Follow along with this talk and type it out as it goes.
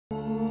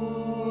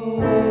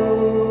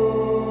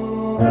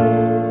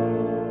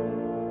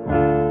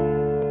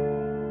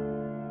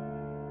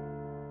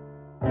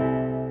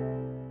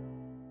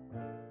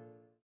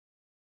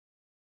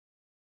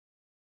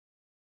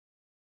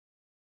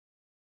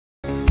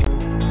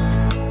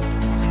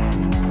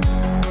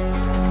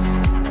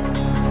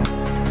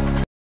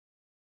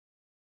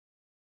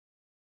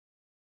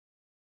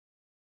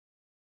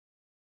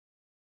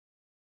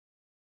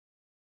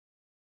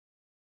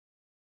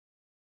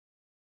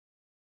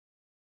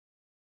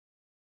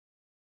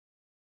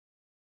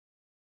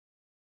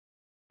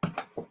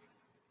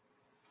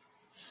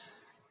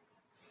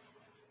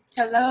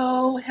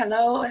Hello,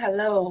 hello,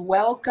 hello.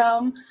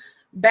 Welcome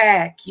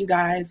back, you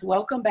guys.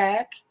 Welcome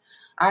back.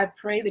 I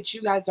pray that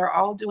you guys are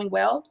all doing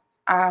well.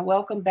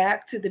 Welcome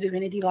back to the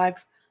Divinity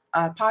Life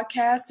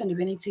podcast and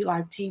Divinity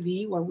Life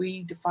TV, where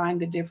we define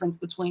the difference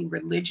between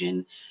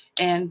religion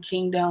and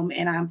kingdom.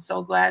 And I'm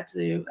so glad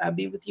to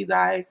be with you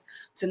guys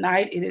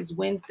tonight. It is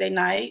Wednesday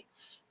night,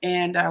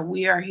 and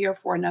we are here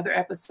for another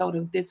episode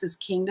of This is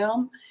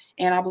Kingdom.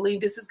 And I believe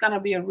this is going to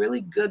be a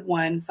really good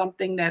one,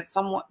 something that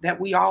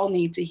we all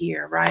need to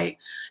hear, right?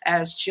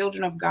 As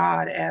children of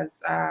God,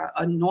 as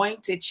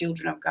anointed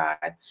children of God.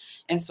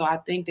 And so I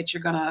think that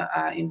you're going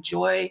to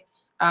enjoy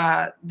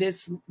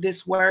this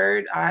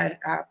word. I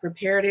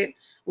prepared it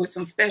with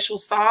some special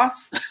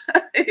sauce.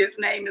 His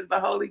name is the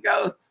Holy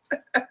Ghost.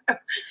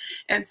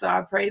 And so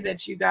I pray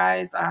that you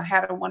guys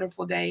had a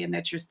wonderful day and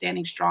that you're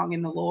standing strong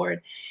in the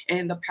Lord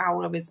and the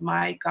power of his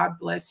might. God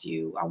bless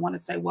you. I want to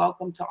say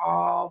welcome to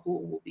all who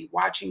will be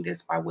watching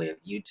this by way of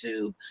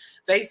YouTube,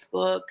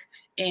 Facebook,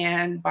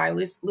 and by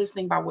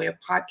listening by way of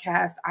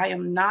podcast. I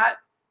am not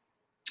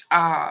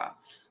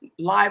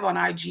live on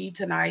IG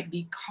tonight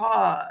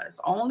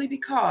only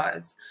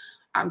because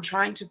I'm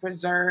trying to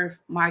preserve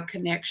my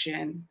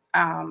connection.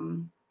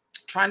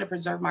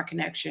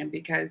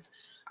 Because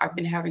I've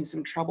been having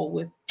some trouble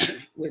with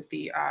with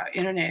the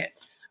internet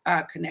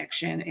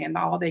connection, and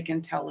all they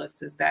can tell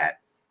us is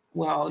that,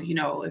 well,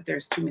 if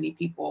there's too many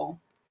people,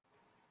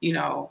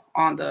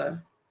 on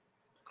the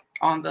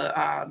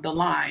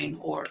line,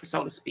 or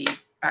so to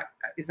speak.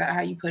 Is that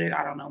how you put it?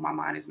 I don't know. My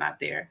mind is not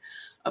there,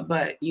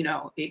 but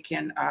it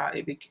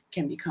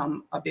can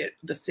become a bit.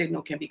 The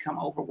signal can become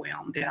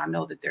overwhelmed, and I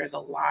know that there's a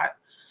lot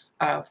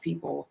of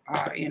people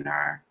in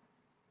our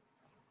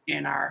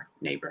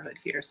neighborhood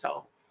here.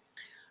 So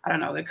I don't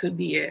know. That could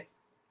be it.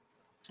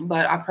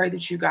 But I pray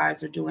that you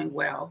guys are doing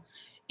well,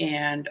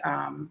 and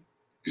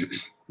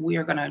we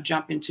are going to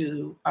jump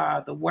into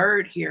the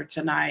word here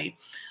tonight.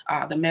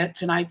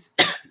 Tonight's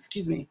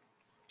excuse me.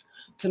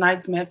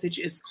 Tonight's message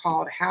is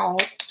called How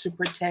to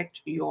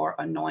Protect Your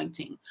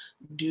Anointing.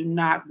 Do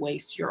not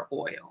waste your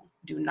oil.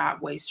 Do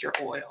not waste your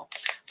oil.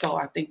 So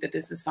I think that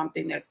this is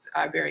something that's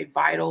very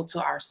vital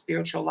to our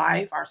spiritual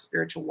life, our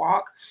spiritual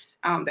walk,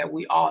 that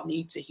we all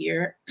need to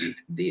hear.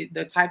 The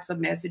types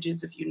of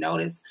messages, if you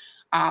notice,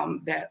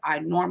 that I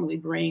normally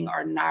bring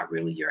are not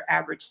really your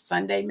average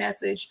Sunday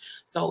message.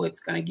 So it's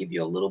going to give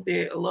you a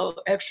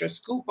little extra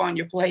scoop on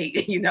your plate,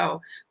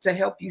 to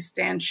help you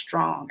stand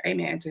strong.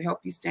 Amen. To help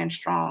you stand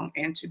strong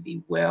and to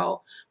be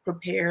well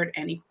prepared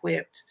and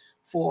equipped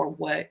for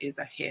what is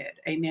ahead.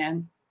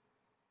 Amen.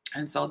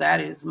 And so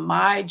that is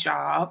my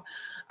job.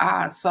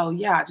 I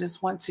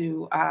just want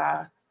to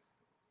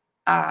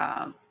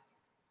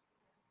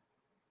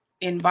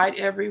invite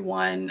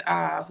everyone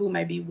who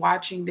may be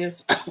watching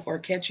this or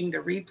catching the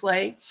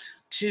replay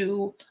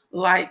to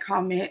like,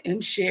 comment,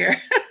 and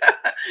share.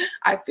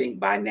 I think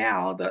by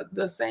now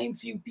the same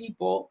few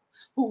people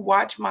who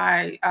watch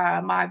my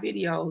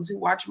videos, who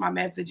watch my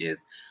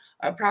messages,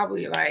 are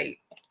probably like,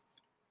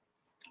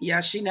 yeah,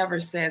 she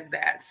never says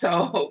that.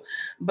 So,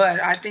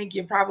 but I think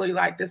you're probably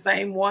like the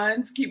same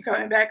ones, keep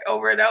coming back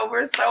over and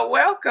over. So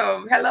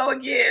welcome. Hello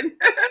again.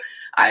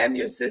 I am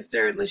your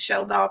sister,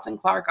 Lachelle Dalton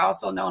Clark,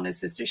 also known as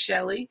Sister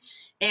Shelley.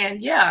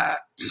 And yeah,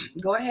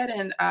 go ahead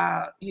and,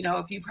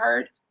 if you've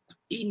heard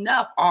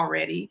enough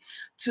already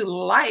to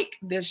like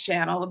this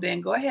channel, then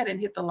go ahead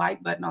and hit the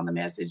like button on the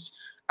message,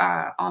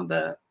 on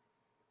the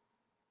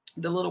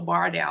little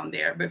bar down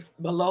there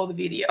below the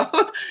video.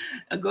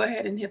 Go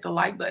ahead and hit the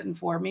like button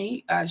for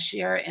me,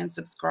 share and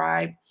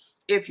subscribe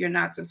if you're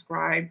not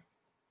subscribed,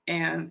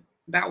 and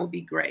that would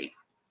be great.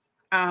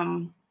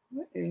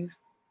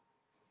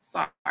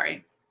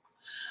 Sorry.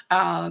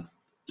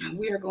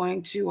 We are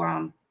going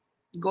to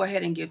go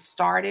ahead and get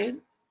started,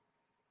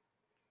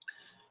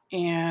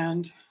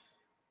 and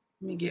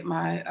let me get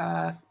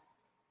my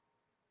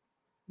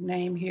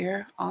name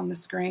here on the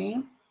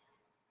screen.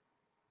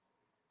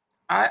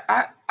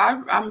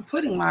 I've been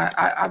putting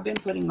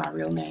my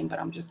real name, but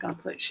I'm just going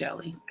to put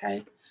Shelley,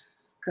 okay?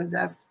 Because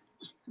that's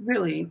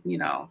really,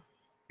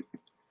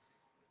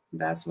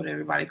 that's what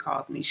everybody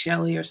calls me,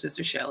 Shelley or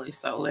Sister Shelley.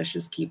 So let's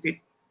just keep it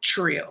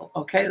trill,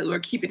 okay? We're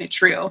keeping it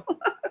trill.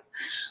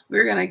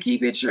 We're going to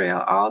keep it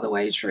trill, all the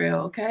way trill,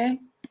 okay?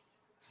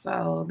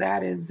 So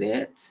that is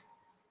it.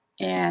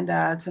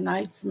 And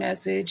tonight's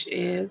message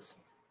is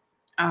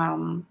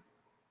how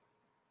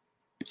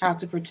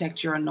to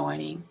protect your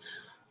anointing.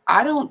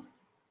 I don't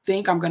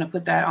think I'm going to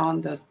put that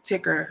on the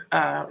ticker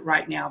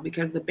right now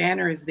because the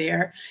banner is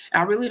there.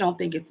 And I really don't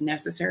think it's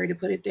necessary to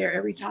put it there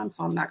every time,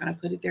 so I'm not going to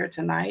put it there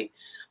tonight.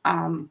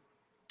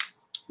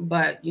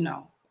 But,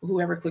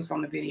 whoever clicks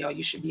on the video,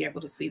 you should be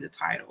able to see the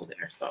title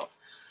there. So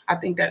I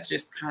think that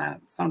just kind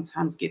of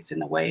sometimes gets in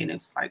the way, and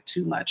it's like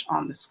too much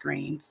on the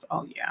screen.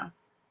 So, yeah.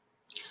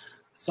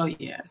 So,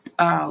 yes,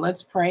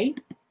 let's pray.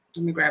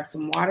 Let me grab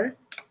some water.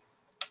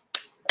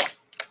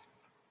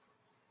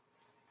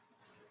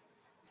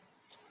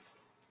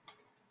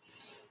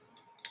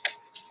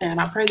 And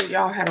I pray that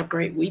y'all had a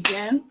great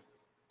weekend.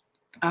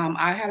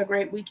 I had a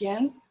great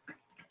weekend.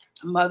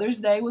 Mother's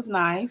Day was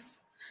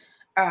nice.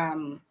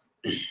 And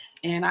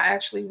I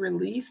actually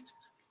released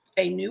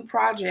a new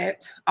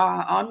project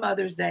on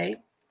Mother's Day.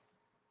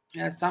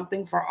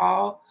 Something for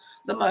all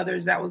the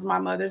mothers. That was my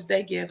Mother's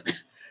Day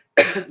gift.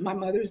 My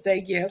Mother's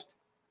Day gift.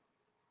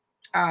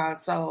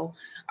 So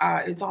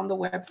it's on the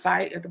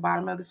website at the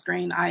bottom of the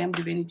screen,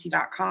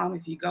 iamdivinity.com.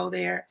 If you go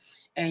there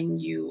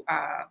and you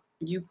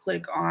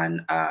click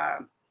on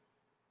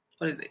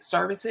what is it,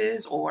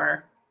 services,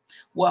 or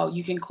well,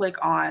 you can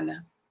click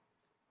on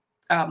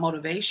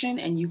motivation,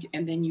 and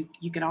then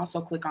you can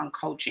also click on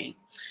coaching.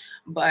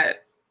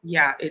 But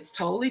yeah, it's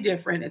totally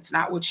different. It's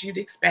not what you'd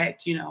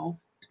expect, you know,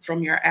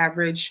 from your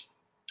average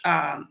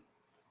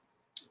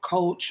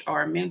coach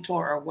or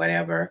mentor or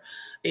whatever.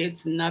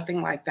 It's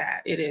nothing like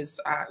that. It is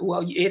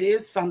well, it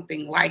is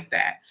something like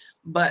that,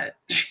 but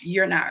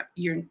you're not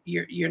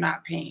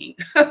paying.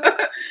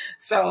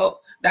 So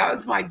that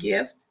was my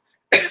gift.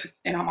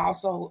 And I'm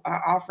also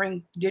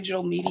offering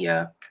digital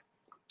media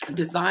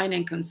design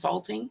and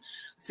consulting,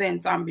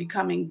 since I'm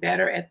becoming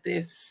better at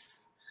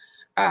this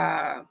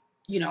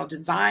you know,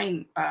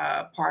 design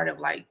part of,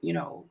 like, you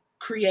know,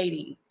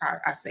 creating.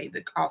 I'll say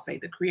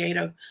the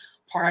creative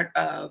part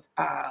of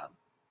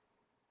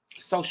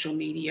social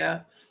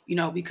media, you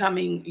know,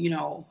 becoming, you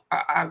know,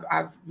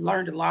 I've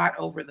learned a lot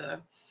over the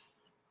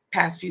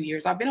past few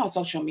years. I've been on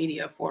social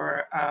media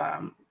for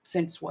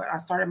since what I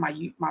started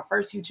my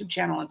first YouTube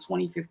channel in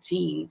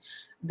 2015.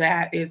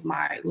 That is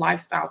my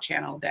lifestyle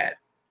channel that,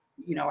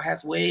 you know,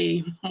 has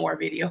way more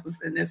videos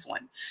than this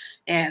one,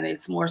 and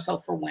it's more so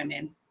for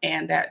women.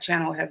 And that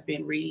channel has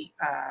been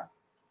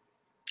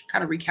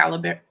kind of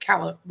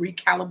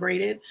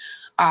recalibrated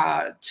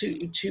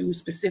to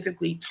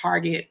specifically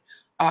target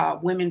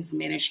women's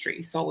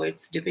ministry. So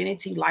it's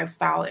divinity,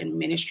 lifestyle, and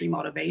ministry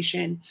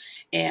motivation,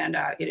 and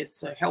it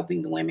is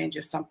helping the women.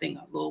 Just something,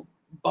 a little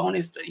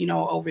bonus, you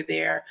know, over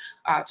there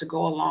to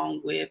go along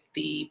with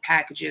the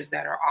packages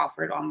that are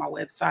offered on my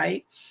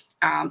website.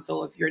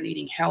 So if you're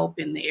needing help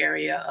in the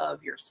area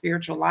of your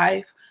spiritual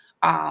life,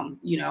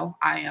 you know,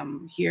 I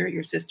am here.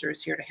 Your sister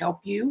is here to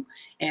help you,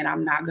 and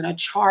I'm not going to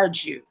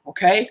charge you.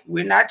 Okay.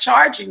 We're not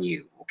charging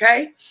you.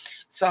 Okay.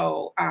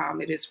 So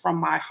it is from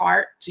my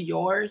heart to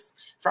yours,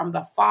 from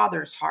the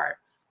Father's heart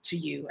to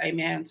you.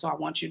 Amen. So I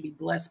want you to be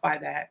blessed by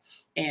that.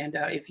 And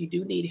if you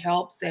do need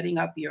help setting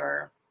up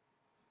your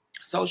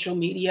social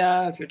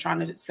media, if you're trying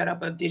to set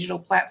up a digital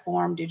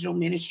platform, digital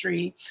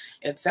ministry,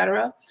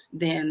 etc.,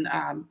 then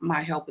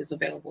my help is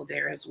available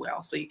there as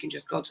well. So you can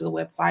just go to the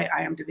website,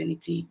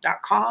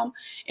 iamdivinity.com,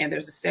 and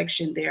there's a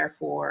section there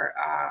for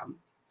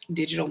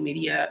digital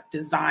media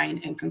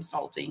design and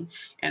consulting,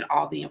 and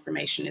all the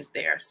information is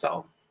there.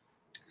 So,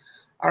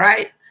 all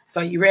right.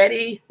 So you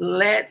ready?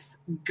 Let's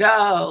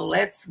go.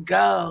 Let's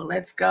go.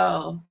 Let's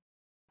go.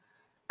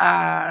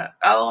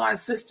 Oh, my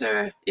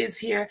sister is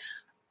here.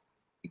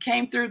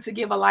 Came through to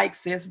give a like,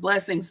 sis.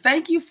 Blessings.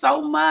 Thank you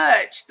so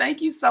much.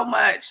 Thank you so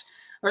much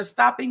for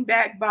stopping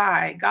back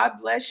by. God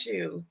bless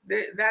you.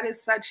 That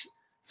is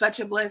such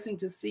a blessing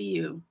to see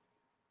you.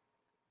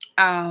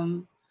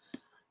 I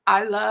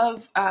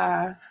love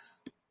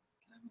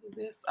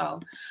this.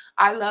 Oh,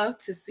 I love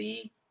to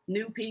see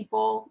new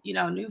people, you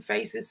know, new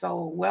faces.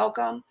 So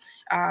welcome.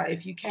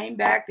 If you came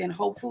back, then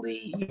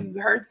hopefully you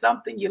heard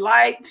something you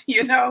liked,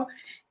 you know,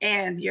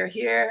 and you're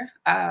here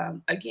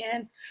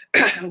again,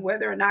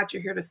 whether or not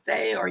you're here to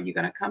stay or you're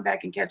going to come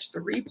back and catch the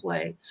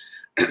replay,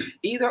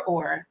 either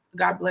or.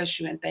 God bless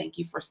you, and thank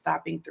you for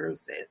stopping through,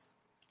 sis.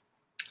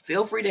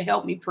 Feel free to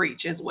help me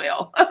preach as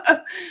well.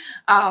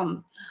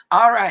 All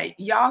right.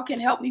 Y'all can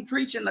help me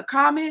preach in the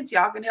comments.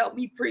 Y'all can help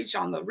me preach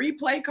on the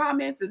replay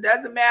comments. It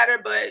doesn't matter.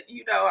 But,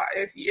 you know,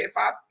 if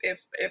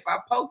I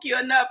poke you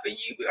enough and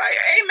you be like,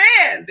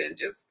 amen, then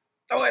just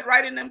throw it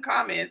right in them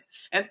comments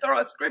and throw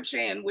a scripture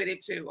in with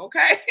it too.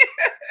 Okay.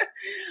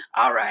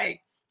 All right.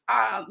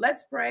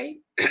 Let's pray.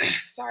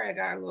 Sorry, I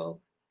got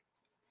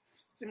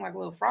seemed like a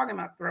little frog in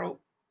my throat.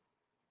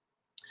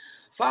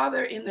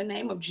 Father, in the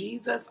name of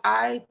Jesus,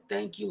 I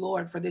thank you,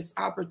 Lord, for this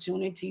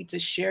opportunity to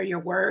share your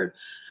word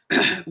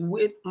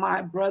with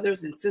my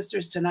brothers and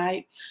sisters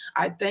tonight.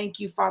 I thank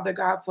you, Father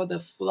God, for the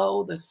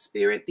flow, the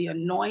spirit, the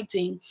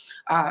anointing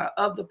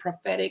of the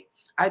prophetic.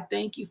 I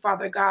thank you,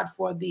 Father God,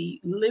 for the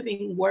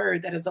living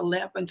word that is a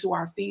lamp unto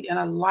our feet and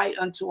a light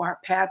unto our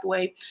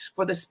pathway,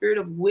 for the spirit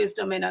of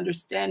wisdom and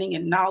understanding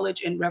and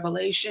knowledge and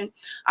revelation.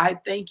 I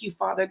thank you,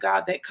 Father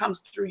God, that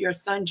comes through your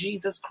Son,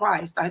 Jesus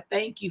Christ. I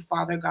thank you,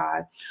 Father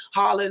God.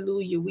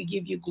 Hallelujah. We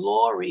give you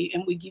glory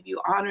and we give you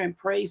honor and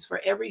praise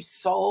for every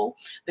soul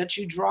that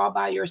you draw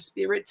by your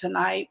spirit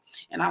tonight.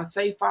 And I'll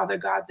say, Father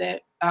God,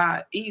 that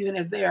even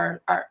as they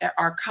are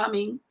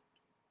coming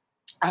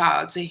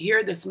to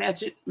hear this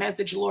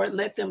message, Lord.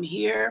 Let them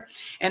hear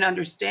and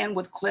understand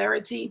with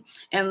clarity,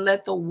 and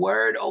let the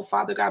word, oh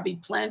Father God, be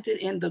planted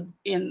in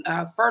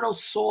fertile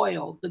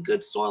soil, the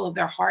good soil of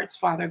their hearts,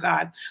 Father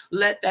God.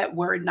 Let that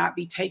word not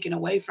be taken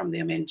away from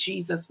them in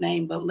Jesus'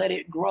 name, but let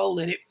it grow,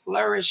 let it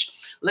flourish,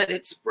 let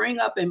it spring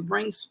up and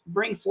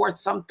bring forth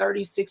some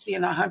 30, 60,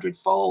 and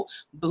 100-fold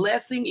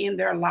blessing in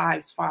their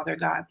lives, Father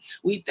God.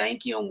 We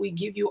thank you and we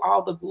give you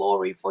all the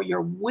glory for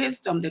your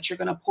wisdom that you're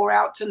going to pour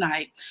out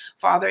tonight,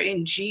 Father.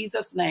 In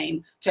Jesus'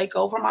 name, take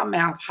over my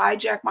mouth,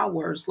 hijack my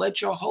words.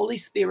 Let your Holy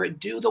Spirit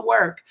do the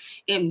work.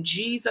 In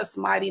Jesus'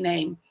 mighty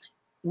name,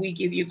 we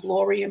give you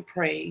glory and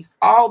praise.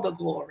 All the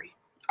glory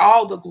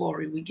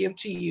we give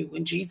to you.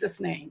 In Jesus'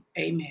 name,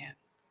 amen.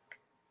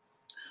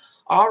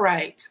 All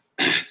right,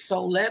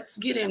 so let's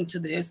get into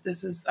this.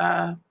 This is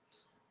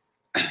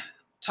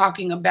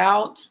talking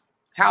about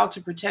how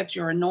to protect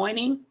your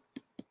anointing.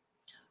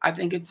 I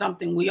think it's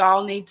something we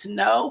all need to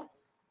know.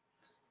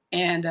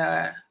 And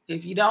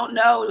if you don't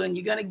know, then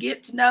you're going to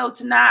get to know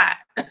tonight.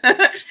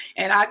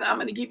 And I'm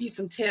going to give you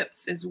some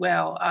tips as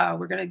well.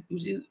 We're going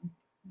to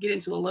get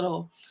into a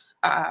little,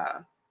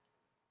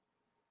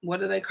 what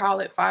do they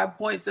call it? 5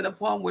 points in a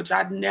poem, which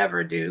I'd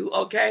never do.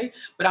 Okay.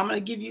 But I'm going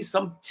to give you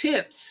some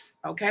tips.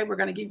 Okay. We're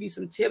going to give you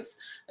some tips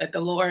that the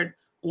Lord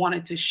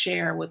wanted to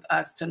share with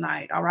us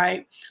tonight. All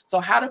right. So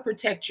how to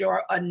protect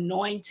your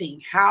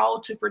anointing, how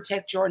to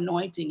protect your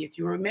anointing. If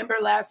you remember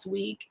last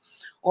week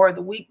or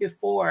the week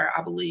before,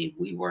 I believe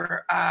we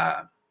were,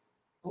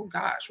 oh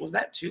gosh, was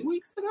that 2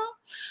 weeks ago?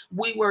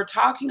 We were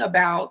talking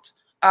about,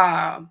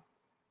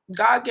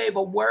 God gave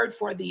a word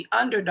for the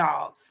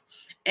underdogs,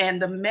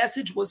 and the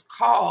message was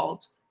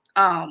called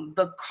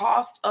the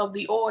cost of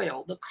the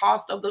oil, the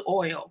cost of the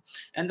oil.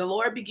 And the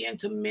Lord began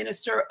to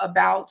minister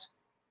about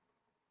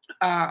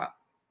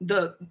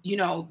the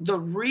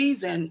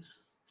reason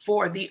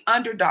for the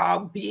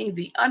underdog being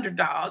the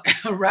underdog,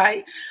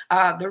 right?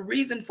 The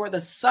reason for the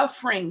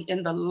suffering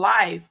in the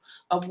life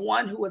of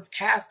one who is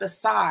cast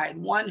aside,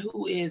 one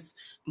who is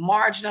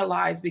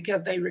marginalized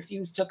because they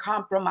refuse to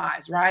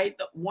compromise, right?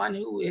 The one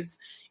who is,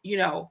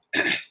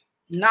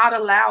 not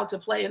allowed to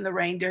play in the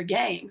reindeer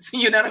games.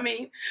 You know what I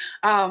mean?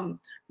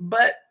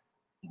 But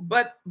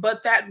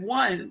that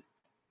one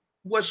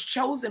was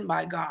chosen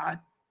by God,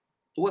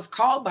 was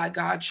called by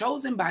God,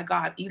 chosen by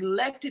God,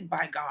 elected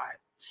by God,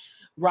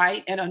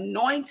 right? And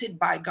anointed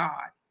by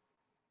God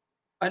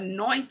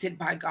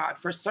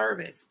for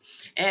service.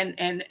 And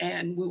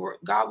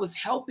God was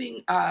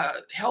helping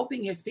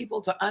his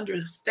people to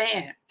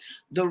understand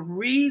the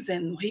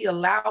reason he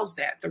allows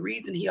that, the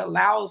reason he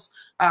allows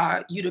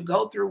you to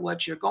go through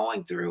what you're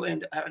going through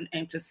and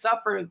to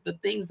suffer the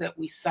things that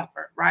we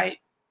suffer, right?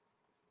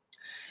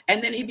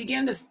 And then he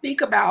began to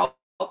speak about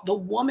the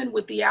woman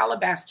with the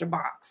alabaster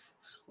box.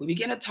 We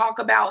begin to talk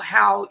about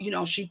how,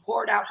 she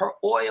poured out her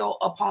oil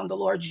upon the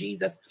Lord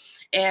Jesus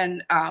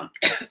and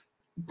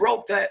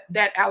broke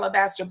that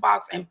alabaster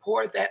box and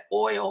poured that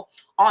oil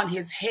on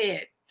his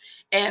head,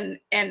 and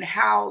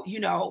how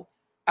they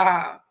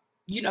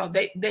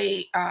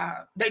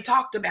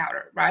talked about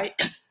her, right?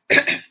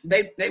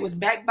 they was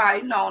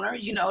backbiting on her.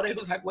 They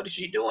was like, what is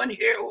she doing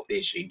here?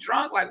 Is she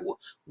drunk? Like,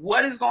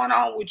 what is going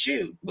on with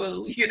you,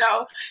 boo?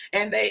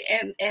 And they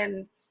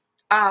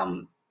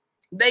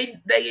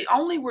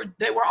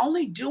were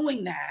only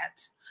doing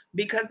that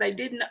because they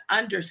didn't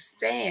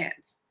understand,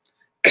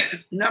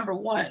 number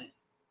one,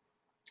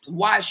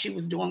 why she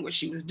was doing what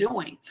she was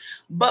doing.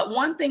 But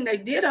one thing they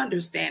did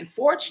understand,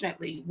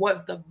 fortunately,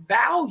 was the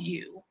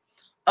value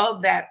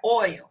of that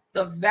oil,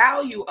 the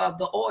value of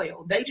the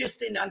oil. They just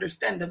didn't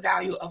understand the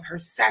value of her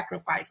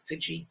sacrifice to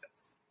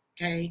Jesus.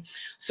 Okay.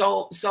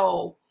 So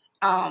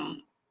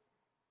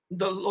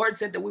the Lord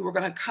said that we were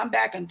going to come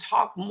back and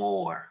talk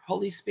more.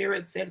 Holy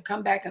Spirit said,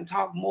 come back and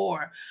talk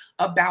more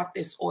about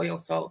this oil.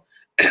 So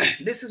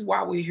this is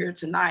why we're here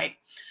tonight.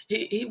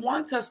 He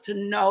wants us to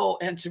know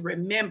and to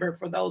remember,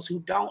 for those who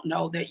don't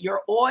know, that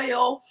your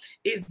oil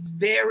is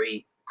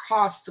very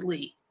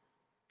costly.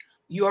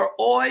 Your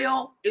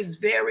oil is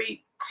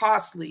very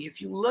costly.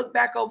 If you look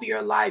back over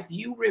your life,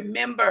 you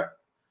remember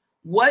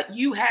what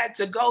you had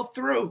to go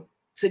through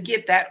to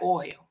get that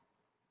oil.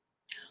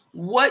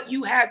 What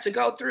you had to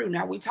go through.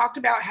 Now, we talked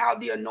about how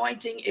the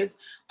anointing is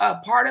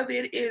part of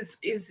it is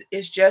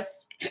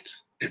just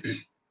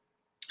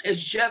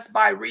it's just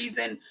by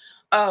reason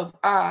of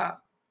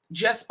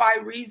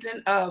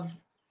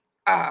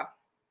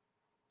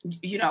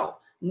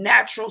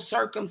natural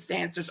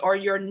circumstances or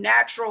your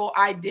natural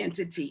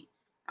identity.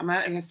 I'm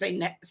not going to say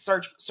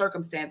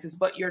circumstances,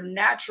 but your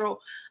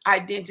natural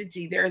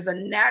identity. There is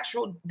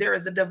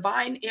a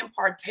divine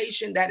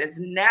impartation that is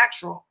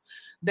natural,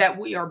 that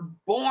we are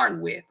born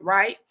with,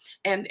 right?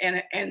 And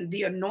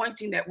the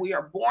anointing that we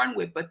are born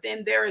with. But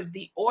then there is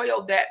the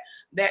oil that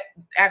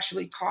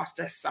actually cost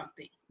us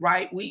something,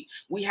 right? We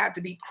had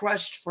to be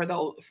crushed for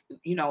those,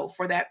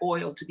 for that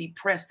oil to be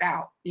pressed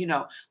out.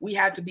 We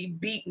had to be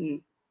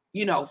beaten,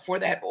 for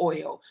that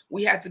oil.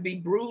 We had to be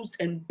bruised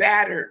and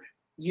battered,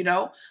 you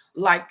know,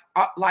 like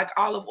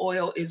olive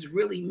oil is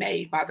really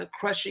made by the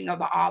crushing of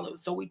the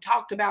olives. So we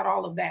talked about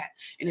all of that.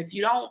 And if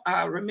you don't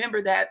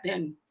remember that,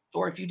 then,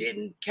 or if you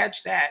didn't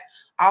catch that,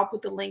 I'll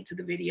put the link to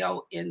the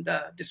video in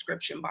the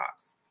description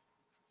box.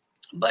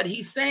 But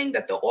he's saying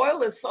that the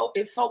oil is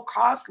so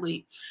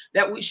costly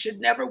that we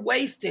should never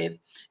waste it,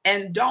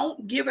 and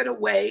don't give it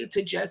away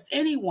to just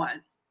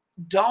anyone.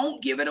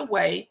 Don't give it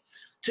away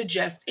to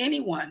just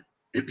anyone.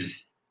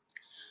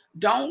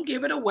 Don't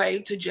give it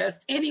away to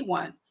just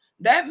anyone.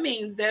 That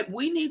means that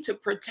we need to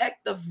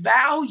protect the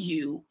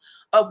value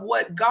of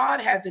what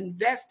God has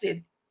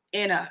invested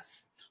in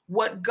us.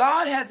 What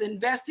God has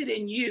invested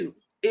in you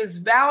is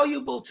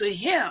valuable to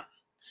him.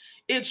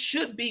 It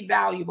should be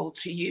valuable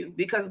to you,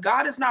 because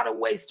God is not a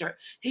waster.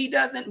 He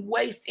doesn't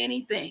waste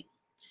anything.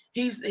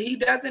 He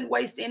doesn't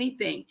waste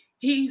anything.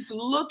 He's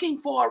looking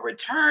for a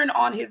return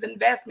on his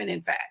investment,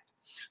 in fact.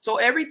 So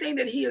everything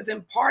that he has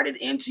imparted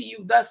into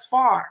you thus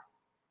far,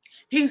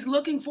 he's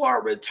looking for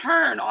a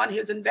return on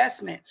his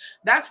investment.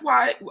 That's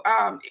why,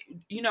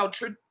 you know,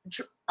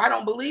 I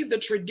don't believe the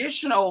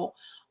traditional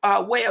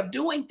way of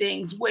doing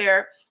things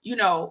where, you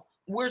know,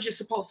 we're just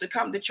supposed to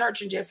come to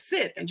church and just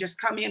sit and just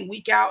come in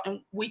week out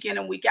and week in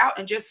and week out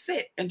and just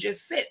sit and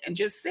just sit and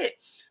just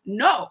sit.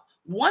 No,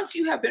 once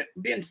you have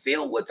been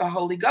filled with the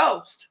Holy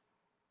Ghost,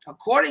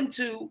 according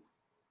to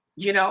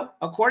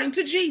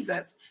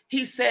Jesus,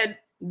 he said,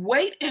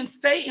 wait and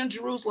stay in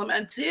Jerusalem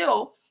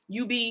until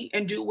you be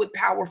endued with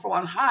power from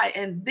on high,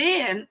 and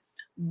then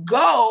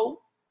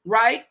go,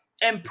 right,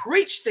 and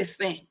preach this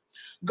thing.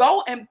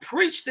 Go and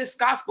preach this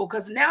gospel,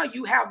 because now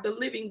you have the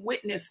living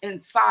witness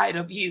inside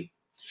of you.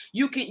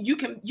 You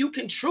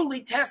can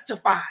truly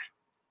testify,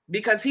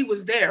 because he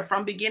was there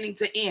from beginning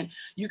to end.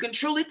 You can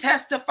truly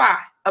testify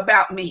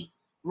about me,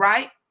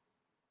 right?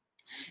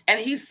 And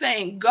he's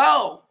saying,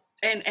 go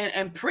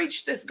and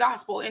preach this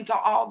gospel into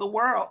all the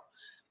world.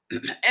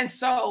 And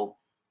so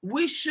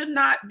we should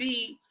not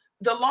be,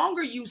 the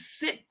longer you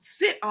sit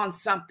on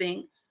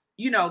something,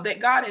 you know, that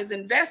God has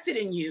invested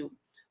in you,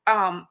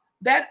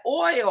 that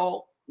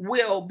oil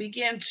will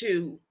begin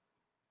to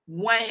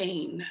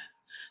wane.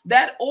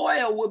 That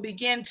oil will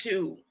begin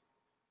to,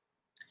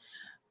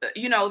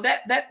 you know,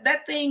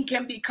 that thing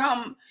can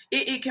become,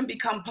 it can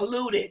become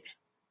polluted.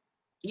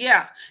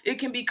 Yeah, it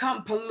can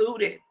become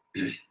polluted.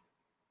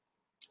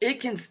 It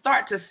can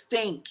start to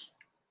stink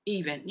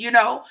even, you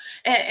know,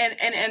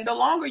 and the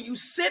longer you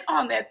sit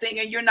on that thing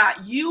and you're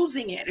not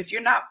using it, if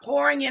you're not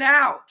pouring it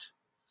out,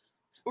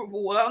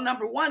 well,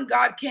 number one,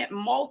 God can't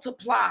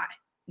multiply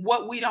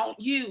what we don't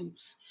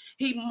use.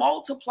 He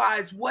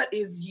multiplies what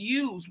is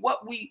used,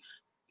 what we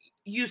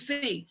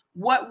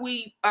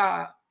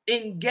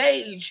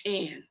engage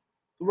in,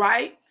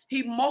 right?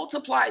 He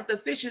multiplied the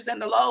fishes and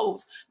the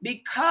loaves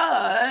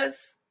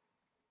because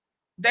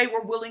they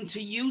were willing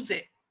to use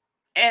it.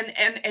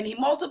 And he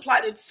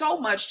multiplied it so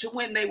much to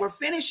when they were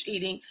finished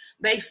eating,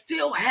 they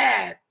still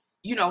had,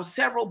 you know,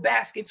 several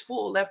baskets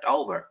full left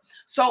over.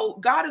 So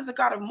God is a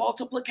God of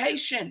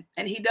multiplication,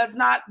 and he does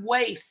not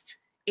waste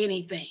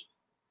anything.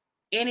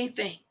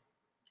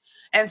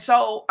 And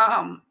so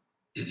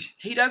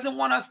he doesn't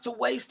want us to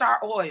waste our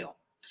oil.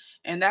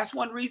 And that's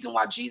one reason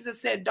why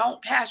Jesus said,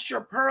 don't cast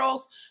your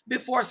pearls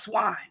before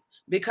swine,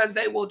 because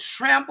they will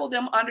trample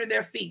them under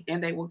their feet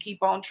and they will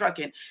keep on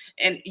trucking.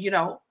 And, you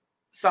know,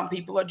 some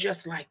people are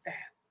just like that.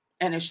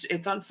 And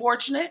it's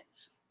unfortunate.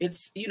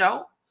 It's, you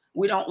know,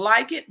 we don't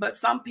like it, but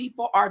some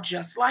people are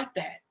just like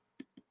that.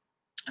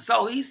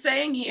 So he's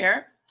saying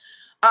here,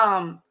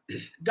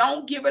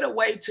 don't give it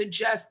away to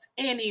just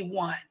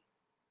anyone.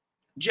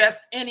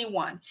 Just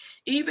anyone.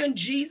 Even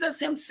Jesus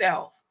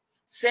himself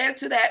said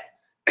to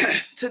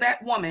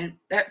that woman,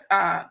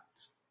 that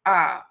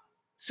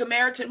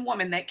Samaritan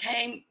woman that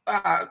came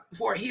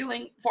for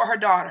healing for her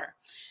daughter,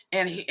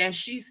 and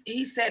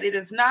he said, it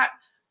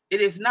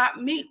is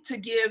not meet to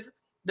give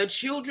the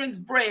children's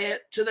bread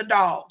to the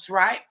dogs,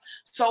 right?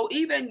 So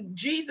even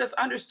Jesus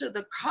understood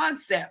the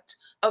concept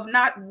of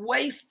not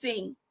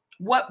wasting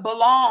what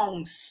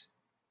belongs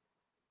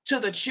to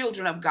the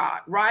children of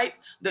God, right?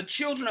 The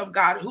children of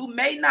God who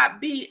may not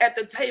be at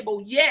the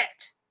table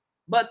yet,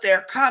 but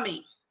they're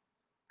coming,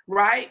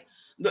 right?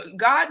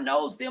 God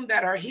knows them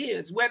that are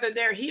his, whether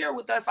they're here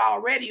with us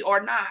already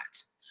or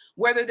not,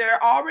 whether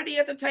they're already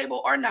at the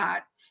table or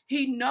not,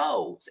 he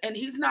knows, and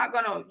he's not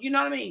going to, you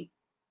know what I mean?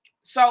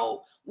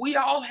 So we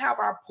all have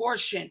our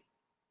portion.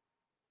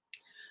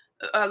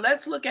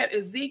 Let's look at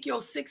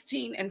Ezekiel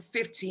 16 and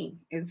 15.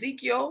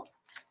 Ezekiel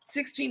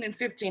 16 and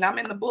 15. I'm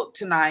in the book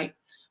tonight.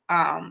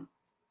 I'm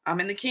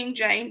in the King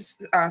James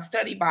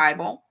Study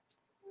Bible.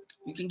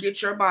 You can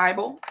get your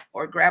Bible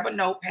or grab a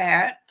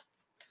notepad.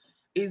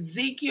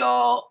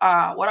 Ezekiel,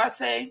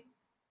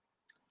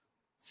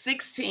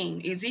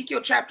 16.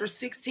 Ezekiel chapter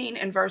 16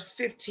 and verse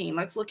 15.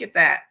 Let's look at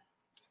that.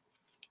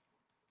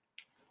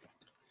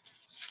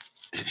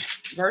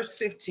 Verse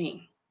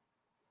 15.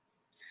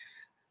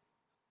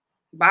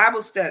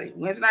 Bible study,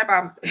 Wednesday night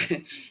Bible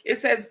study. It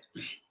says,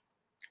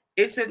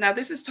 now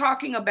this is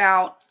talking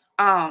about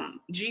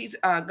Jesus.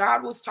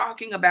 God was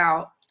talking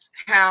about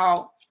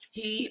how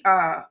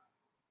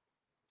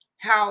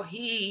how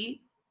he's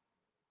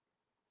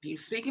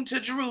speaking to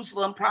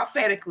Jerusalem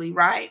prophetically,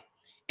 right?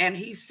 And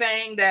he's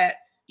saying that,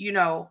 you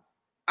know,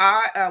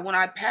 when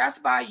I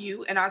passed by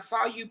you and I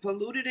saw you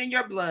polluted in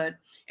your blood,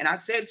 and I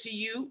said to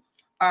you,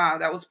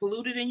 that was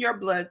polluted in your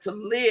blood, to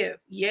live.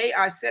 Yea,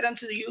 I said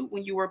unto you,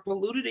 when you were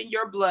polluted in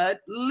your blood,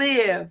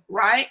 live,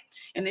 right?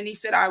 And then he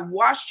said, I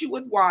washed you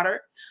with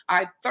water.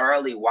 I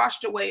thoroughly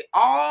washed away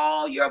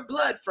all your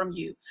blood from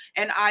you,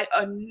 and I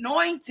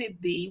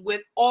anointed thee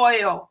with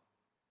oil.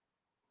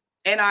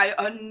 And I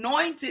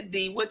anointed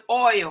thee with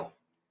oil,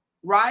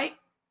 right?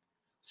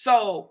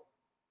 So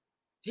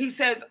he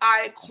says,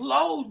 I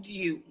clothed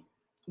you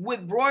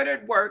with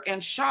broidered work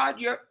and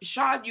shod you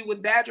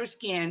with badger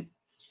skin,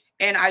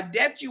 and I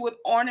decked you with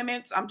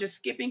ornaments. I'm just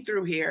skipping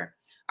through here.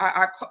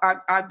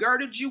 I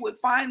girded you with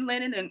fine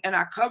linen, and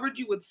I covered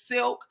you with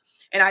silk,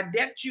 and I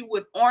decked you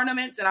with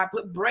ornaments, and I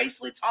put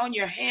bracelets on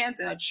your hands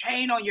and a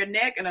chain on your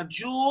neck and a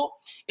jewel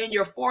in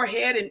your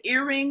forehead and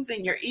earrings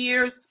in your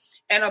ears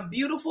and a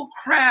beautiful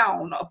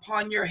crown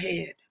upon your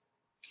head.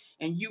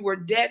 And you were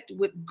decked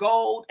with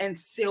gold and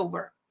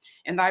silver,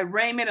 and thy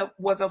raiment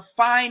was of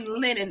fine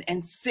linen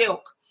and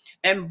silk,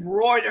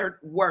 embroidered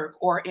work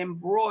or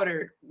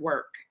embroidery,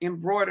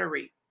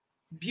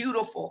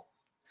 beautiful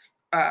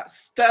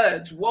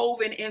studs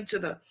woven into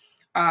the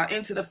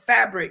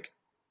fabric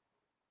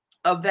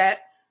of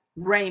that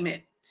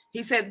raiment.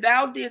 He said,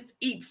 thou didst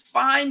eat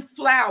fine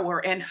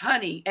flour and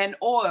honey and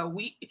oil.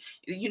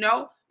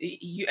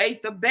 You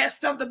ate the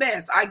best of the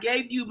best. I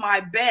gave you my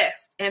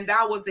best, and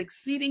thou was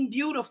exceeding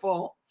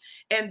beautiful,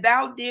 and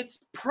thou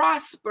didst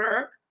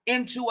prosper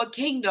into a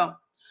kingdom.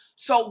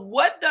 So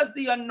what does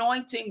the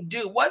anointing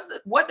do?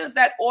 What does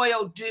that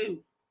oil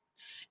do?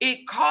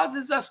 It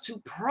causes us to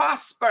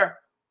prosper.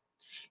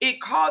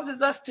 It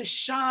causes us to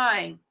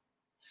shine.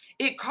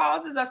 It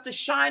causes us to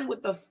shine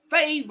with the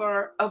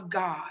favor of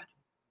God.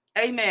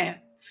 Amen.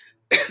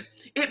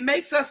 It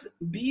makes us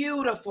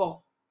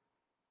beautiful.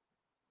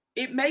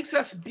 It makes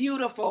us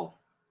beautiful.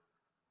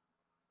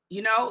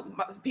 You know,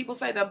 people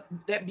say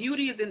that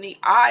beauty is in the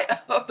eye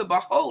of the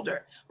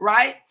beholder,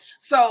 right?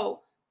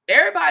 So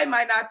everybody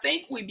might not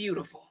think we're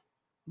beautiful,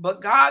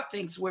 but God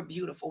thinks we're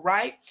beautiful,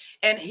 right?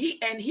 And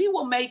he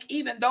will make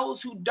even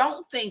those who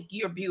don't think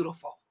you're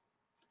beautiful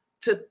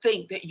to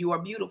think that you are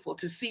beautiful,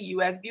 to see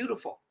you as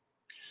beautiful.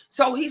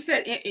 So he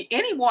said,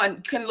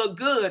 anyone can look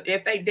good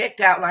if they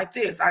decked out like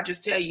this. I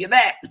just tell you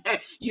that,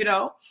 you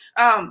know.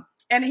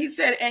 And he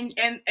said,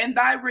 and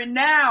thy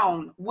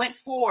renown went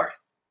forth,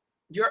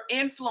 your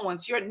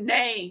influence, your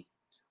name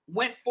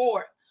went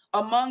forth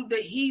among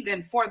the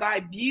heathen for thy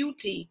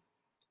beauty,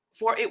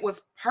 for it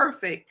was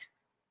perfect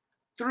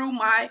through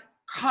my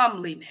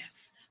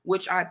comeliness,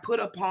 which I put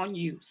upon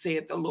you,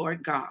 saith the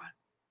Lord God.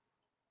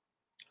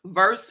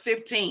 Verse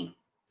 15.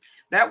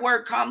 That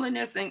word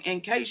comeliness,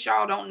 in case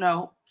y'all don't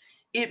know,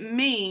 it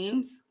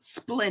means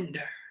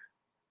splendor.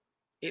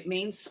 It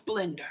means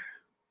splendor.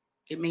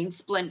 It means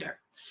splendor.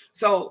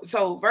 So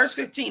verse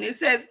 15, it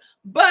says,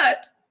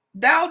 but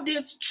thou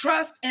didst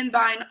trust in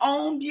thine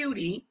own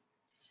beauty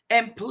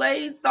and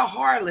plays the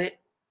harlot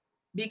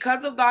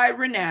because of thy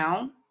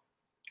renown.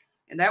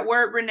 And that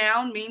word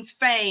renown means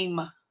fame.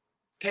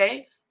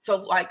 Okay. So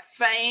like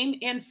fame,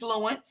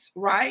 influence,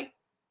 right?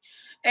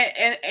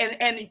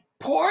 And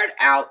poured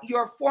out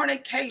your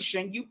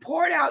fornication. You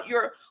poured out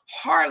your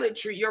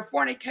harlotry, your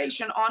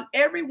fornication on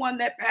everyone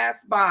that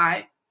passed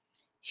by.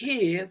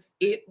 His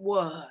it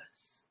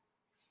was.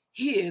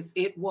 His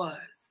it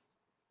was.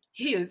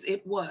 His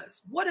it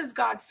was. What is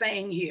God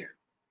saying here?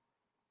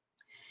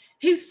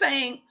 He's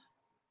saying,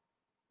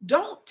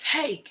 don't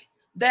take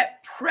the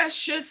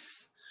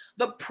precious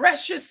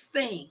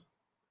thing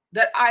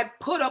that I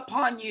put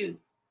upon you,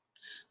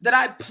 that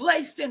I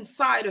placed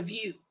inside of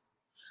you.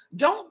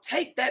 Don't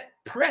take that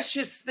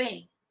precious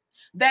thing,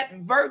 that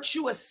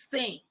virtuous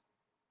thing,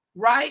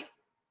 right?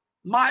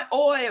 My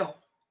oil,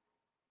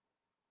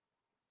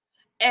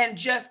 and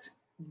just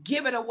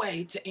give it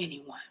away to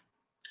anyone.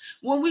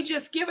 When we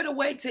just give it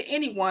away to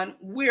anyone,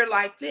 we're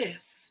like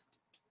this,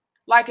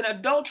 like an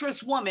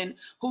adulterous woman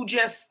who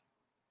just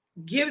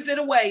gives it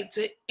away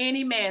to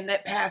any man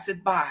that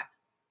passeth by.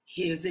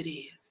 His it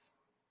is.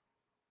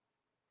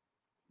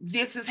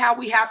 This is how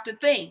we have to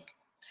think,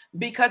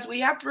 because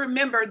we have to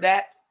remember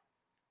that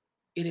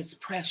it is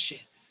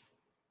precious.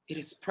 It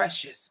is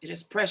precious. It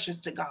is precious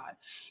to God.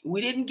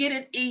 We didn't get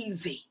it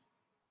easy.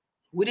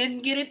 We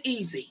didn't get it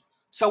easy.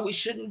 So we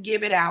shouldn't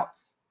give it out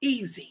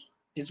easy,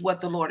 is what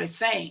the Lord is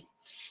saying.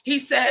 He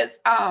says,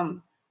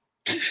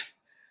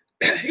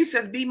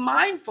 be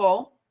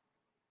mindful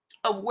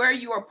of where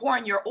you are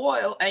pouring your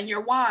oil and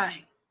your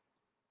wine.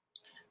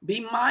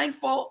 Be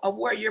mindful of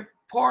where you're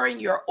pouring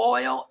your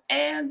oil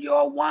and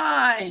your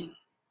wine.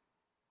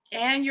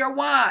 And your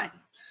wine.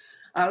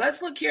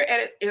 Let's look here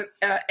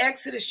at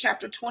Exodus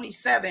chapter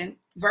 27,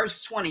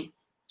 verse 20.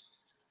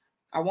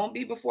 I won't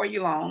be before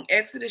you long.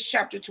 Exodus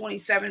chapter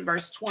 27,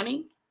 verse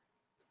 20.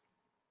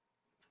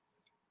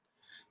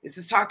 This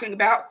is talking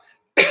about,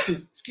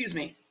 excuse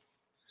me,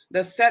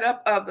 the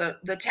setup of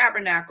the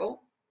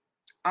tabernacle.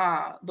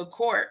 the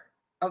court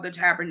of the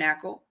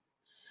tabernacle.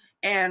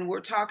 And we're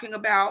talking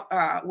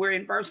about, we're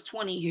in verse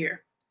 20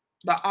 here,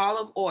 the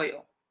olive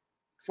oil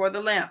for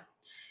the lamp.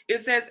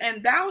 It says,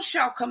 and thou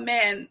shalt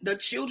command the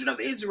children of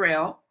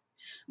Israel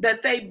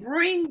that they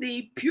bring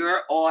thee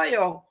pure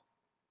oil,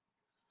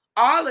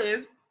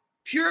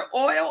 pure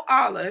oil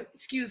olive,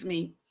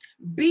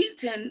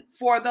 beaten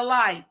for the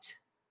light.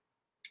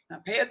 Now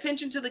pay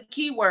attention to the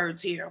key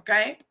words here,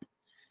 okay?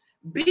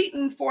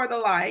 Beaten for the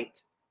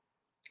light,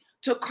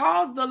 to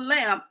cause the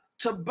lamp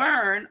to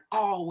burn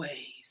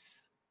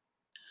always.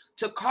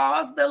 To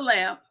cause the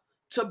lamp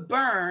to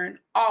burn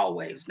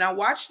always. Now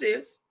watch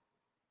this.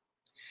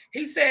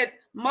 He said,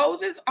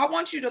 Moses, I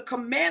want you to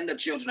command the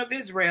children of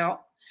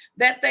Israel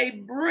that they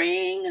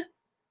bring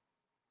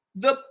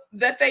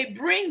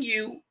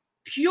you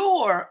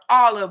pure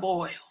olive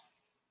oil,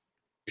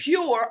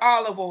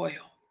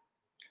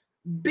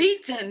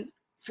 beaten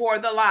for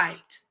the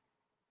light.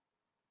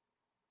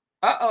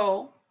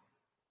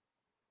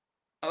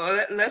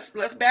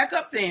 Let's back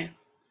up then.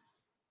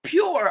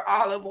 Pure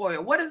olive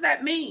oil. What does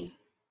that mean?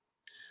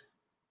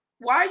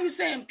 Why are you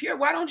saying pure?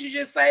 Why don't you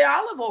just say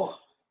olive oil,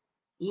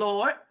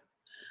 Lord?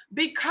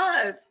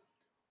 Because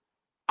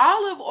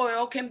olive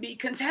oil can be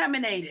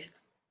contaminated.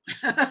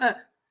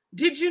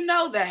 Did you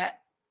know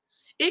that?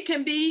 It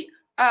can be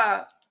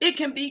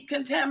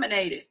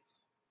contaminated.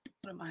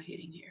 What am I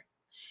hitting here?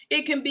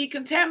 It can be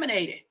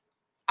contaminated.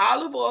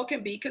 Olive oil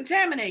can be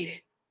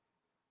contaminated.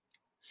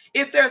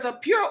 If there's a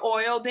pure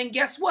oil, then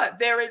guess what?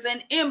 There is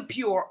an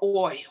impure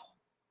oil.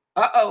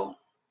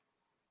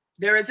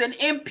 There is an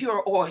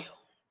impure oil,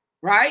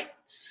 right?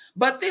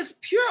 But this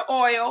pure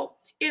oil,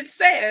 it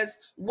says,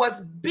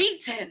 was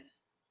beaten.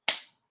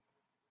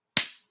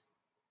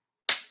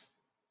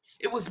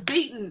 It was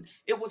beaten.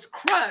 It was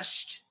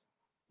crushed.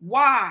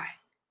 Why?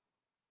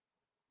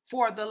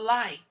 For the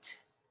light.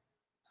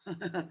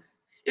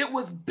 It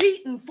was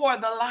beaten for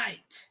the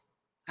light.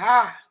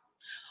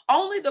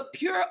 Only the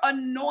pure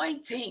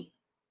anointing,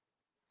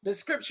 the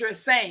scripture is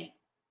saying,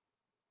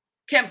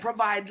 can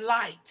provide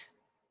light.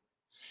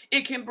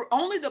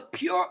 Only the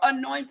pure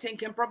anointing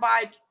can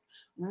provide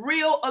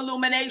real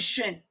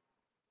illumination,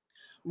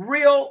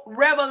 real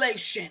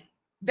revelation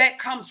that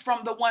comes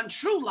from the one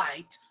true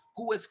light,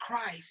 who is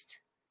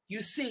Christ.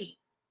 You see,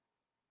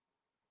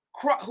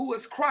 who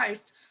is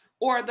Christ,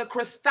 or the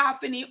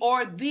Christophany,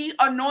 or the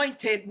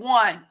anointed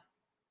one,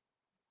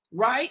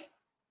 right?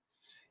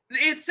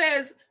 It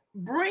says,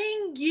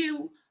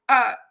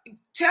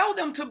 tell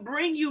them to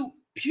bring you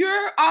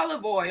pure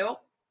olive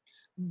oil,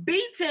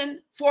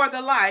 beaten for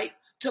the light,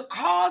 to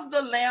cause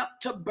the lamp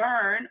to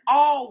burn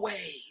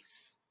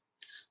always.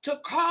 To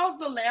cause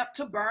the lamp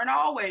to burn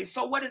always.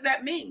 So what does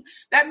that mean?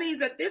 That means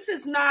that this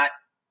is not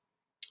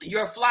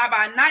your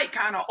fly-by-night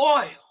kind of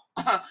oil.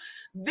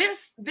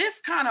 This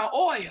kind of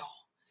oil,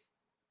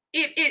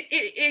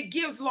 it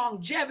gives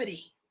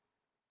longevity.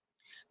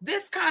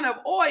 This kind of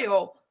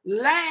oil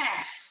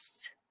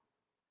lasts.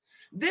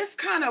 This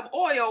kind of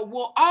oil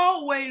will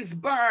always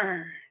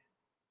burn.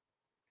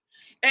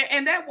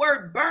 And that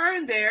word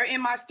burn there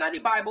in my study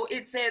Bible,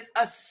 it says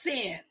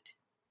ascend.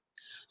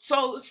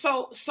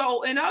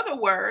 So in other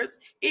words,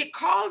 it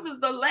causes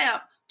the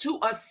lamp to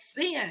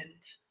ascend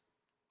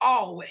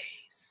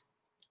always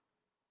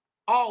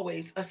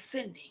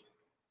ascending.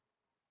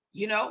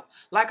 You know,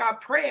 like our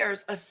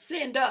prayers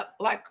ascend up,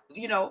 like,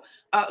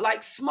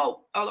 like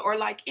smoke or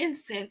like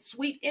incense,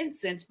 sweet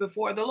incense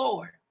before the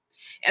Lord.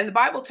 And the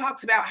Bible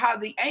talks about how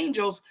the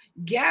angels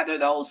gather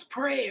those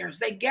prayers.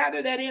 They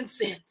gather that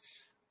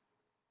incense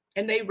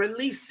and they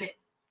release it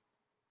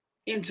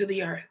into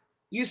the earth.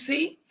 You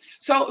see?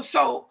 So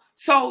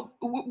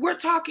we're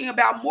talking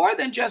about more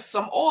than just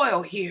some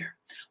oil here.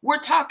 We're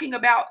talking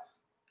about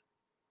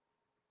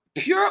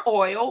pure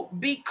oil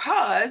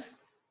because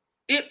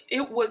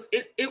it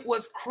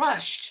was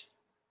crushed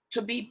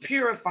to be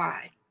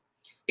purified.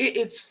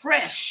 It's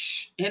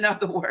fresh, in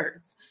other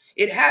words.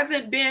 It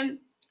hasn't been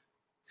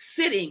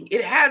sitting.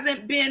 It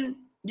hasn't been,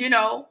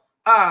 it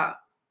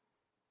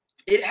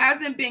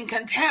hasn't been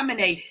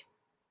contaminated.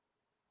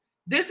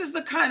 This is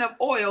the kind of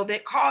oil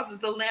that causes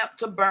the lamp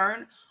to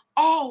burn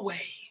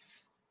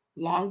always.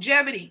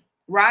 Longevity,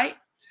 right?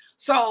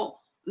 So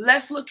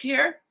let's look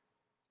here.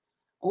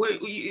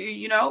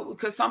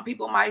 Because some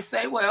people might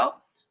say,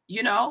 well,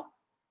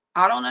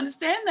 I don't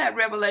understand that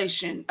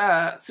revelation,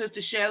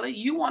 Sister Shelley.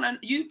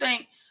 You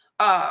think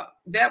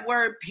that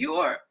word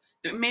pure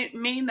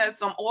mean that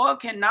some oil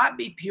cannot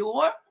be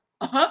pure?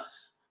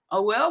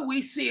 Well,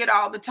 we see it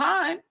all the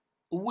time.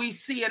 We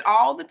see it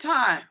all the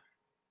time.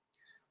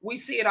 We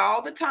see it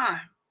all the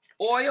time.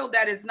 Oil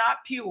that is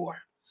not pure.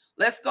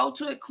 Let's go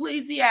to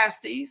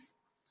Ecclesiastes.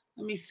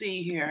 Let me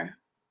see here.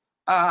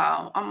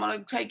 I'm going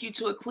to take you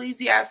to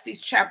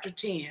Ecclesiastes chapter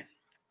 10.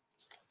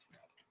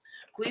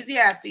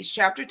 Ecclesiastes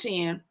chapter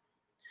 10.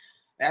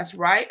 That's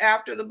right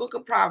after the book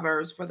of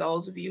Proverbs, for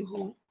those of you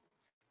who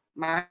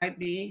might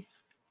be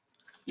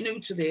new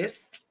to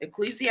this.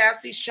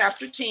 Ecclesiastes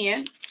chapter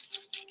 10.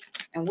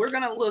 And we're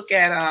going to look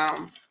at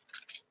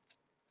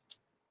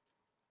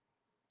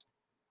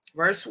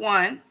Verse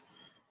 1.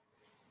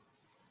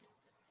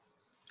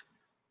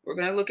 We're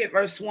going to look at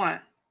verse 1.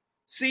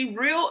 See,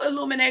 real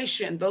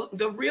illumination,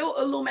 the real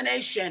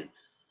illumination,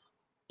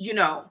 you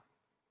know,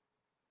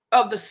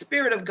 of the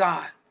Spirit of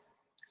God.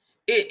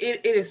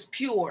 It is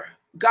pure.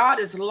 God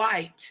is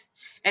light.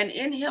 And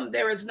in him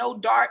there is no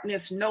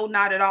darkness, no,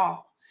 not at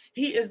all.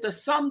 He is the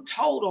sum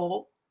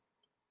total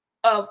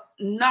of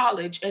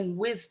knowledge and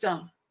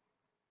wisdom.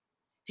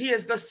 He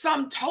is the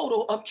sum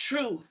total of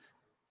truth.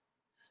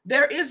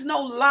 There is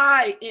no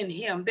lie in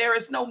him. There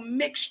is no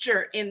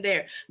mixture in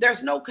there.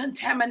 There's no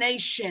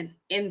contamination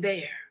in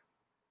there.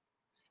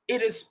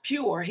 It is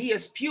pure. He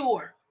is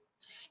pure.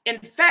 In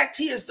fact,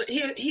 he is the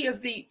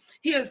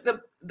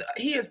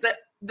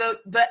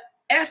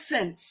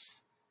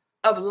essence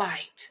of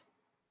light.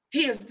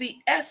 He is the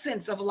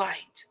essence of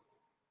light.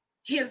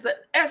 He is the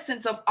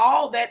essence of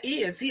all that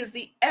is. He is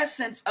the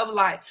essence of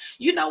light.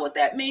 You know what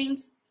that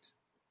means?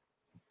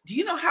 Do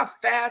you know how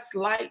fast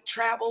light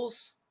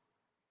travels?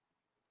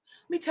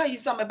 Let me tell you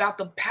something about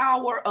the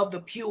power of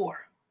the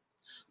pure.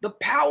 The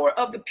power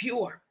of the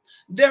pure.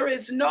 There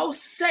is no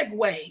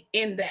segue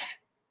in that.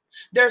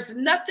 There's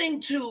nothing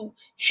to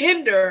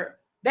hinder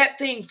that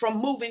thing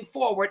from moving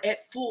forward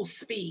at full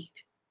speed.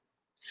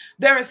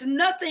 There is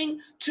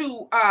nothing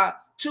to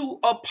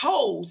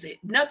oppose it.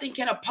 Nothing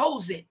can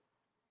oppose it.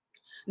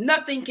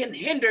 Nothing can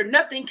hinder.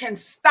 Nothing can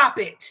stop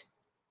it.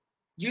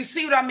 You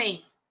see what I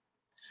mean?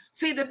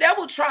 See, the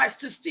devil tries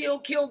to steal,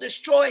 kill,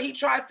 destroy. He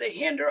tries to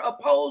hinder,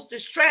 oppose,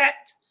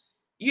 distract,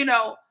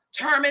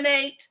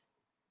 terminate.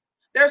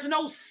 There's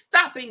no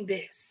stopping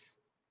this.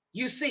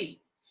 You see,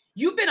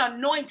 you've been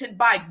anointed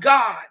by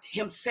God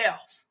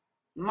himself.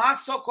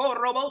 Masoko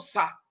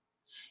robosa.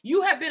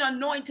 You have been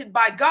anointed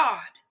by God.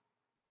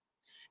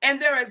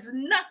 And there is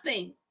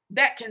nothing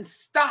that can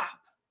stop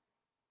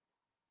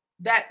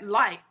that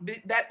light,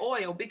 that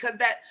oil, because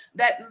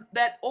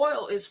that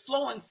oil is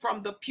flowing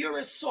from the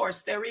purest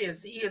source there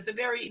is. He is the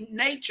very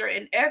nature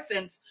and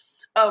essence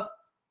of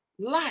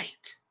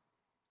light.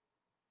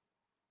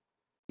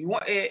 You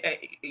want,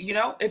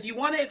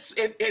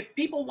 if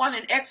people want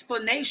an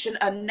explanation,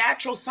 a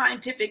natural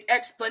scientific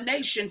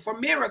explanation for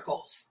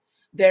miracles,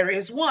 there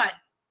is one.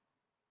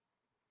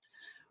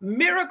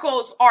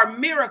 Miracles are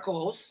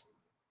miracles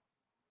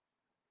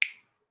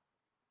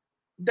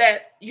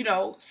that,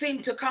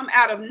 seem to come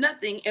out of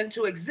nothing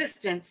into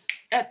existence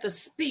at the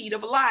speed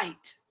of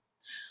light.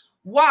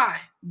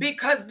 Why?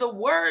 Because the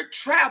word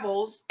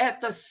travels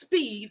at the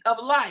speed of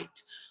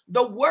light.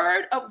 The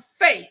word of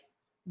faith,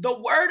 the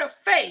word of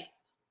faith,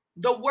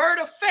 the word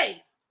of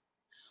faith.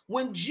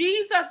 When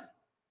Jesus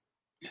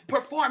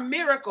performed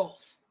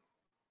miracles,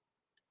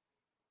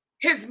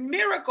 his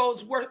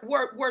miracles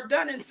were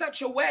done in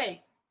such a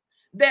way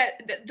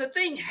that the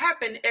thing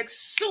happened as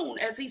soon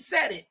as he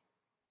said it.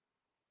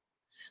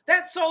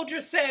 That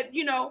soldier said,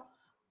 you don't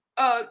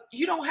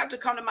have to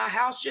come to my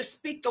house. Just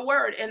speak the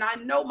word, and I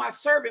know my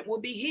servant will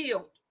be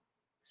healed.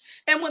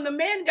 And when the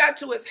man got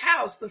to his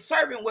house, the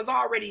servant was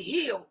already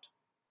healed,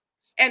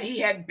 and he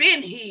had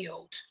been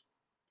healed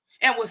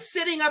and was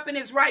sitting up in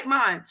his right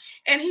mind.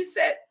 And he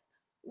said,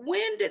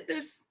 when did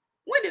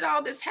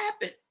all this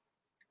happen?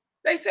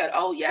 They said,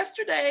 oh,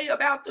 yesterday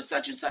about the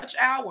such and such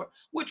hour,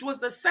 which was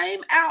the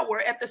same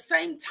hour at the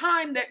same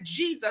time that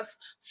Jesus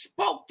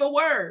spoke the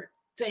word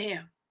to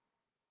him.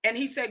 And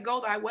he said,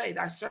 go thy way,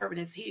 thy servant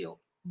is healed.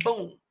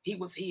 Boom, he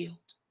was healed.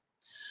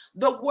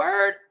 The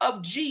word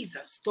of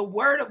Jesus, the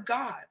word of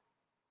God,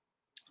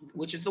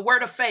 which is the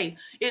word of faith,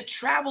 it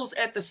travels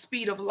at the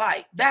speed of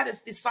light. That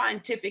is the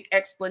scientific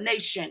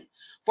explanation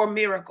for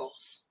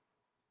miracles.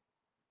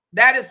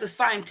 That is the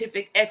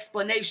scientific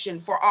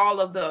explanation for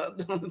all of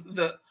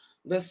the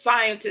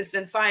scientists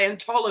and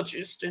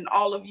Scientologists and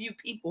all of you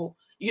people,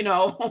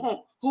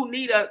 who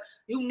need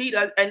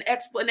an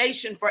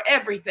explanation for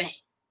everything.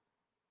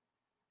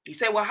 You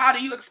say, well, how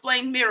do you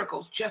explain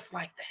miracles? Just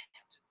like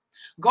that.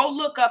 Go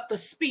look up the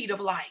speed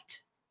of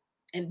light.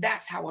 And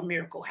that's how a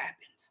miracle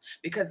happens,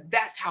 because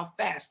that's how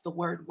fast the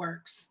word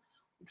works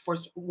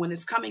when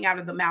it's coming out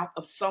of the mouth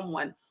of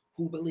someone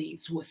who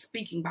believes, who is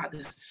speaking by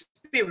the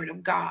Spirit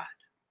of God,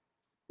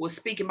 who is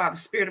speaking by the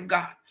Spirit of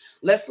God.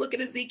 Let's look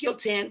at Ezekiel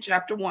 10,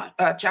 chapter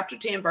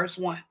 10, verse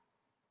 1.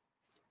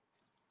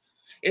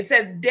 It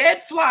says,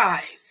 dead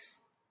flies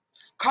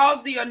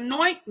cause the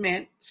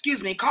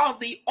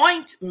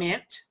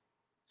ointment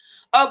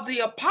of the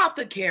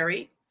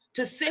apothecary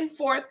to send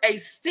forth a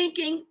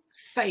stinking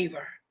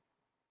savor.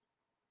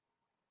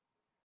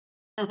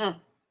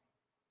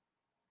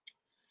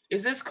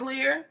 Is this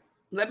clear?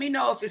 Let me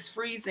know if it's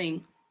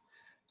freezing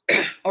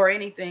or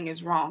anything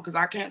is wrong, because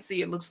I can't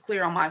see. It looks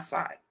clear on my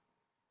side.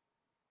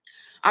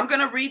 I'm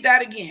going to read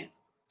that again.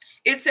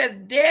 It says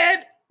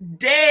dead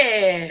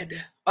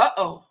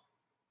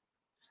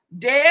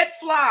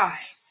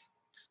flies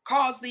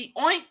cause the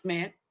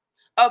ointment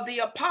of the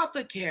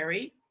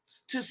apothecary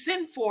to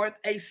send forth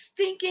a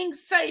stinking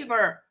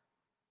savor.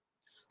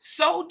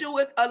 So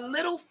doeth a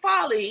little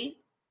folly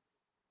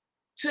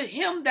to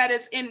him that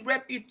is in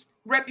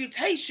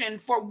reputation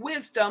for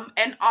wisdom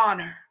and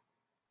honor.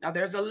 Now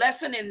there's a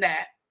lesson in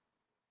that.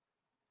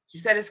 She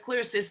said it's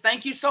clear, sis.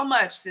 Thank you so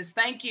much, sis.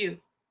 Thank you.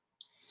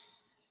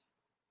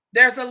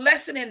 There's a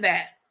lesson in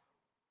that.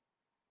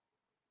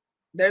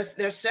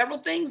 There's several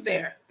things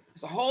there.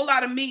 There's a whole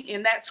lot of meat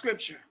in that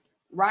scripture,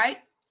 right?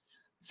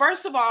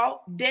 First of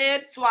all,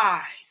 dead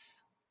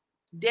flies.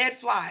 Dead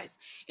flies.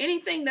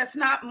 Anything that's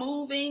not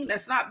moving,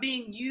 that's not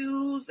being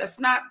used,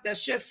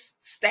 that's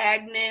just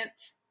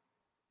stagnant,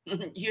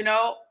 you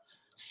know,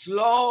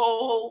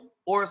 slow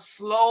or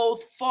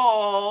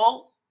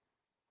slothful,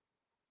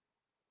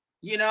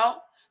 you know,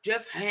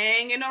 just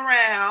hanging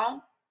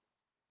around,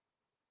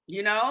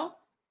 you know.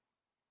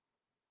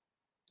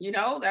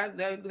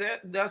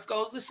 That thus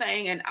goes the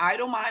saying, an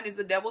idle mind is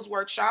the devil's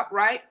workshop,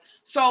 right?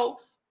 So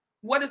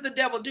what does the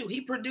devil do? He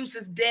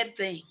produces dead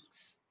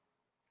things.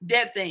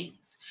 Dead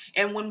things.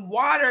 And when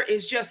water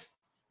is just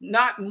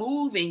not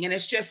moving and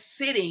it's just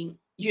sitting,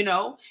 you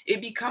know,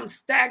 it becomes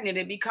stagnant,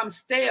 it becomes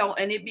stale,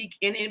 and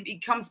it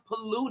becomes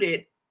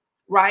polluted,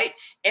 right?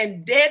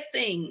 And dead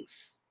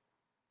things,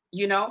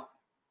 you know,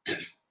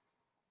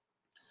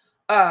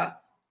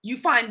 you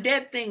find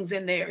dead things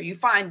in there. You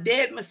find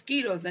dead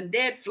mosquitoes and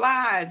dead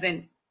flies,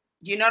 and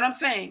you know what I'm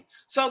saying?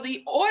 So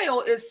the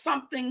oil is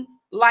something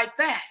like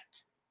that.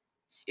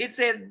 It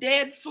says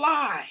dead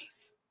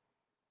flies.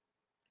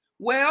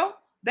 Well,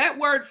 that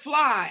word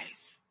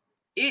flies,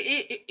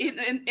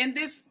 in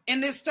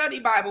this study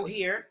Bible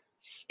here,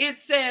 it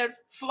says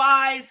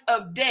flies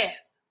of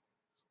death.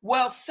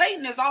 Well,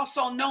 Satan is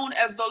also known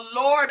as the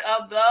Lord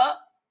of the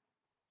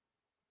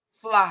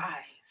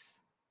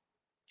flies.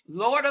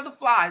 Lord of the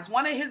flies.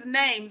 One of his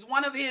names,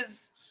 one of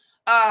his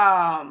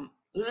Latin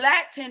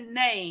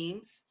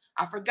names,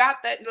 I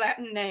forgot that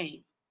Latin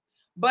name,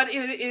 but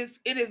it is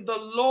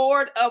the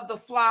Lord of the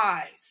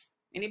flies.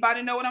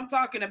 Anybody know what I'm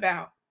talking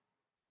about?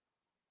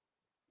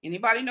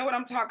 Anybody know what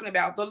I'm talking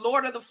about? The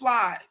Lord of the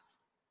flies.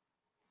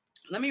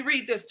 Let me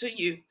read this to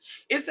you.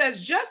 It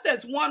says, just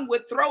as one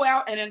would throw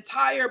out an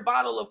entire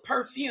bottle of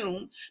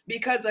perfume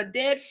because of a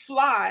dead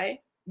fly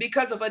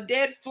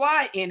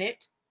in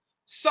it,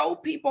 so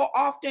people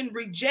often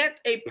reject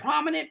a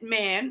prominent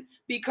man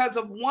because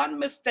of one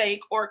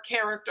mistake or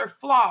character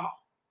flaw.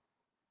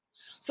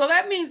 So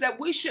that means that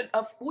we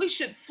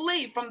should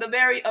flee from the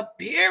very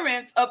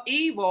appearance of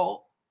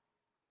evil,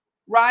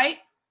 right?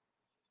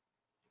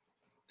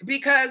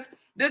 Because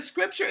the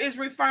scripture is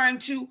referring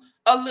to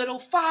a little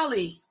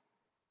folly.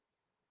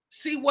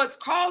 See, what's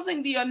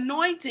causing the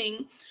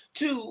anointing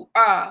to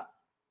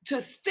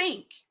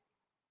stink,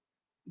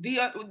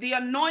 the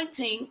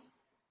anointing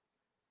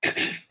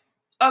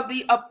of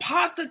the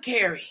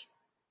apothecary.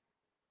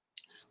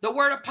 The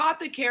word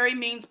apothecary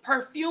means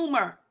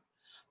perfumer.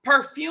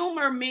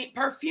 Perfume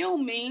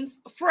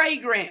means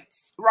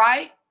fragrance,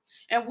 right?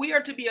 And we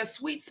are to be a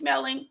sweet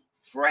smelling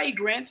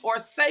fragrance or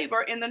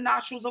savor in the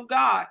nostrils of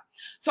God.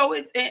 So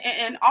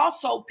and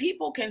also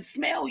people can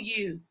smell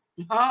you.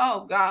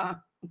 Oh God.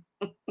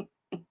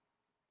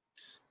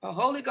 The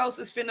Holy Ghost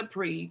is finna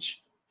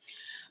preach.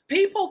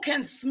 People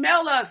can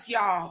smell us,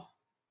 y'all.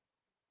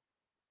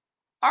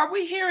 Are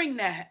we hearing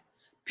that?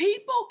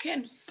 People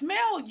can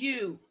smell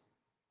you.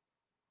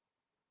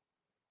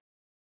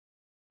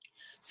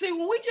 See,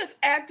 when we just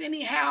act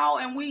anyhow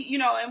and we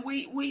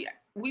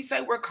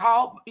say we're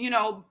called,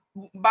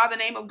 by the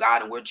name of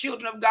God and we're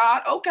children of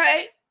God,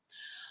 okay.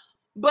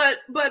 But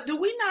do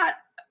we not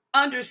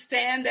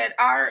understand that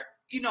our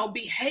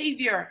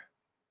behavior,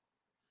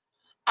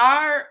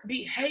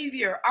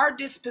 our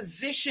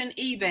disposition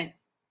even,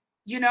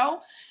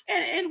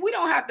 and we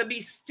don't have to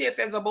be stiff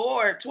as a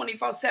board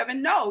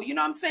 24/7. No, you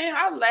know what I'm saying?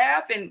 I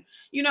laugh and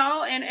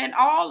and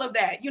all of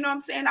that. You know what I'm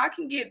saying? I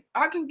can get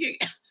I can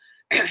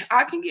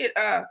get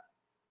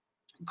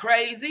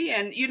crazy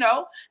and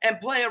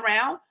and play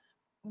around,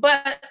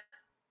 but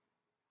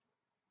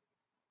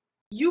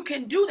you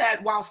can do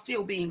that while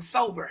still being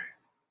sober.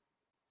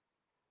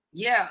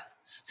 Yeah.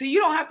 So you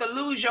don't have to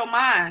lose your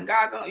mind.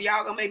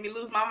 Y'all gonna make me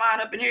lose my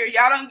mind up in here.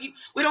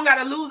 We don't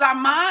got to lose our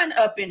mind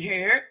up in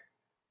here,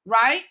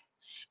 right?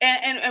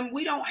 And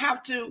we don't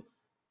have to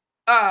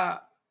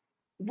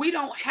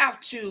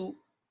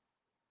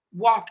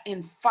walk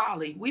in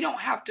folly. We don't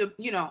have to,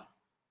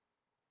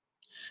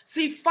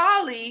 see,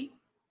 folly,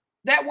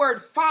 that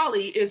word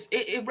folly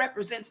it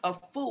represents a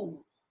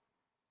fool.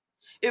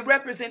 It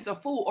represents a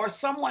fool or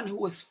someone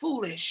who is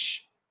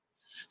foolish.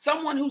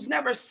 Someone who's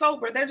never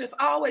sober. They're just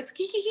always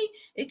kiki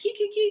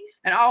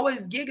and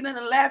always giggling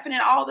and laughing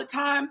and all the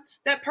time.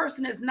 That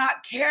person is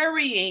not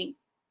carrying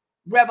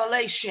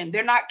revelation.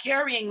 They're not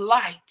carrying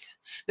light.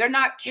 They're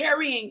not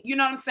carrying, you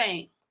know what I'm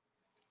saying,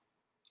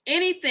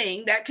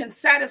 anything that can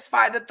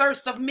satisfy the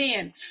thirst of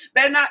men.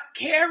 They're not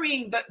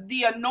carrying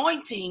the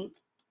anointing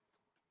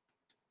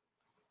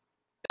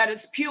that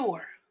is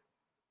pure.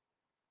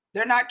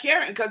 They're not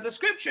carrying, because the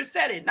scripture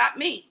said it, not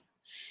me.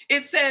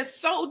 It says,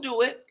 so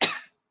do it.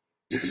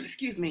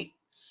 Excuse me.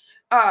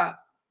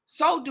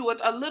 So doeth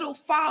a little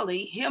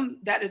folly him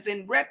that is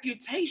in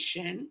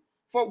reputation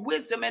for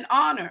wisdom and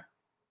honor.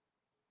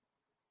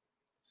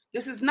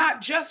 This is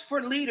not just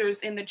for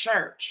leaders in the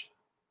church.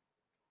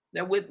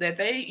 that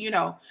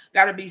they,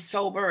 got to be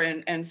sober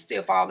and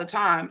stiff all the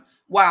time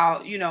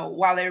while,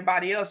 while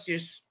everybody else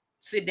just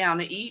sit down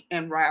to eat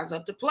and rise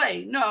up to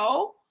play.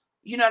 No,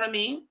 you know what I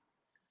mean?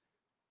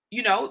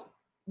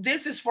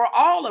 This is for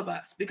all of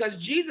us, because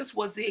Jesus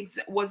was the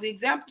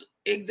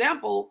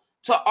example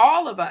to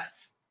all of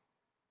us.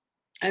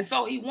 And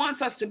so he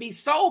wants us to be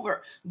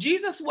sober.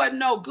 Jesus wasn't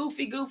no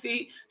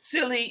goofy,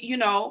 silly,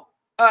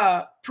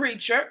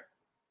 preacher.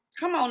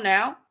 Come on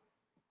now.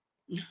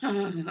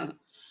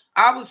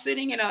 I was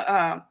sitting in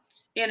a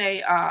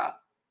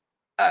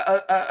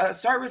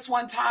service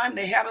one time.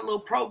 They had a little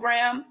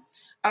program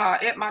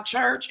at my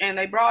church, and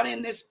they brought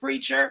in this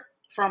preacher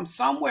from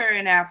somewhere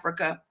in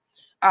Africa.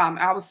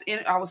 I was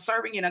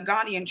serving in a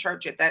Ghanaian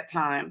church at that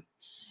time.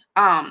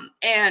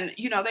 And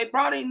they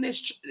brought in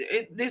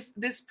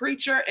this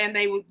preacher, and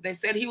they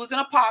said he was an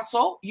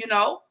apostle,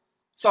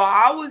 So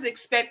I was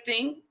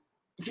expecting,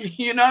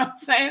 you know what I'm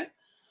saying?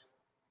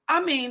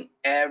 I mean,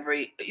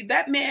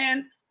 that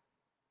man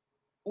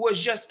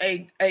was just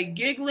a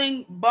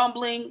giggling,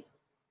 bumbling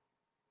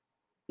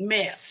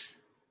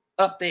mess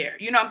up there.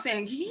 You know what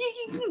I'm saying?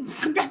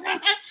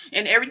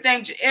 And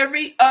everything,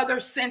 every other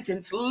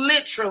sentence,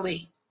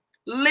 literally.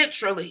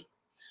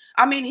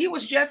 I mean, he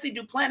was Jesse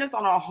Duplantis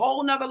on a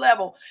whole nother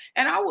level.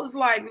 And I was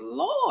like,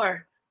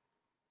 Lord,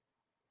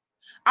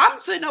 I'm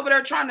sitting over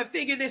there trying to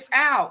figure this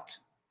out.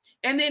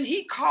 And then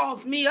he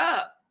calls me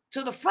up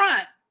to the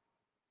front.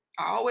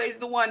 Always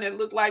the one that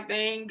looked like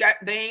they ain't,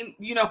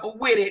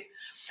 with it.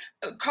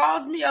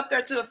 Calls me up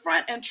there to the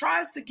front and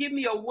tries to give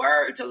me a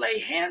word to lay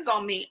hands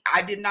on me.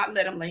 I did not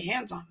let him lay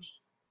hands on me.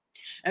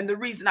 And the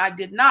reason I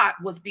did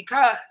not was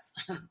because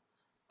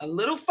a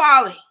little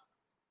folly.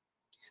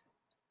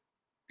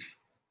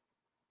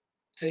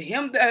 To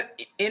him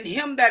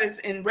that is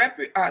in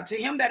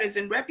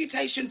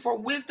reputation for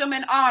wisdom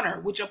and honor,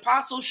 which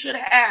apostles should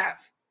have,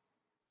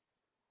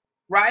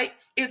 right?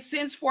 It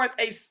sends forth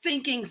a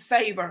stinking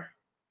savor.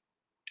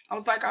 I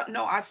was like,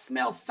 no, I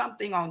smell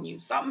something on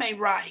you. Something ain't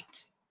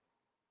right.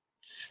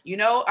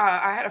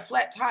 I had a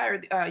flat tire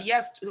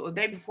the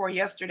day before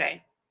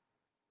yesterday,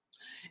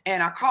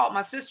 and I called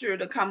my sister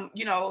to come,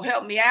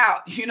 help me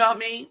out. You know what I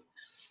mean?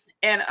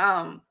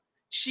 And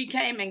she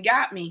came and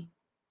got me,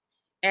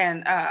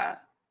 and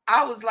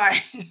I was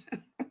like,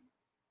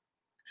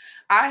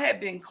 I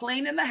had been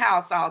cleaning the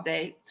house all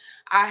day.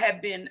 I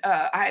had been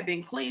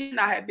cleaning.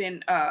 I had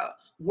been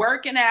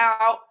working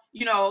out,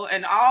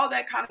 and all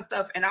that kind of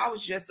stuff. And I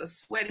was just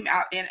sweating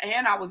out,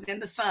 and I was in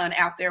the sun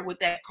out there with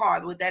that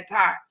car, with that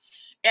tire.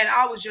 And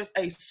I was just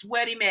a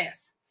sweaty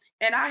mess.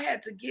 And I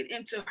had to get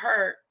into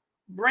her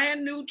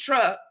brand new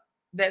truck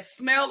that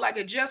smelled like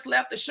it just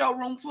left the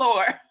showroom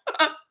floor.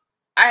 I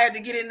had to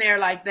get in there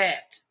like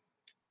that.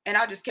 And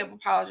I just kept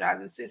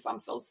apologizing. Sis, I'm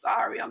so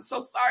sorry. I'm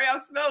so sorry I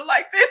smelled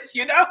like this,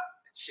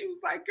 She was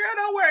like, girl,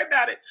 don't worry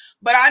about it.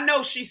 But I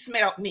know she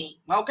smelled me,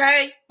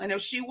 okay? And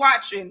if she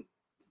watching,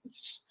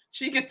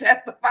 she can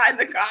testify in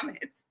the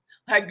comments.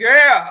 Like,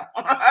 girl,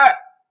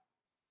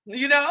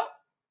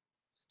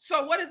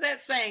 So what is that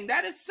saying?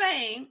 That is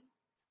saying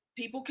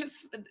people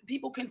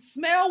can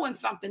smell when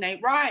something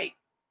ain't right.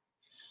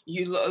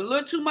 You a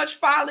little too much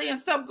folly and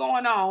stuff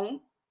going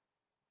on,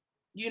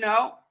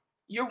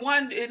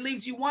 it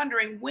leaves you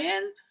wondering,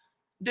 when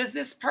does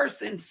this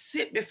person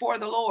sit before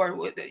the Lord?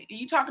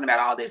 You talking about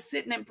all this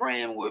sitting and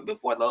praying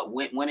before the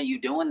Lord? When are you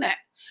doing that?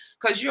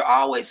 Because you're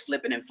always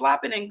flipping and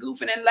flopping and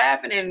goofing and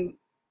laughing. And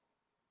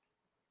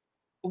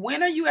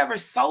when are you ever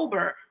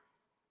sober?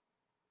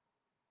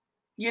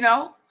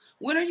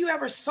 When are you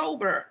ever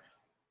sober?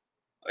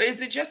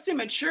 Is it just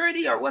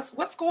immaturity, or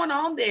what's going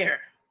on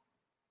there?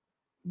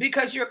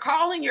 Because you're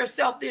calling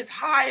yourself this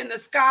high in the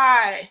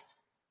sky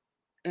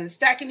and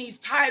stacking these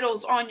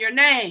titles on your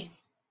name,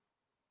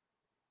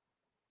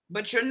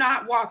 but you're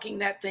not walking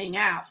that thing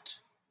out.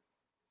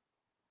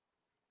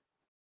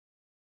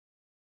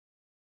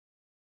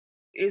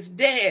 It's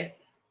dead.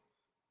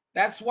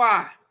 That's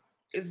why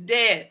it's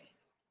dead.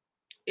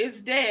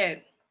 It's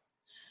dead.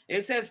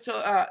 It says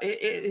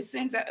it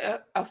sends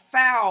a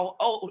foul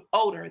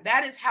odor.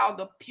 That is how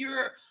the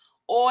pure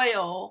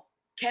oil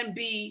can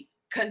be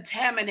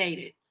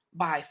contaminated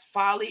by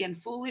folly and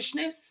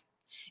foolishness.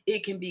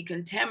 It can be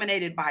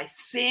contaminated by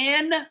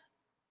sin.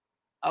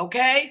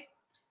 Okay?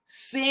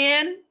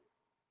 Sin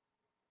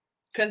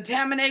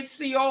contaminates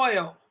the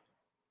oil.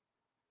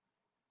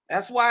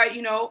 That's why,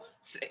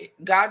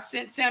 God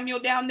sent Samuel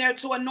down there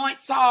to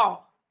anoint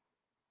Saul.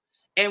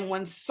 And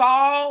when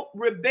Saul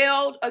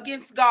rebelled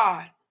against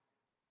God,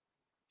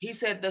 he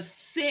said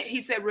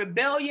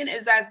rebellion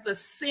is as the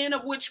sin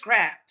of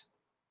witchcraft.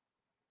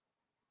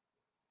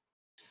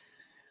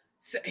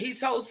 He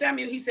told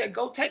Samuel, he said,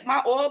 go take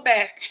my oil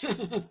back.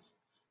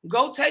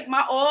 Go take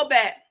my oil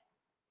back.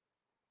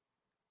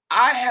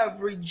 I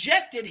have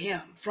rejected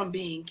him from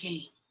being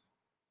king.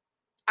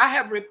 I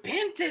have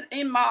repented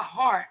in my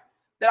heart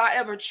that I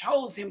ever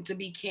chose him to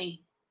be king.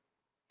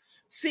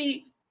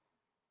 See,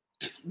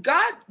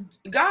 God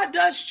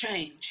does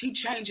change. He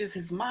changes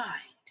his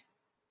mind.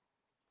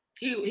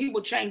 He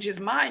will change his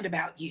mind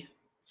about you.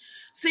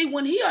 See,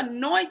 when he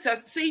anoints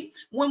us, see,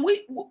 when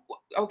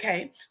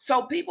okay,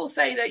 so people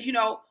say that,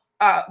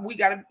 we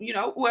got to,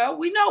 well,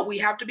 we know we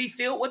have to be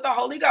filled with the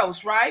Holy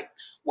Ghost, right?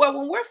 Well,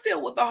 when we're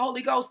filled with the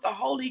Holy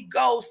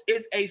Ghost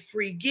is a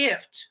free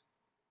gift.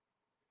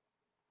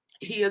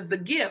 He is the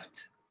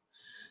gift.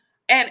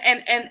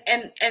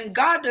 And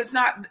God does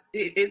not,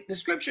 the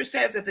scripture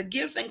says that the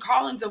gifts and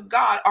callings of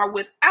God are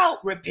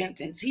without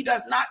repentance. He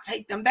does not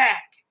take them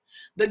back.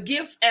 The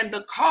gifts and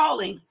the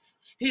callings,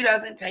 he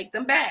doesn't take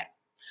them back.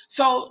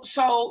 So,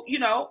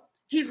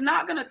 he's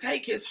not going to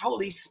take his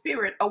Holy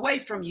Spirit away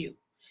from you.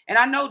 And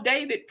I know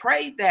David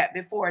prayed that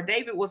before.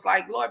 David was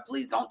like, Lord,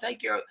 please don't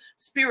take your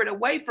spirit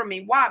away from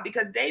me. Why?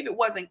 Because David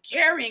wasn't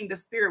carrying the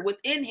spirit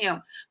within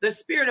him. The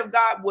Spirit of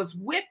God was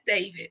with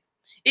David.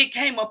 It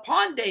came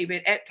upon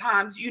David at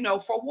times,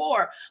 for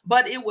war,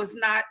 but it was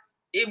not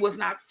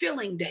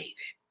filling David.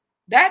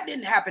 That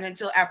didn't happen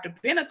until after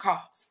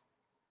Pentecost.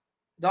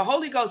 The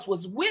Holy Ghost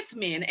was with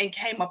men and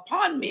came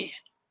upon men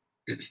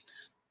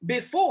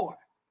before,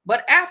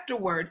 but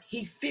afterward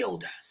he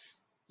filled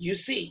us, you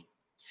see.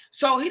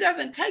 So he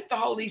doesn't take the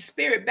Holy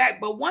Spirit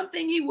back, but one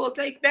thing he will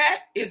take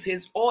back is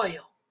his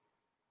oil.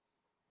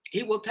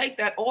 He will take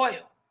that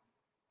oil.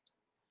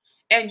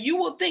 And you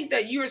will think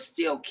that you're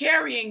still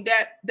carrying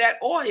that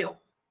oil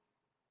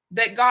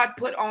that God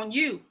put on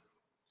you.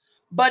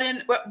 But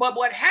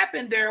what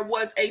happened there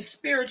was a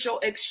spiritual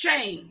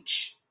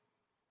exchange.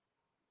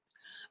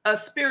 A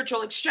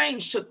spiritual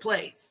exchange took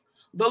place.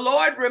 The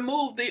Lord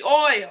removed the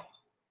oil,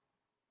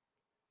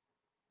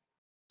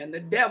 and the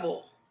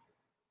devil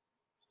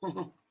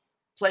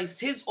placed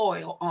his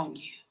oil on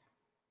you.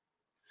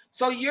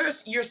 So you're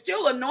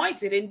still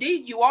anointed.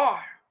 Indeed you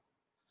are,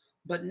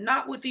 but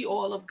not with the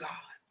oil of God,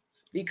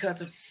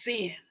 because of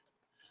sin.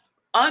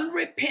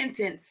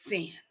 Unrepentant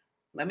sin.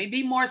 Let me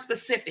be more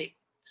specific.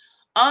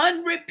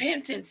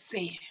 Unrepentant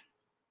sin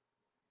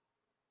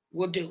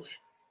will do it.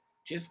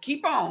 Just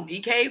keep on. He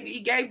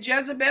gave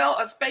Jezebel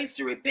a space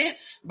to repent.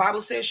 The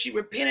Bible says she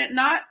repented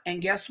not.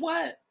 And guess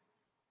what?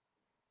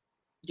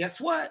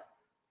 Guess what?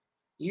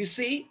 You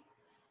see,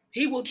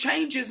 he will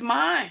change his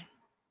mind.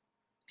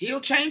 He'll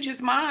change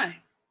his mind.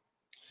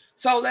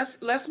 So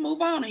let's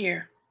move on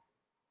here.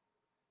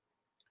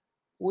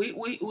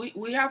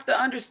 We have to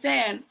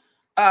understand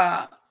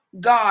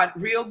God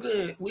real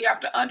good. We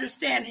have to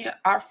understand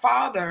our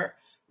Father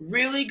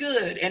really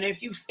good. And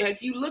if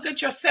you look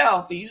at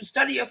yourself, and you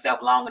study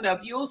yourself long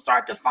enough, you'll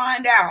start to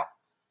find out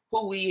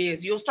who he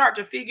is. You'll start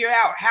to figure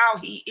out how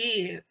he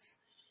is,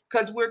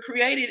 because we're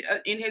created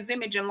in his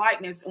image and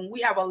likeness, and we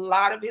have a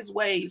lot of his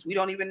ways. We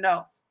don't even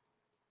know.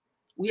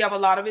 We have a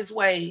lot of his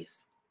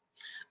ways.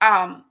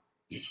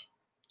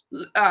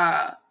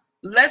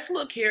 Let's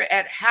look here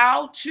at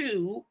how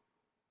to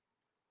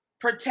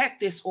protect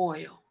this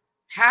oil.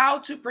 How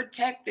to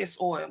protect this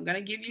oil. I'm going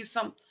to give you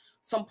some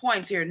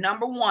points here.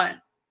 Number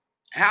one,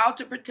 how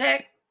to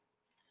protect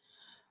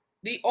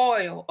the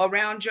oil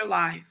around your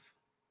life.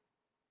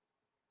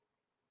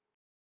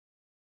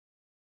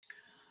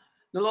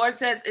 The Lord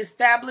says,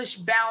 establish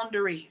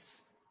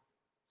boundaries.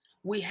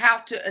 We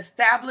have to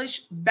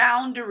establish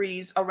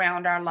boundaries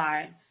around our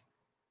lives.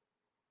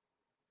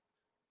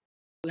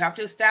 We have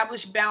to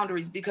establish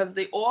boundaries, because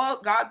the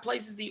oil, God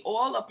places the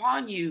oil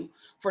upon you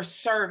for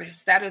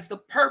service. That is the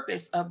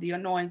purpose of the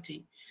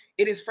anointing.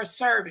 It is for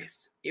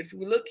service. If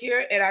we look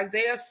here at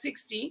Isaiah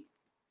 60,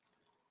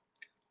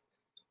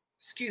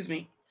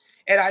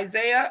 at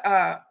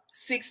Isaiah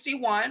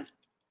 61,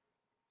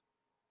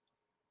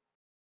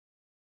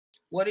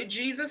 what did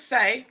Jesus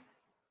say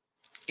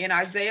in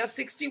Isaiah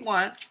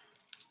 61?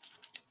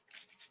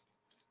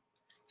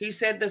 He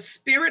said, the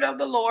Spirit of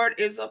the Lord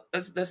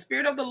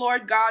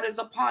God is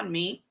upon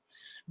me,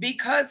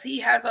 because he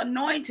has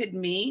anointed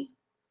me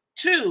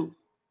to.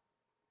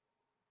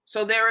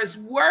 So there is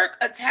work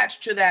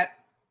attached to that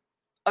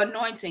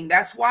anointing.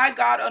 That's why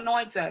God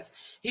anoints us.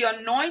 He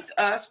anoints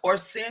us, or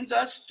sends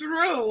us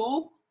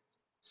through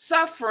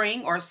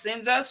suffering, or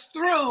sends us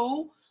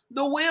through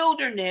the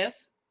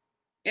wilderness.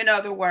 In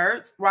other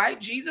words, right?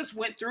 Jesus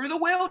went through the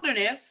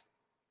wilderness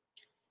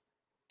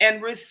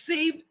and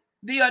received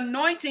the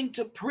anointing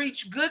to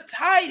preach good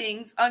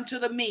tidings unto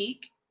the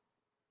meek,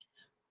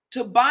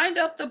 to bind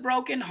up the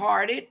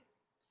brokenhearted,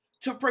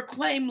 to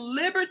proclaim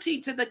liberty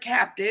to the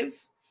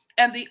captives,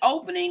 and the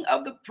opening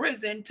of the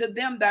prison to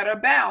them that are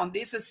bound.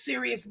 This is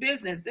serious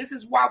business. This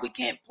is why we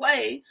can't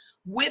play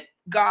with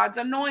God's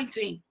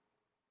anointing,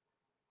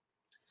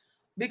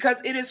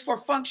 because it is for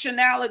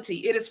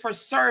functionality. It is for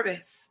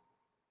service.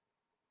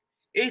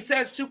 It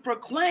says to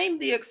proclaim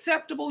the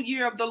acceptable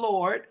year of the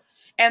Lord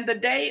and the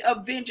day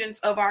of vengeance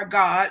of our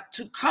God,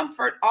 to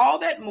comfort all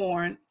that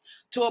mourn,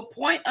 to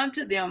appoint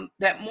unto them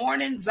that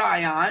mourn in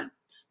Zion,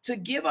 to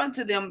give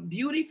unto them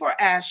beauty for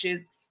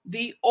ashes,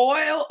 the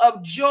oil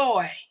of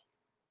joy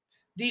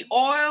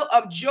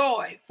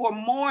for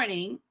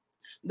mourning,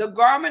 the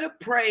garment of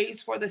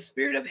praise for the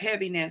spirit of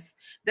heaviness,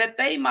 that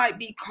they might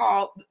be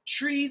called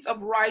trees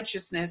of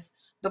righteousness,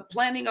 the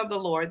planting of the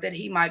Lord, that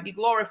he might be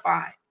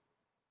glorified.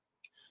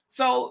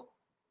 So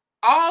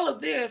all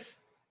of this,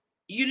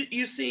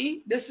 you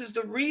see, this is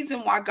the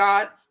reason why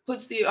God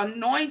puts the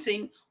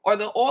anointing or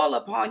the oil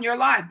upon your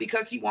life,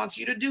 because he wants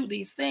you to do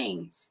these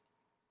things.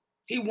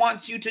 He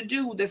wants you to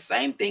do the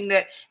same thing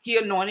that he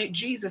anointed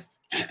Jesus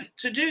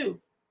to do.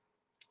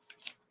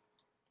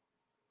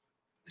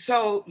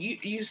 So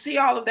you see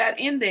all of that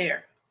in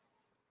there.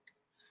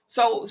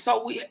 So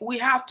we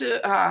have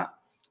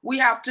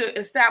to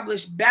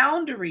establish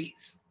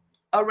boundaries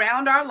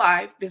around our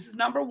life. This is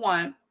number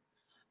one.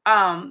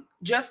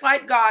 Just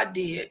like God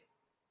did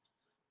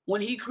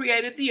when he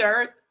created the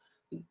earth,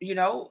 you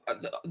know,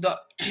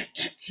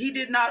 he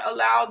did not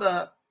allow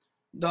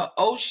the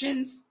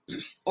oceans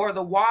or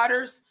the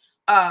waters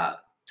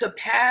to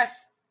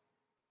pass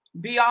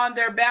beyond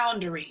their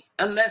boundary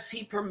unless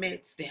he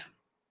permits them.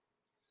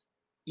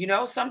 You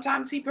know,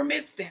 sometimes he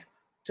permits them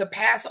to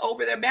pass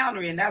over their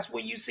boundary. And that's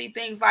when you see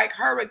things like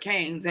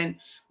hurricanes and,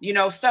 you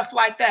know, stuff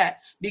like that,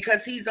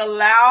 because he's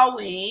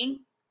allowing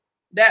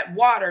that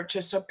water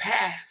to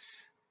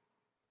surpass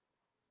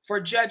for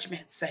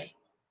judgment's sake.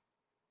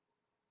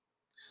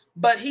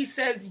 But he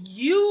says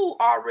you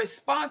are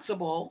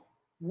responsible,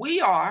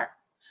 we are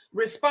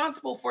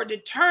responsible for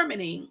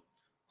determining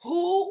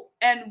who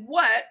and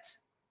what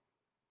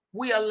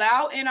we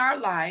allow in our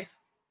life,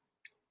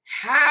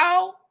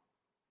 how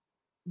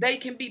they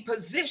can be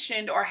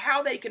positioned or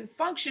how they can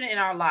function in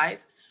our life,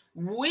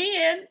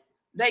 when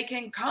they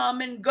can come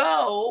and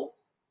go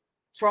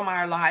from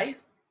our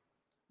life.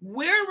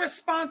 We're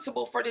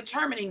responsible for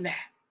determining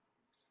that.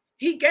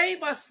 He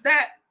gave us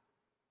that,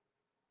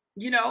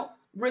 you know,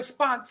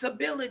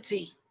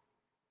 responsibility.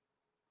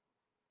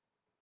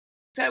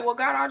 Say, well,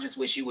 God, I just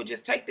wish you would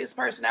just take this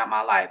person out of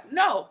my life.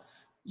 No,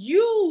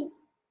 you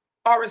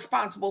are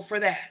responsible for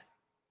that.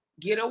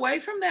 Get away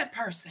from that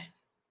person.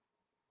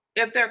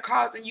 If they're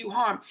causing you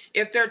harm,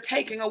 if they're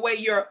taking away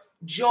your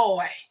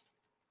joy,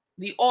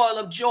 the oil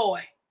of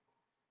joy,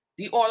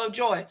 the oil of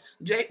joy.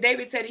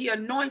 David said he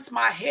anoints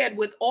my head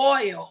with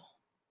oil,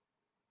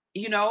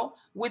 you know,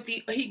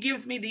 he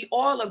gives me the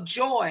oil of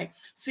joy.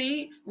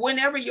 See,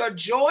 whenever your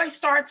joy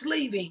starts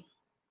leaving,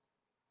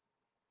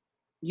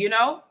 you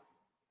know,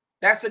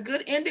 that's a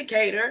good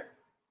indicator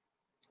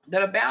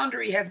that a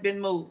boundary has been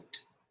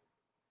moved.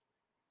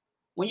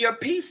 When your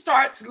peace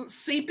starts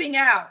seeping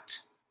out,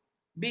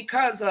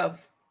 because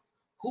of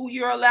who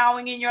you're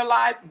allowing in your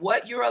life,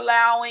 what you're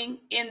allowing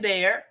in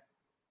there,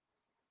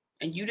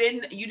 and you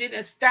didn't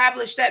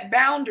establish that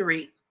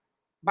boundary.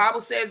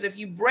 Bible says if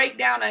you break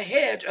down a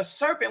hedge, a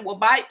serpent will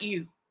bite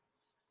you.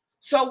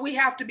 So we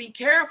have to be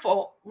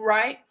careful,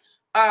 right?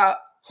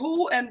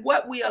 Who and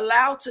what we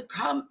allow to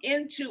come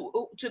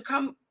into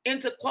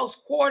close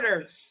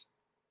quarters.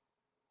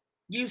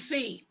 You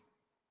see.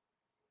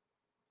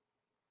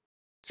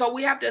 So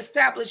we have to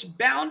establish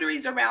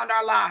boundaries around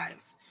our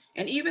lives.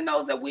 And even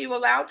those that we've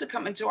allowed to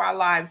come into our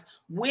lives,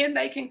 when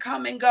they can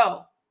come and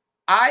go,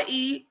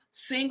 i.e.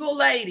 single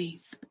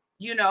ladies,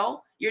 you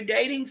know, you're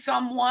dating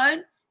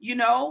someone, you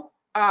know,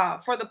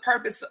 for the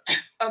purpose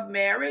of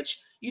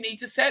marriage, you need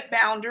to set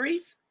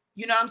boundaries,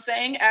 you know what I'm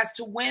saying, as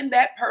to when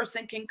that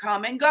person can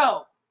come and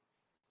go,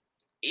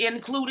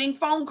 including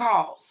phone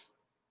calls.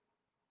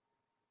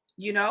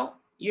 You know,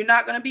 you're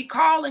not going to be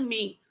calling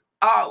me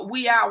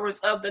wee hours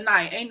of the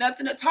night. Ain't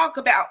nothing to talk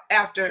about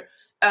after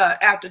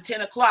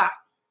 10 o'clock.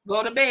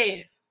 Go to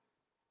bed.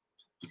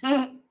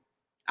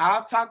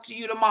 I'll talk to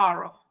you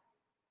tomorrow.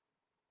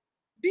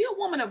 Be a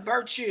woman of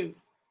virtue.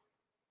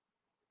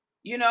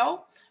 You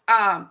know,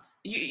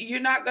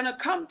 you're not going to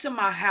come to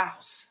my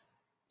house,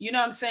 you know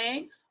what I'm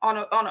saying,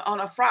 on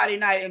a Friday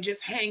night and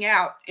just hang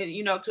out, and,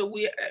 you know, till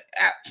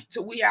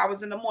wee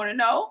hours in the morning.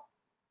 No,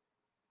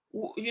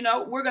 you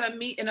know, we're going to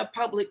meet in a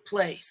public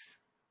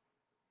place.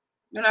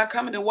 You're not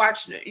coming to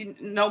watch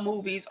no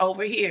movies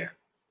over here.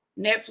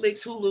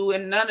 Netflix, Hulu,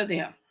 and none of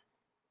them.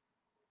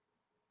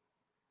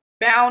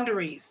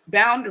 Boundaries.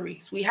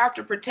 We have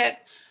to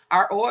protect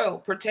our oil,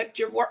 protect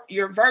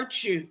your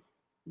virtue.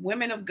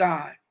 Women of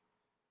God.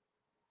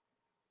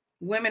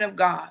 Women of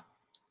God.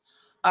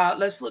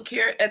 Let's look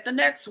here at the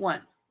next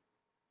one.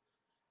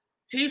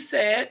 He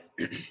said,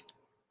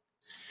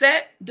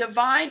 set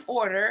divine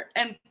order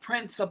and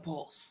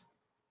principles.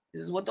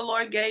 This is what the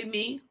Lord gave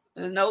me,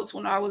 the notes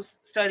when I was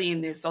studying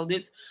this. So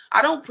this,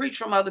 I don't preach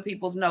from other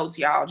people's notes,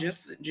 y'all.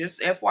 Just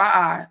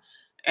FYI.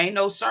 Ain't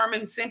no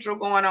Sermon Central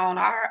going on.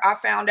 I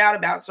found out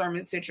about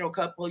Sermon Central a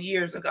couple of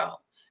years ago.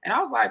 And I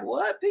was like,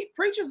 what?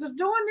 Preachers is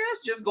doing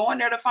this? Just going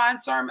there to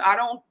find sermon. I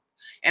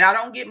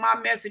don't get my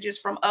messages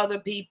from other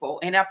people.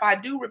 And if I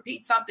do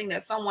repeat something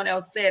that someone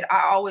else said,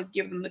 I always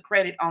give them the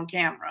credit on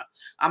camera.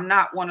 I'm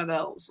not one of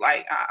those.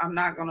 Like, I'm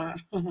not gonna,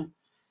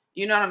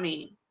 you know what I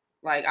mean?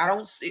 Like, I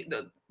don't see,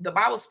 the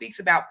Bible speaks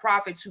about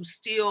prophets who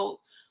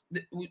steal,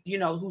 you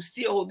know, who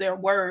steal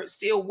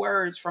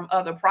words from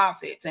other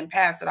prophets and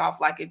pass it off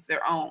like it's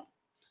their own.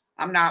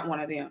 I'm not one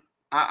of them.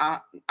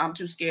 I'm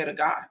too scared of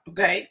God.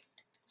 Okay.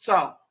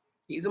 So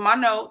these are my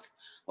notes.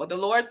 What the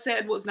Lord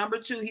said was number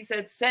 2. He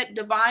said, set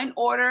divine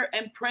order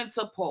and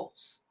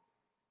principles.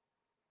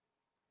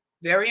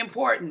 Very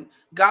important.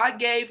 God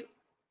gave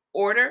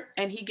order,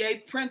 and he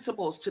gave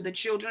principles to the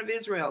children of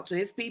Israel, to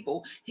his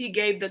people. He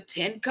gave the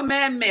 10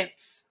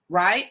 commandments,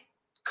 right?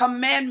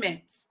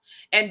 Commandments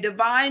and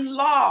divine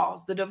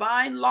laws, the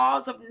divine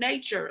laws of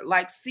nature,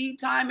 like seed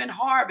time and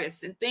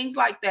harvest and things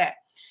like that.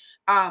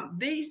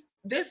 This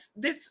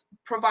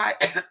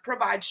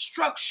provides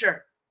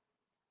structure,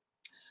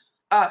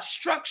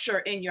 structure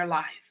in your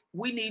life.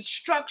 We need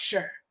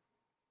structure,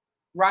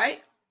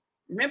 right?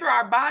 Remember,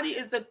 our body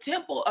is the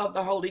temple of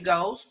the Holy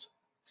Ghost.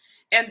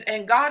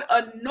 And God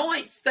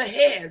anoints the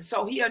head.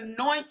 So he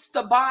anoints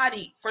the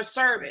body for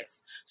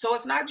service. So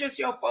it's not just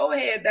your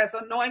forehead that's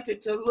anointed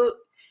to look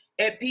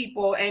at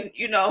people and,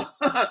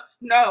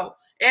 no,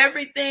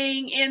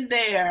 everything in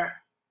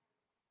there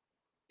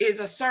is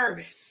a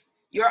service.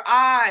 Your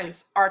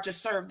eyes are to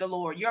serve the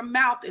Lord. Your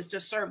mouth is to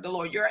serve the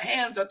Lord. Your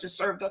hands are to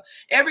serve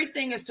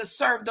everything is to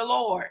serve the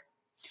Lord.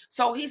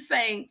 So he's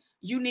saying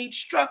you need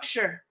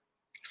structure,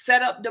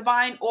 set up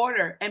divine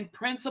order and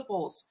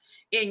principles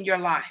in your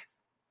life.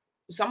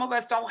 Some of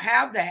us don't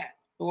have that,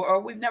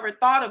 or we've never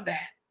thought of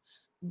that,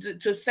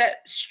 to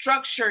set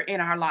structure in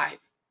our life,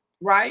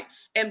 right?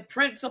 And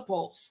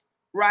principles,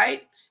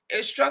 right?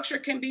 A structure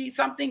can be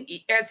something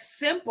as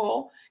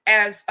simple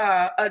as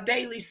a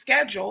daily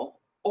schedule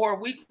or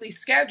weekly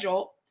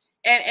schedule,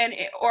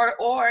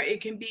 or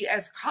it can be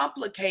as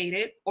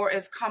complicated or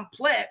as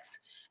complex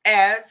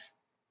as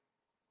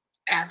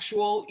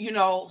actual,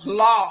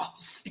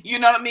 laws. You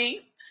know what I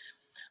mean?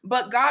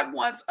 But God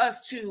wants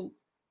us to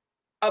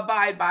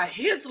abide by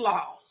his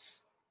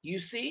laws, you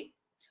see.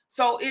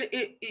 So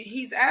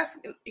he's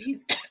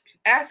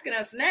asking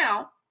us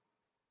now,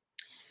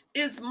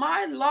 is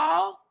my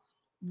law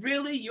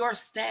really your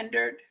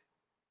standard?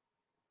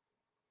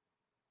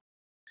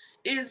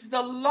 Is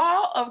the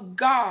law of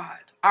God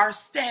our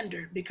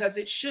standard? Because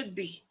it should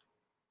be.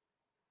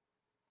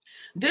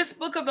 This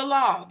book of the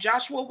law,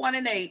 Joshua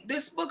 1:8,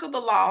 this book of the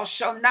law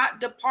shall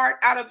not depart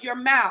out of your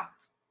mouth,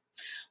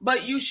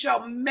 but you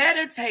shall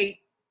meditate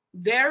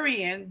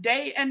therein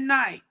day and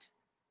night,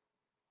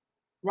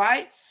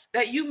 right?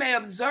 That you may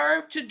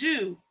observe to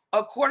do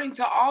according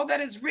to all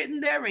that is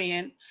written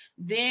therein.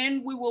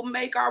 Then we will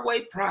make our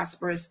way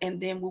prosperous,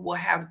 and then we will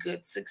have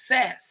good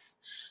success.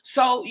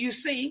 So you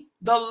see,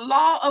 the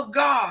law of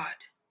God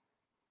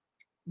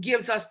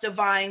gives us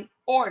divine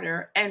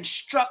order and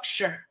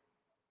structure,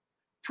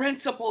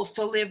 principles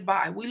to live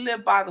by. We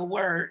live by the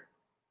word.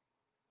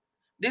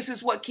 This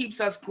is what keeps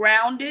us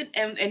grounded,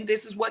 and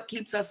this is what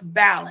keeps us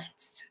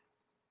balanced,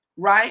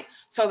 right?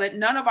 So that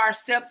none of our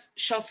steps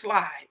shall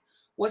slide.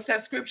 What's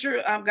that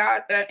scripture?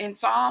 God in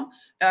Psalm,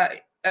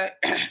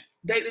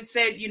 David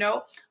said,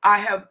 I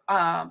have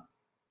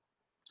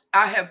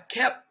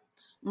kept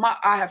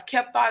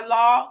thy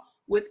law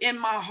within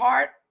my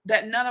heart,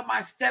 that none of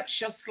my steps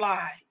shall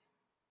slide.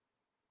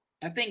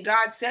 I think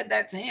God said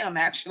that to him,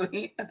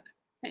 actually.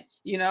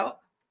 He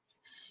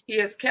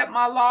has kept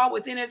my law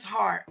within his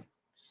heart.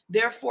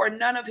 Therefore,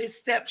 none of his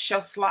steps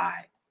shall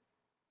slide.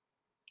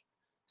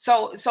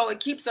 So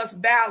it keeps us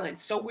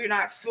balanced. So we're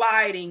not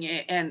sliding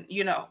and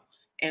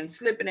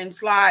slipping and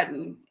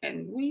sliding,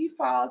 and we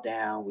fall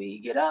down, we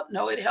get up.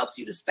 No, it helps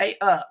you to stay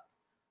up.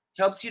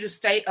 Helps you to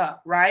stay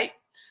up, right?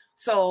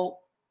 So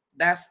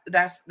that's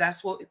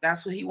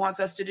what he wants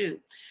us to do.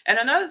 And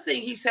another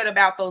thing he said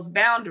about those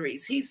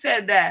boundaries, he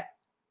said that,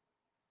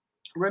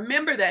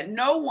 remember that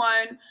no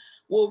one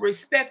will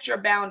respect your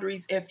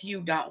boundaries if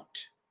you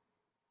don't.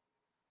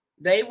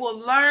 They will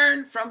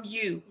learn from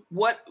you.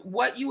 What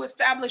you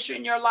establish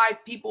in your life,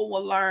 people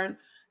will learn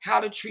how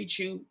to treat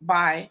you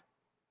by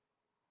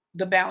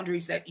the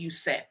boundaries that you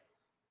set,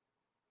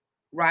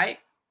 right?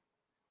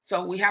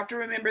 So we have to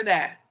remember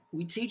that.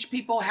 We teach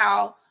people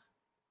how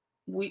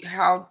we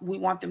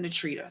want them to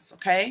treat us,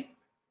 okay?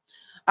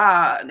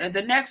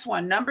 The next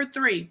one, number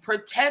 3,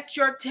 protect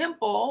your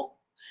temple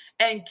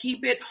and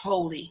keep it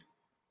holy.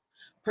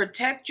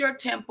 Protect your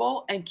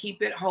temple and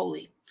keep it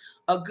holy.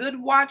 A good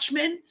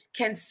watchman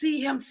can see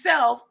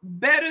himself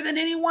better than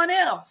anyone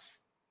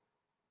else.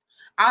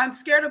 I'm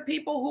scared of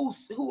people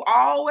who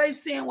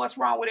always seeing what's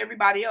wrong with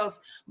everybody else,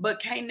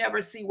 but can't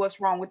never see what's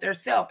wrong with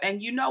themselves.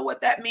 And you know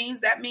what that means?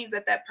 That means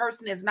that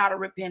person is not a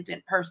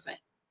repentant person.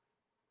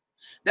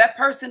 That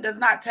person does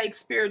not take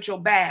spiritual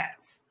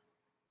baths,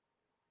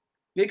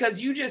 because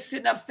you just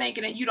sitting up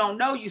stinking and you don't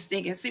know you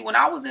stinking. See, when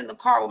I was in the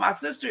car with my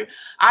sister,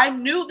 I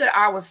knew that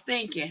I was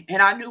stinking,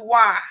 and I knew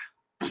why.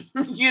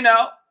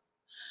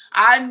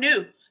 I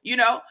knew,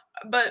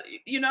 but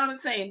you know what I'm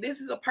saying?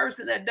 This is a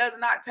person that does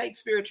not take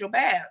spiritual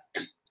baths.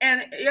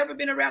 And you ever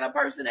been around a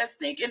person that's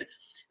stinking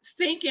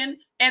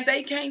and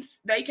they can't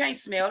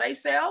smell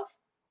themselves?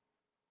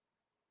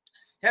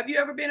 Have you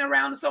ever been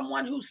around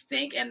someone who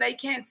stink and they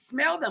can't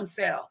smell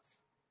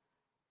themselves?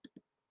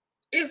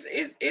 It's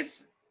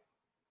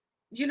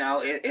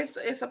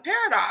a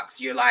paradox.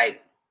 You're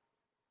like,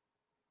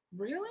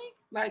 really?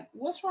 Like,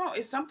 what's wrong?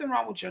 Is something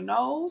wrong with your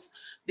nose?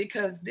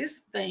 Because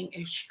this thing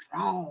is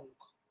strong.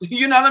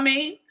 You know what I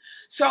mean?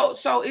 So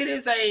it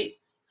is a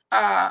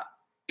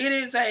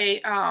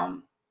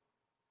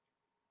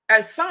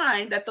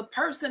sign that the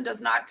person does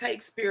not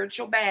take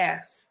spiritual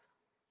baths.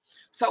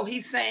 So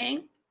he's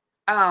saying,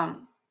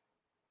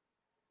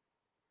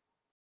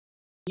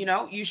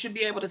 you should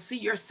be able to see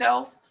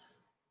yourself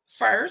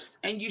first,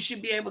 and you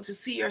should be able to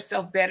see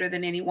yourself better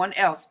than anyone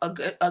else.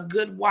 A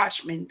good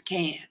watchman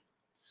can.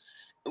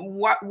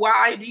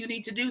 Why do you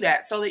need to do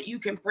that? So that you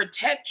can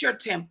protect your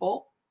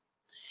temple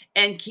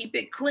and keep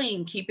it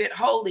clean, keep it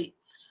holy.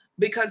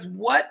 Because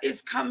what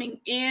is coming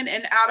in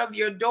and out of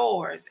your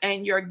doors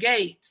and your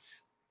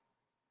gates,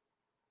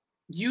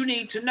 you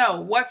need to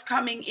know what's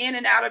coming in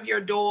and out of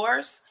your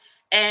doors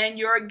and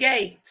your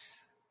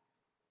gates.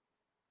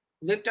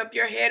 Lift up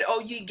your head, O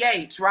ye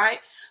gates, right?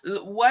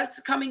 What's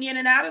coming in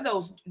and out of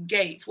those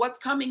gates? What's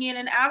coming in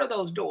and out of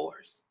those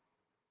doors?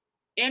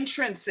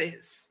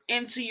 Entrances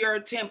into your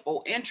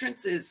temple,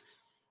 entrances,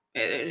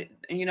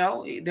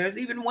 there's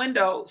even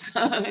windows,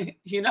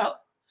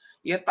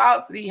 your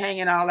thoughts be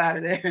hanging all out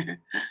of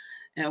there.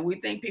 And we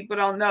think people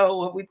don't know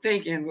what we're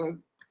thinking. Well,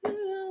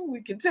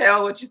 we can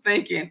tell what you're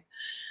thinking.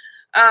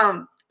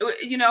 But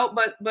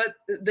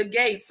the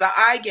gates, the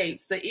eye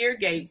gates, the ear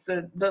gates,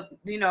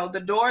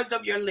 the doors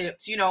of your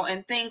lips,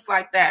 and things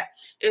like that,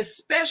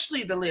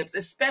 especially the lips,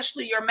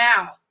 especially your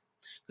mouth,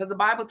 because the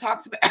Bible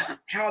talks about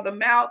how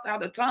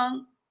the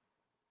tongue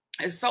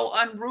is so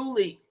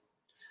unruly.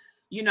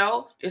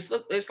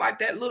 It's like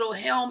that little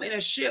helm in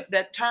a ship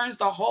that turns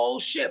the whole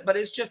ship, but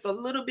it's just a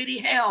little bitty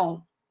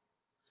helm.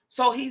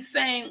 So he's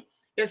saying,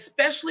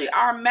 especially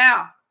our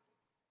mouth,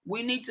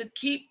 we need to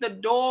keep the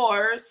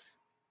doors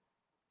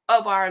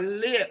of our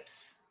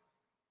lips.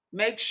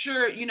 Make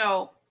sure,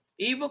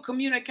 evil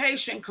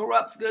communication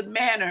corrupts good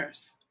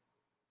manners.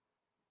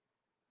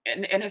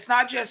 And it's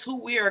not just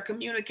who we are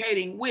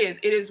communicating with,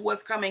 it is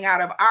what's coming out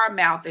of our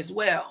mouth as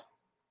well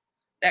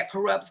that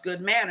corrupts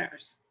good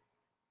manners.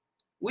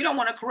 We don't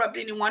want to corrupt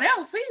anyone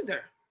else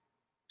either.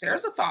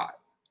 There's a thought.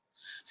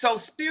 So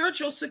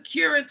spiritual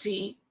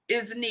security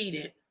is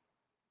needed.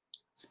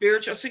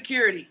 Spiritual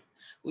security.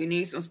 We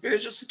need some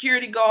spiritual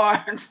security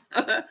guards.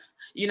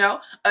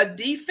 A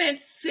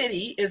defense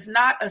city is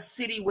not a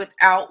city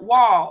without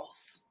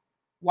walls.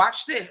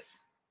 Watch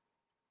this.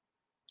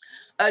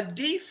 A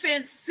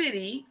defense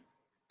city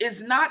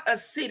is not a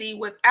city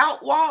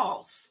without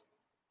walls.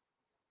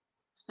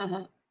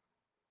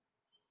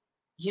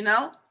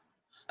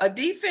 A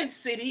defense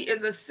city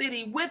is a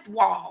city with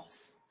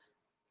walls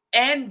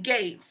and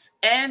gates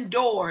and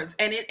doors,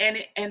 and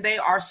they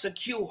are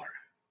secure.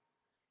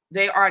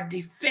 They are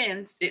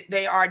defensed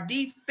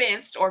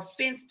or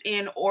fenced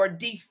in or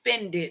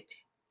defended,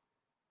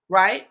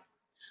 right?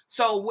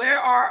 So where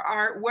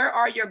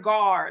are your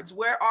guards?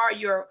 Where are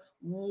your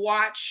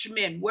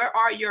watchmen? Where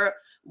are your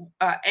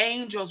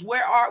angels?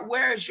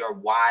 Where is your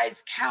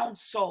wise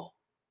counsel?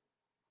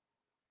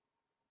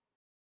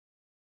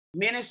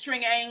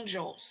 Ministering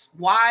angels,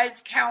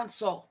 wise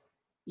counsel.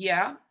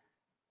 Yeah.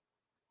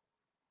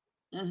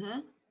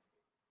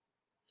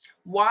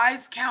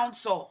 Wise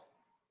counsel.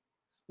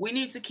 We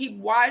need to keep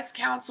wise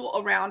counsel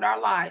around our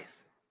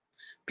life.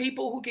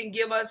 People who can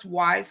give us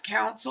wise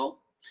counsel,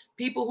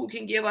 people who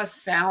can give us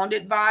sound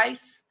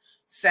advice,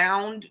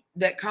 sound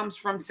that comes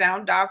from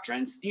sound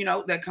doctrines,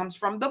 that comes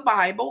from the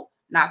Bible,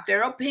 not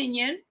their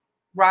opinion,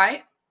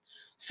 right?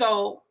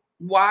 So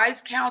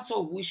wise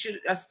counsel we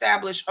should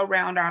establish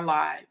around our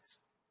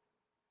lives.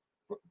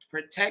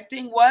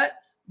 Protecting what?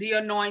 The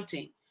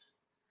anointing.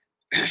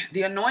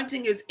 The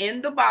anointing is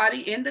in the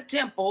body, in the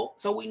temple,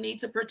 so we need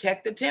to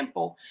protect the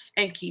temple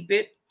and keep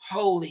it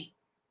holy.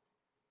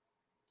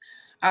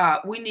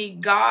 We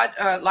need God,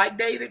 like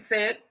David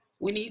said,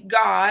 we need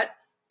God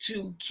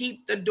to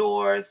keep the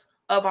doors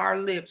of our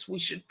lips. We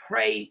should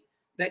pray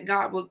that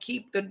God will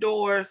keep the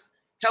doors,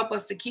 help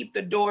us to keep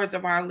the doors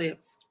of our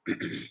lips.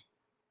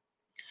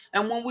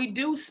 And when we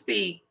do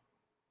speak,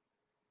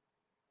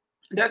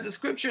 there's a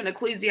scripture in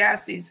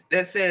Ecclesiastes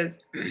that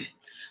says,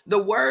 the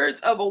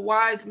words of a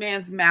wise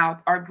man's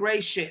mouth are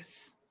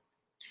gracious,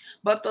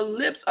 but the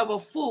lips of a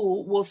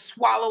fool will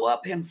swallow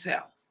up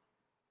himself.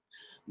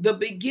 The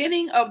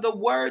beginning of the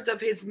words of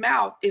his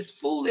mouth is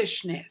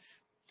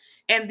foolishness,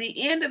 and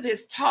the end of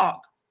his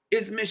talk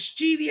is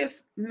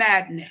mischievous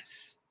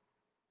madness.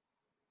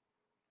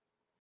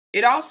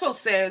 It also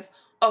says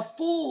a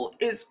fool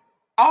is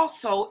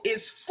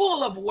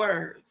full of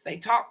words. They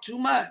talk too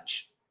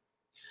much.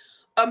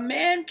 A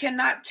man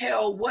cannot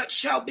tell what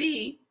shall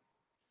be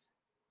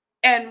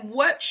and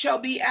what shall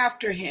be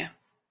after him.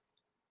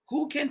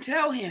 Who can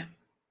tell him?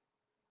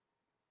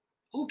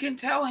 Who can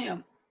tell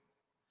him?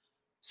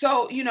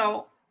 So,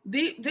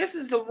 this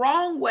is the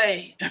wrong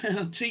way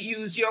to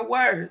use your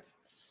words.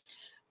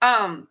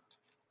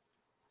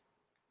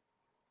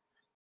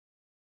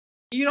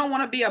 You don't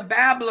want to be a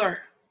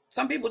babbler.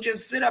 Some people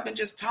just sit up and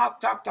just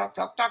talk,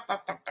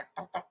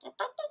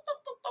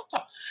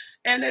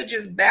 and they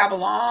just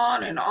babble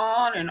on and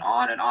on and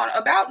on and on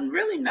about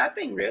really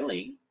nothing,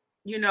 really.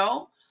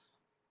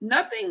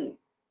 Nothing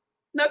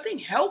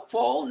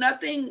helpful,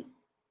 nothing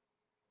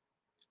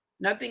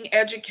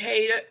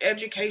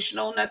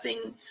educational,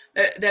 nothing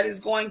that is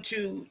going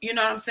to,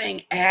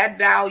 add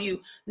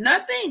value.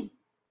 Nothing.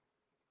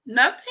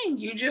 Nothing.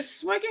 You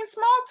just making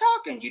small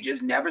talk, and you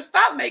just never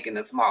stop making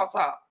the small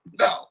talk.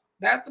 No,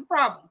 that's the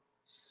problem.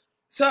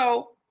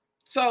 So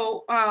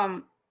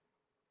I'm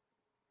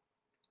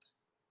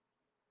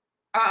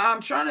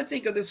trying to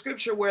think of the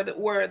scripture where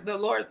the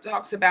Lord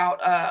talks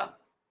about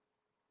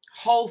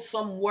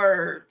wholesome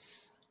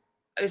words.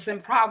 It's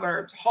in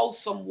Proverbs,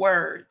 wholesome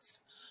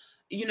words.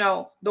 You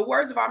know, the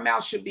words of our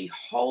mouth should be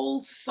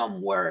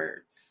wholesome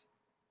words.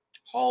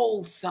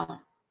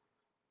 Wholesome.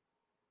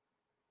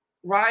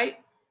 Right?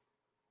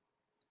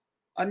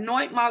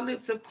 Anoint my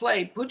lips of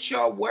clay. Put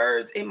your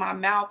words in my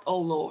mouth, O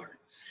Lord.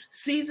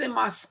 Season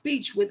my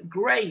speech with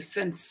grace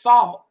and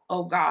salt,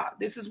 O God.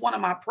 This is one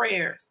of my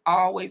prayers. I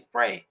always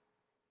pray.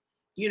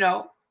 You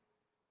know,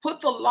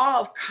 put the law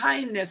of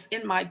kindness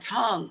in my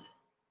tongue,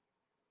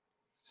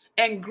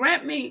 and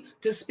grant me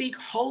to speak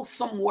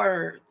wholesome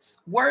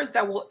words, words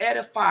that will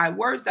edify,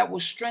 words that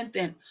will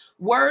strengthen,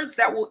 words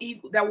that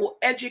will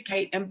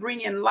educate and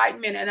bring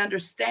enlightenment and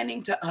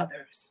understanding to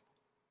others.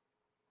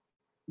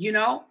 You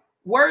know,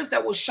 words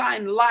that will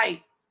shine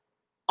light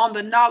on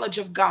the knowledge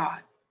of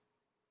God,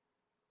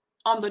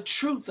 on the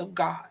truth of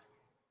God.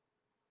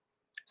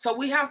 So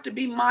we have to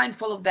be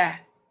mindful of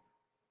that,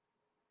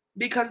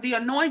 because the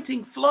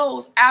anointing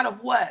flows out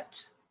of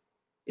what?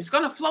 It's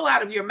going to flow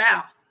out of your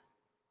mouth.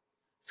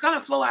 It's going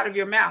to flow out of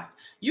your mouth.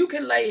 You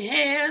can lay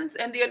hands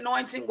and the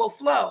anointing will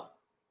flow.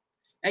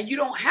 And you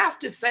don't have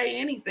to say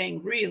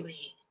anything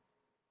really.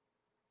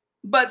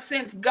 But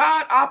since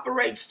God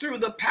operates through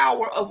the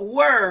power of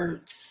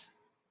words,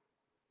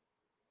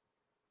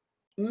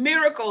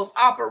 miracles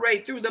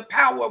operate through the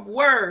power of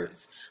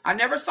words. I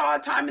never saw a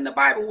time in the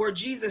Bible where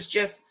Jesus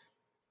just,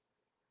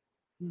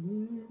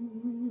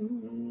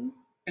 and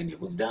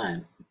it was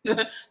done.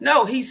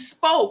 No, he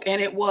spoke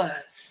and it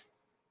was.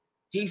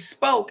 He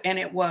spoke and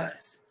it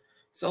was.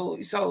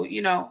 So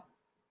you know,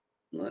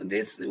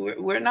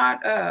 we're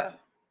not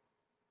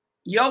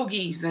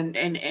yogis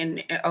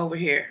and over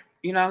here.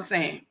 You know what I'm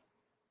saying?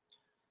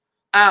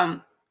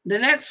 The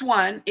next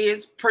one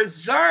is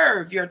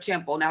preserve your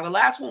temple. Now, the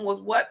last one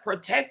was what?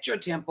 Protect your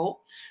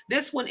temple.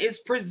 This one is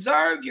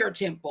preserve your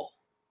temple.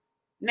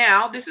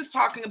 Now, this is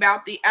talking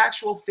about the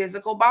actual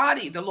physical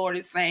body. The Lord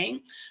is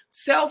saying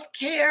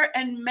self-care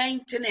and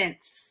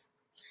maintenance.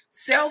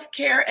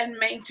 Self-care and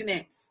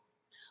maintenance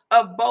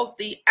of both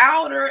the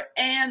outer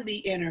and the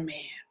inner man.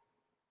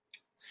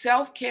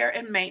 Self-care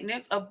and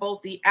maintenance of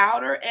both the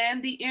outer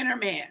and the inner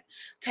man.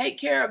 Take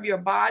care of your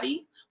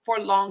body for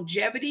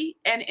longevity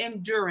and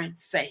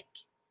endurance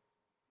sake.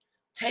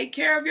 Take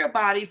care of your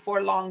body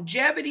for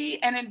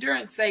longevity and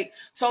endurance sake,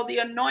 so the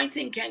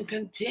anointing can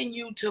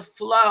continue to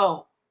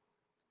flow.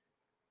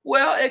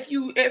 Well, if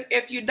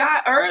you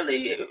die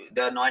early,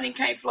 the anointing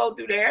can't flow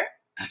through there.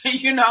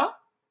 You know,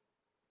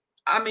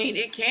 I mean,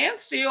 it can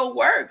still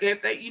work.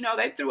 If they, you know,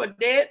 they threw a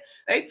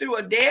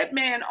dead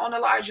man on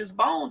Elijah's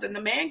bones, and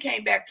the man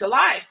came back to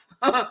life.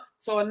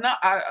 So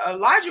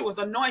Elijah was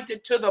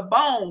anointed to the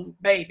bone,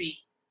 baby.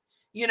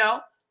 You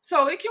know,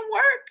 so it can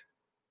work.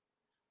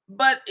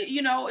 But,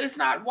 you know, it's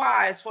not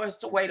wise for us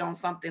to wait on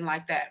something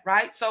like that,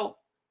 right? So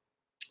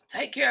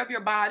take care of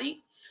your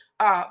body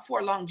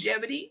for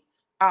longevity,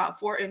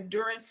 for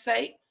endurance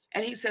sake.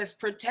 And he says,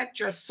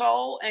 protect your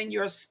soul and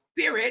your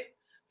spirit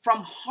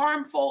from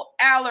harmful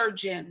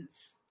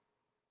allergens.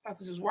 I thought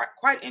this is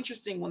quite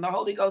interesting when the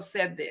Holy Ghost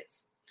said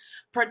this.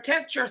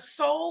 Protect your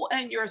soul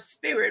and your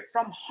spirit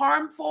from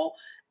harmful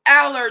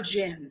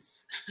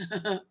allergens.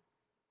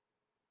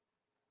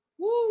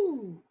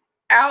 Woo,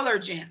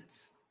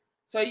 allergens.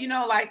 So, you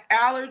know, like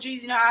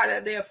allergies, you know how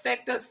they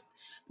affect us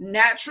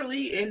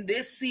naturally in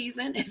this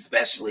season,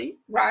 especially,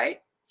 right?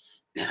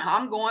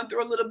 I'm going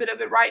through a little bit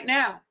of it right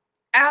now.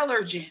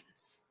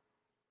 Allergens.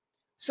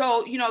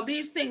 So, you know,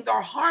 these things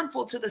are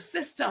harmful to the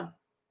system.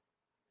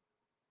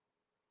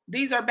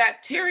 These are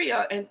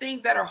bacteria and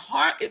things that are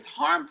it's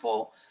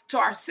harmful to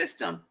our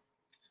system.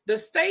 The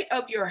state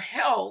of your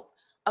health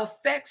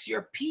affects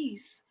your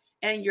peace,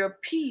 and your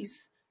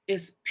peace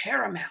is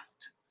paramount.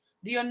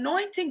 The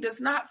anointing does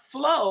not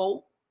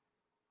flow.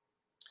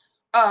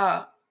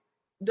 The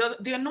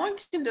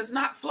anointing does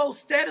not flow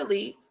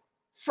steadily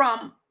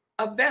from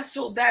a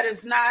vessel that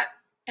is not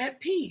at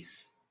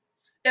peace.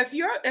 If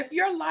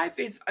your life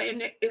is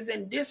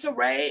in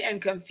disarray and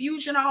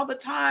confusion all the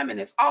time, and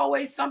it's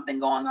always something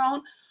going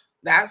on,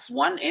 that's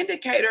one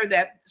indicator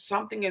that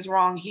something is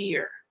wrong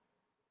here.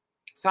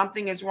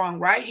 Something is wrong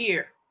right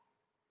here.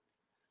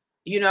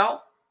 You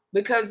know,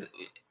 because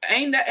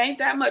ain't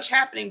that much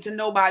happening to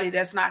nobody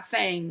that's not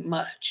saying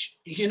much,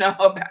 you know,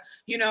 about,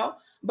 you know,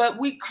 but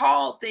we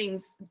call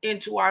things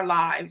into our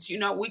lives, you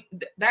know,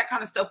 that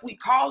kind of stuff, we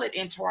call it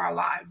into our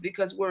lives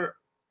because we're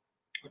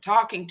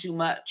talking too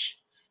much,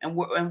 and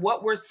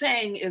what we're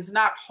saying is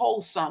not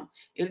wholesome.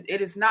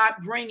 It is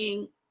not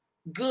bringing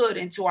good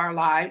into our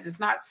lives. It's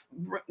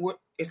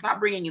not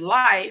bringing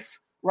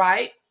life,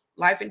 right?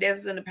 Life and death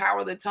is in the power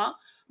of the tongue,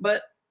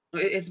 but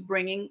it's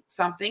bringing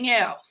something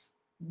else.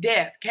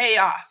 Death,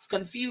 chaos,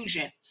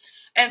 confusion.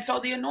 And so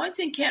the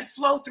anointing can't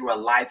flow through a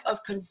life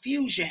of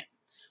confusion.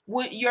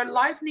 when your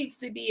life needs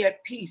to be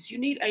at peace. You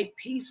need a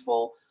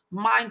peaceful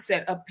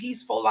mindset, a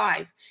peaceful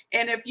life.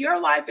 And if your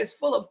life is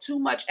full of too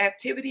much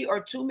activity or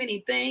too many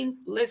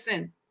things,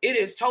 listen, it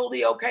is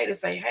totally okay to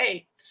say,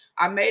 hey,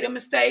 I made a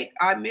mistake.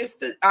 I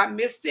missed it. I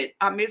missed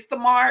the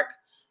mark.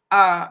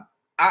 I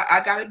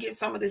got to get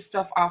some of this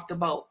stuff off the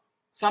boat.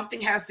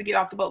 Something has to get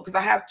off the boat because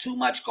I have too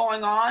much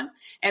going on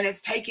and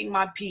it's taking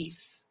my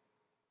peace.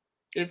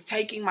 It's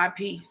taking my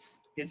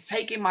peace. It's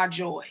taking my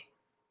joy.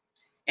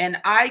 And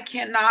I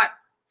cannot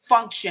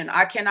function.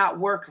 I cannot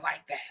work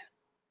like that.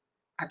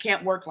 I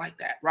can't work like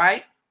that,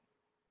 right?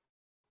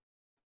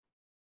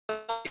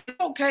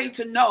 It's okay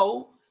to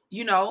know,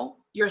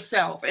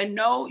 yourself and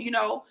know,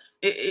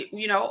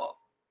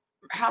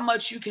 how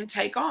much you can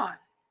take on,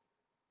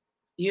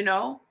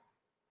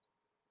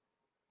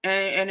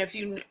 and if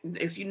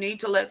you need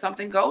to let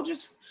something go,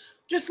 just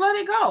let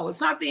it go.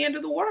 It's not the end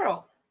of the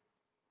world.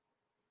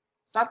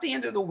 It's not the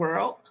end of the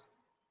world.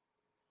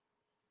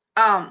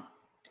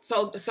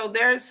 So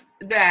there's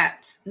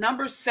that.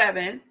 Number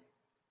 7.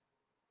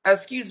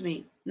 Excuse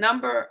me.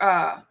 Number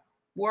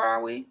where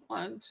are we?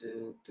 1,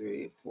 2,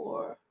 3,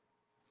 4. 1,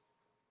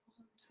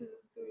 2,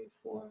 3,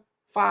 4,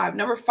 5.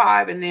 Number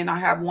 5, and then I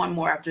have one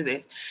more after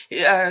this. He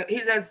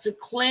says to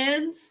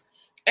cleanse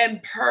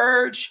and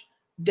purge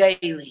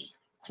daily.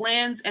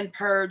 Cleanse and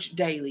purge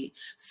daily.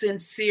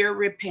 Sincere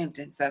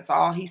repentance. That's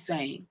all he's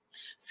saying.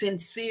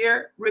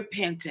 Sincere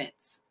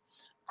repentance.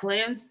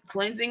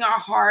 Cleansing our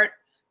heart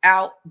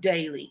out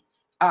daily.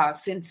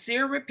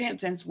 Sincere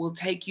repentance will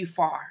take you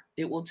far.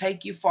 It will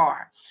take you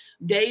far.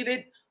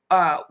 David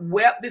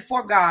wept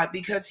before God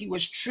because he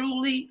was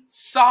truly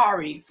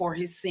sorry for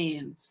his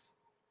sins.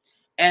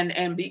 And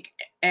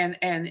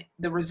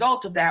the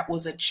result of that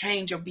was a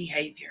change of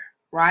behavior,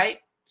 right?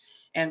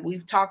 And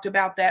we've talked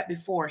about that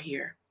before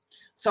here.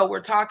 So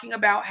we're talking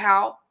about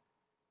how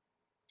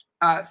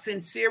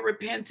sincere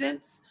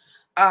repentance,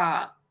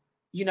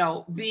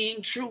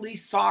 being truly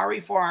sorry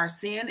for our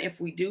sin. If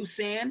we do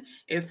sin,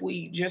 if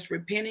we just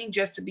repenting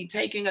just to be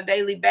taking a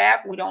daily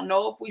bath, we don't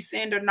know if we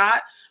sinned or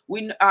not.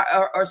 We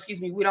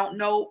don't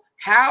know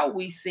how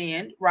we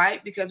sinned,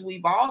 right? Because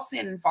we've all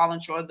sinned and fallen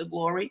short of the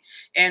glory.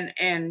 And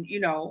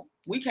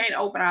we can't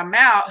open our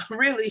mouth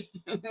really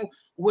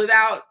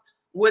without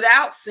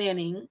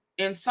sinning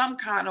in some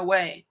kind of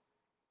way,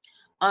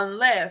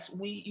 unless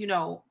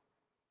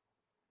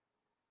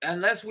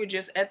unless we're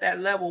just at that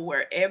level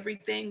where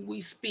everything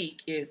we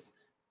speak is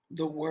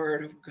the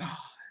word of God.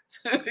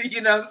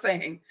 You know what I'm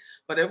saying?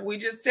 But if we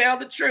just tell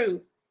the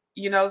truth,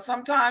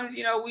 sometimes,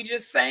 we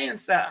just saying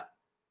stuff.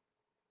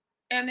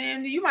 And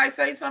then you might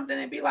say something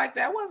and be like,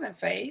 that wasn't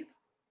faith.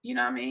 You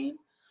know what I mean?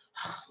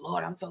 Oh,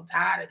 Lord, I'm so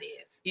tired of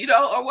this,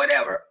 or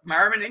whatever,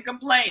 murmuring and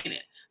complaining,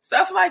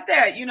 stuff like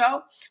that,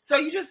 So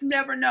you just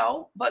never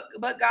know.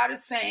 But God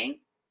is saying,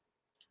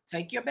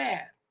 take your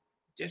bath.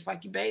 Just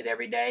like you bathe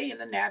every day in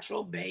the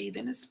natural, bathe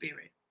in the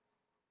spirit.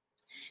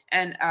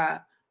 And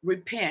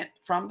repent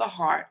from the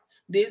heart.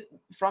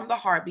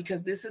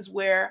 Because this is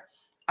where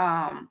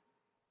our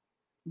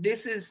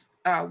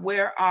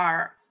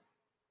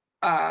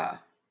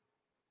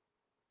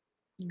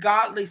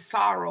godly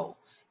sorrow,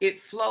 it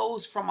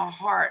flows from a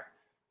heart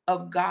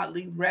of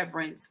godly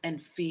reverence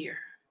and fear.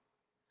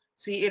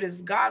 See, it is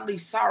godly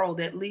sorrow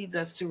that leads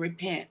us to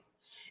repent.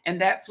 And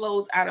that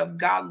flows out of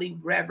godly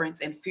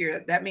reverence and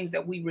fear. That means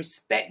that we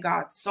respect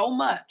God so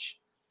much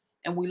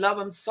and we love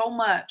him so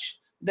much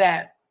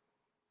that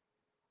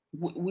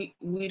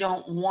we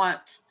don't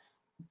want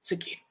to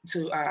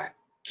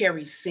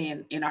carry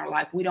sin in our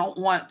life. We don't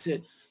want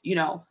to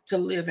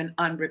live an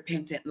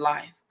unrepentant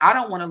life. I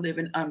don't want to live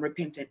an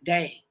unrepentant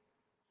day,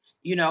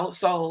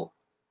 so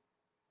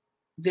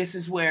this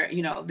is where,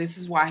 this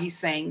is why he's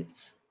saying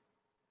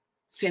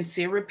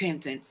sincere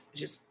repentance.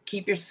 Just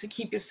keep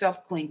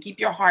yourself clean. Keep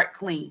your heart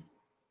clean.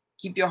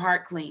 Keep your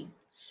heart clean.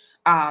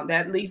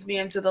 That leads me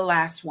into the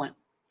last one.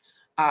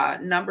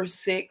 Number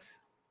 6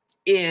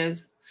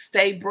 is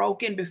stay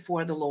broken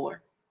before the Lord.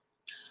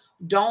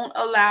 Don't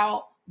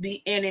allow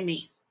the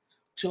enemy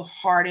to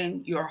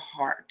harden your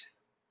heart.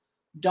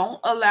 Don't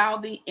allow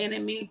the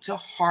enemy to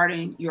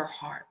harden your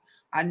heart.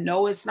 I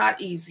know it's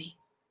not easy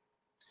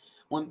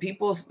when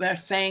people are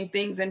saying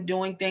things and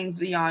doing things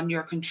beyond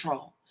your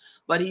control.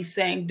 But he's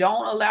saying,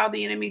 don't allow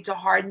the enemy to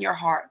harden your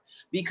heart,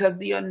 because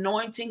the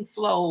anointing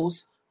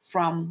flows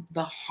from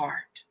the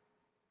heart.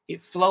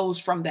 It flows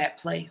from that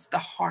place, the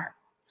heart.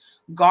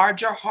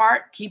 Guard your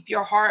heart. Keep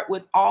your heart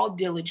with all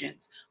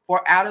diligence,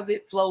 for out of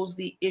it flows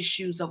the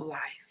issues of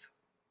life.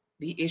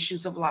 The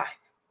issues of life.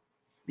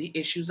 The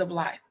issues of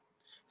life.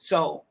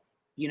 So,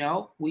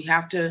 we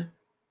have to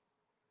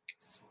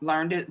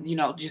learn to,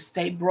 just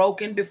stay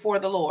broken before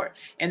the Lord.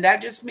 And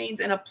that just means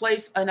in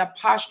a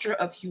posture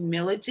of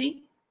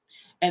humility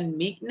and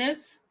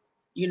meekness,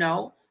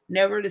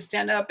 never to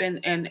stand up and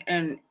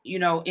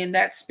in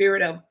that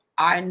spirit of,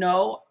 I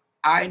know,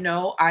 and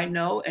I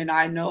know, and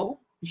I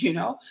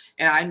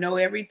know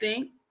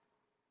everything,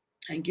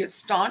 and get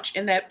staunch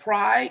in that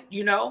pride.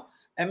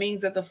 That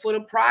means that the foot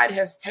of pride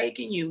has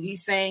taken you.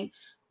 He's saying,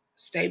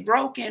 stay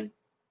broken.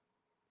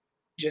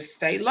 Just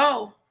stay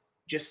low.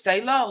 Just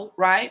stay low,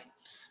 right?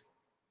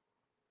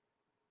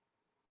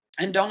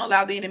 And don't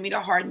allow the enemy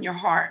to harden your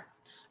heart.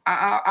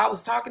 I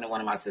was talking to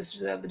one of my sisters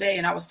the other day,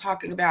 and I was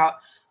talking about,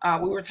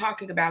 we were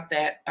talking about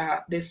that,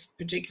 this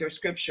particular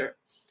scripture,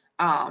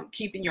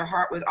 keeping your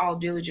heart with all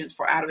diligence,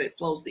 for out of it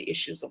flows the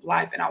issues of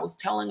life. And I was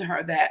telling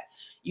her that,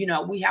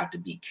 we have to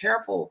be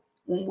careful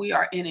when we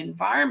are in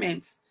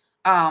environments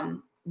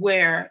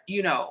where,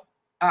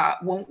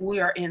 when we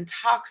are in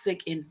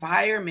toxic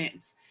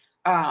environments,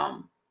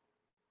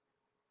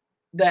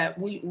 that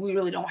we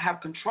really don't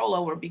have control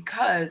over,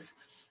 because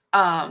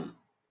um,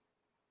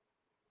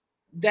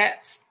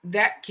 that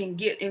can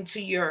get into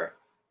your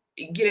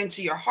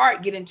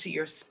heart, get into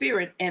your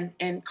spirit,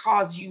 and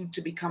cause you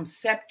to become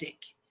septic.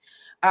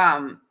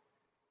 Um,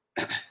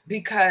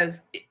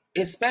 because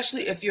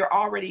especially if you're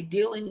already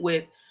dealing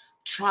with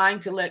trying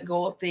to let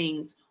go of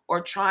things,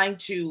 or trying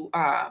to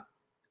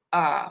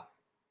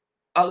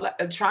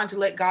trying to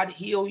let God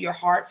heal your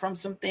heart from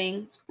some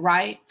things,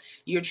 right?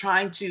 You're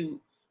trying to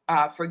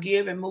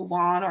forgive and move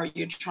on, or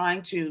you're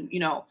trying to,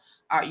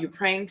 you're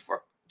praying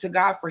to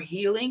God for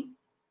healing,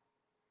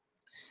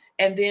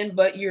 and then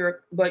but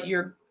you're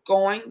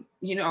going,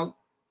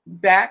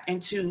 back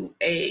into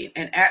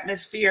an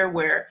atmosphere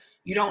where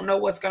you don't know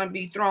what's going to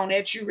be thrown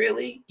at you,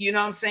 really. You know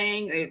what I'm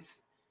saying?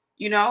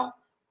 You know,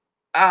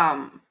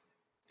 um,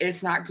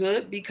 it's not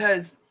good,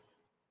 because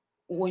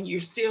when you're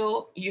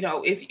still,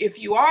 if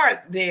you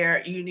are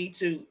there, you need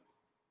to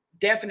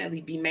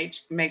definitely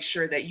make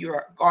sure that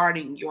you're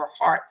guarding your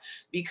heart,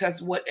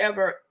 because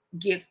whatever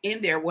gets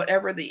in there,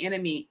 whatever the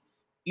enemy,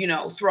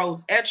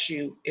 throws at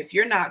you, if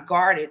you're not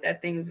guarded,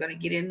 that thing is going to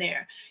get in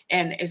there,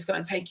 and it's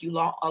going to take you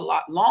a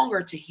lot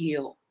longer to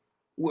heal,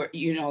 where,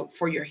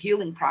 for your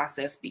healing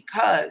process,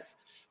 because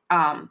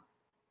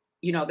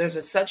there's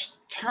a such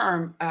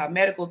term,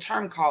 medical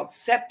term called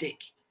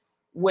septic,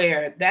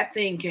 where that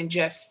thing can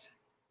just,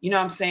 what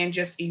I'm saying,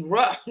 just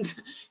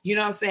erupt. What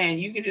I'm saying?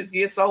 You can just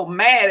get so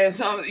mad at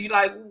something. You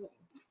like,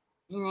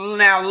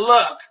 now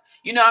look,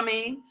 what I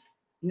mean?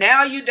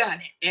 Now you done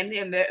it. And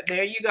then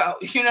there you go.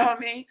 You know what I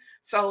mean?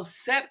 So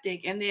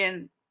septic, and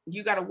then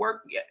you got to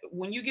work.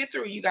 When you get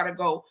through, you got to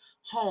go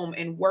home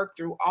and work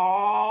through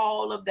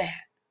all of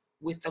that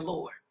with the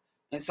Lord.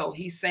 And so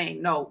he's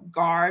saying, no,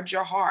 guard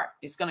your heart.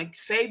 It's going to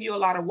save you a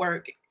lot of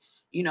work,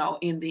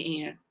 in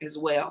the end as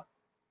well.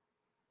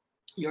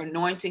 Your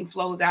anointing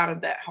flows out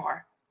of that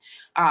heart.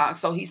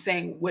 So he's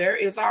saying, where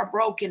is our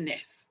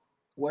brokenness?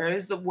 Where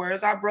is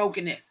our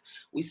brokenness?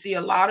 We see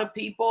a lot of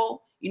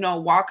people,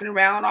 walking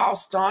around all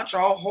staunch,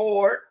 all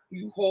hoard,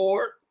 you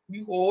hoard,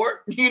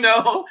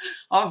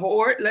 a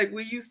hoard, like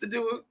we used to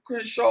do at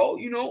Crenshaw,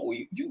 you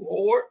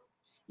hoard,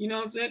 what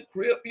I'm saying,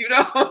 grip,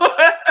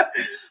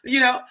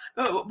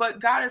 but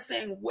God is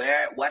saying,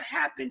 what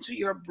happened to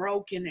your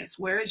brokenness?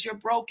 Where is your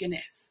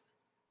brokenness?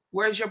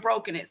 Where's your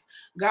brokenness?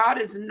 God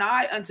is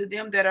nigh unto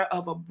them that are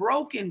of a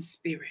broken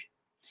spirit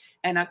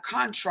and a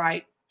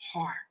contrite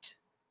heart.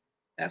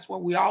 That's where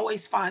we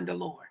always find the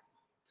Lord.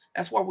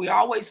 That's where we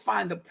always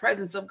find the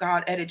presence of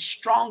God at its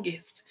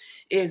strongest,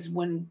 is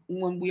when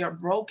we are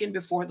broken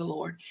before the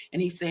Lord.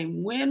 And he's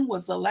saying, when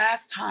was the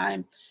last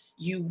time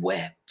you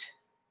wept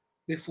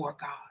before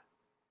God?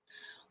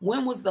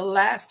 When was the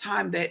last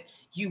time that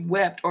you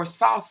wept or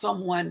saw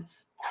someone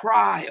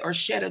cry or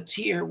shed a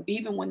tear,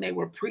 even when they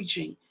were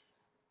preaching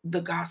the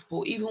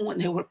gospel, even when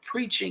they were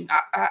preaching?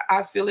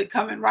 I feel it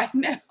coming right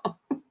now.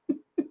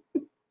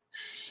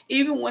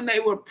 Even when they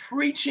were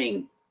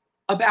preaching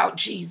about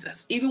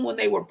Jesus, even when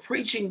they were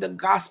preaching the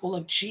gospel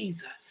of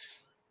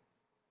Jesus,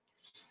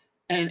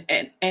 and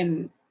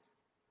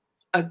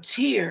a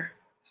tear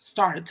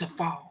started to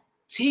fall,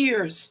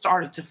 tears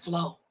started to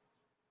flow,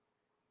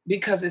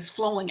 because it's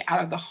flowing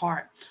out of the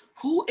heart.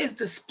 Who is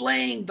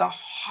displaying the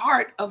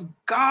heart of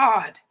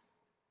God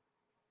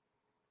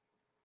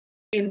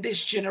in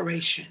this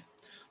generation?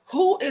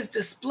 Who is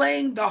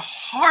displaying the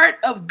heart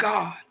of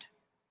God?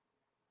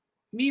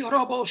 Mi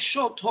robo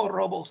shoto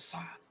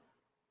robosa.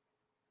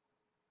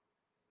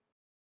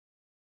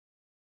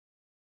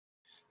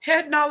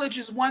 Head knowledge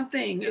is one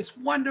thing. It's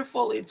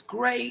wonderful. It's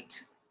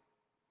great.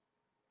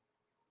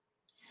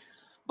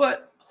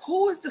 But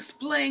who is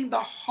displaying the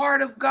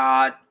heart of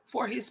God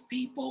for his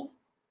people?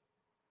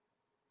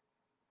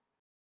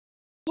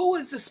 Who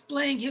is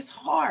displaying his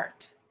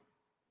heart?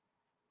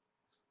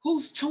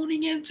 Who's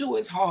tuning into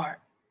his heart?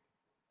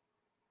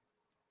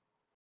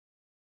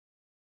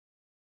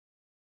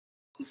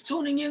 Who's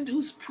tuning in?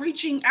 Who's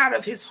preaching out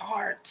of his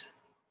heart?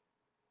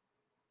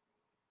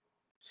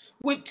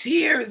 With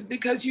tears,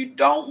 because you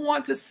don't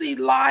want to see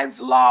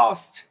lives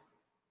lost.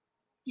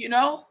 You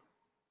don't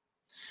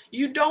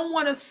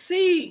want to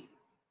see,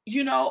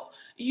 you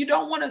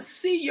don't want to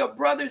see your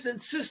brothers and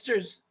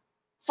sisters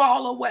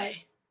fall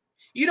away.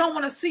 You don't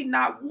want to see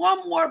not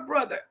one more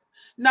brother,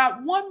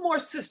 not one more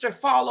sister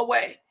fall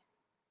away.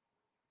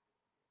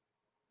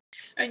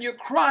 And you're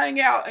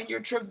crying out and you're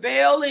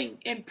travailing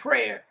in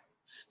prayer.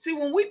 See,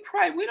 when we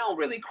pray, we don't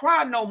really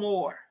cry no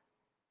more.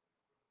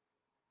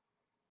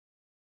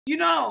 You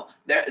know,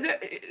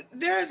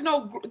 there's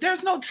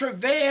no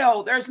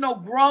travail, there's no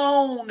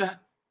groan.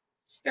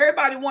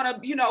 Everybody want to,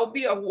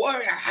 be a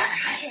warrior.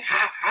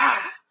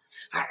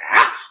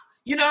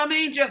 You know what I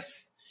mean?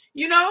 Just,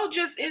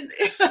 just in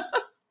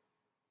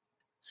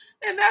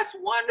and that's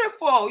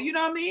wonderful. You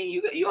know what I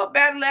mean? You a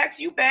bad Lex,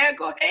 you bad,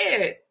 go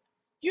ahead.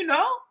 You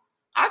know,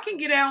 I can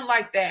get down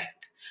like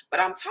that.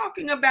 But I'm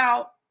talking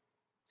about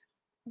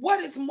what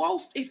is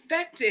most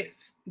effective,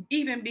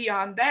 even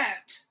beyond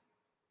that,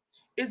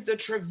 is the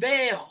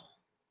travail.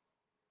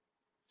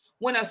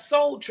 When a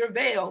soul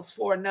travails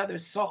for another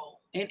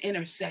soul in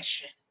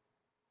intercession.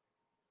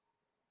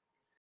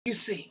 You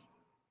see,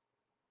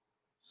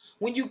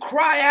 when you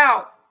cry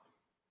out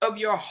of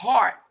your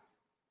heart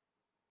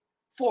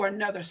for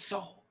another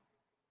soul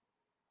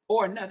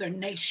or another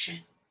nation,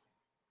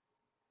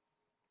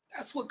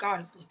 that's what God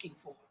is looking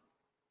for.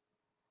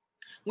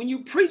 When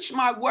you preach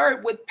my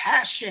word with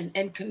passion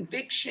and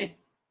conviction,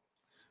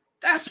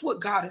 that's what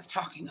God is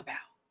talking about.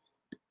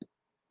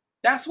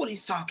 That's what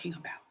he's talking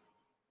about.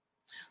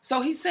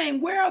 So he's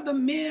saying, where are the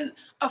men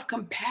of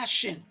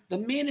compassion, the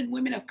men and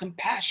women of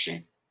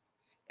compassion?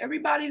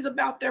 Everybody's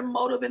about their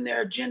motive and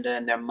their agenda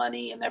and their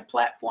money and their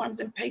platforms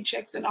and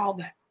paychecks and all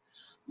that.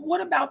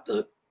 What about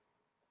the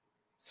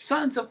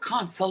sons of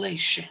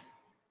consolation?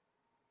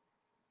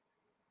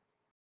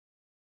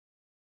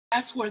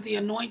 That's where the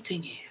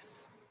anointing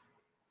is.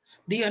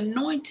 The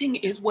anointing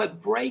is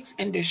what breaks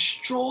and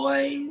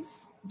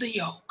destroys the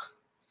yoke.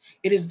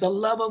 It is the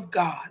love of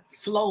God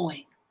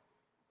flowing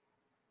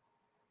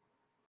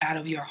out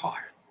of your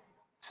heart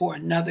for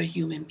another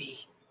human being.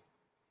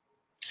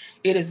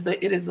 It is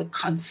the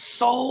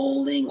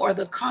consoling or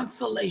the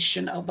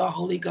consolation of the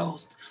Holy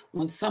Ghost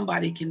when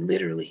somebody can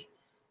literally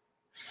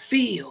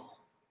feel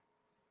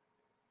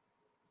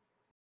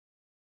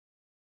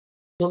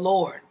the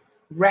Lord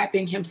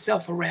wrapping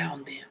himself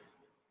around them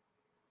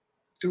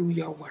through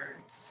your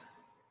words.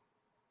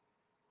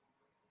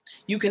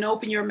 You can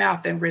open your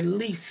mouth and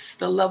release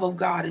the love of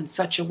God in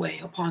such a way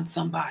upon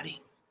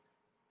somebody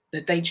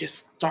that they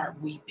just start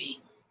weeping.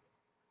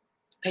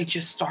 They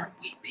just start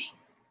weeping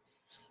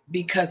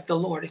because the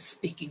Lord is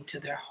speaking to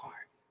their heart.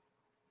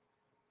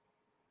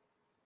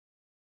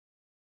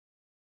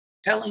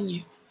 Telling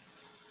you.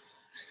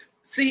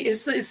 See,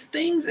 it's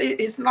things,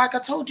 it's like I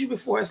told you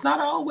before, it's not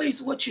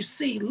always what you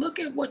see. Look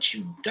at what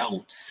you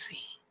don't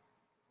see.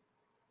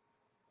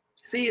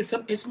 See,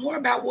 it's more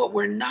about what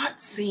we're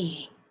not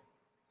seeing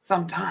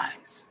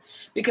sometimes,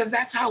 because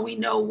that's how we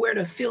know where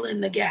to fill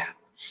in the gap.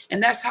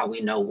 And that's how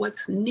we know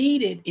what's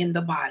needed in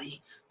the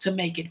body to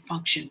make it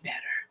function better.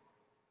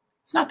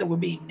 It's not that we're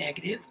being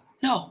negative.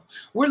 No,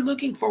 we're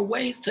looking for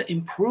ways to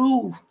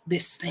improve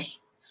this thing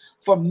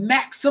for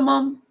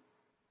maximum,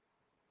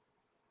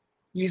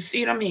 you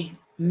see what I mean?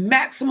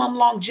 Maximum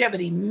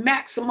longevity,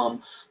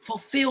 maximum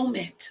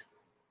fulfillment.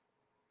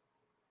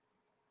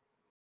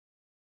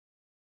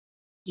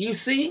 You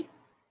see?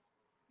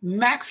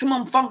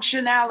 Maximum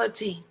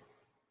functionality,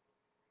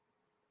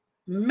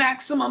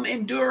 maximum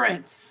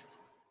endurance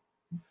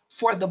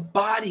for the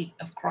body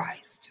of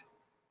Christ.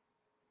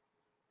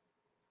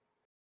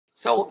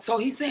 So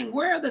he's saying,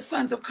 where are the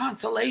sons of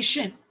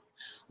consolation?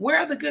 Where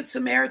are the good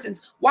Samaritans?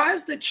 Why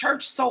is the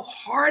church so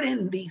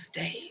hardened these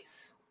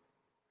days?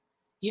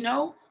 You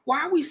know,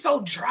 why are we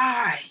so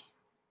dry?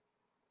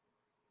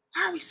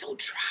 Why are we so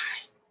dry?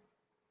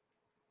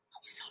 Why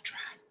are we so dry?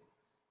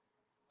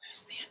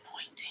 Where's the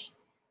anointing?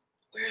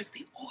 Where's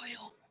the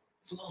oil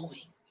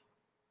flowing?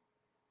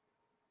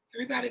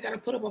 Everybody got to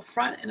put up a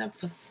front and a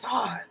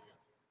facade.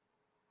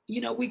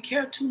 You know, we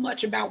care too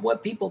much about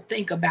what people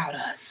think about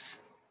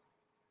us.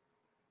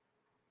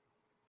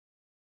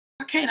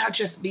 Why can't I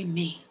just be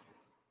me?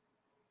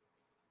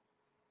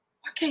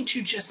 Why can't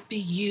you just be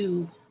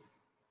you?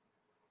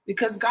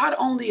 Because God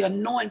only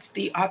anoints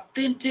the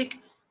authentic,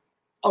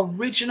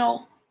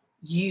 original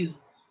you.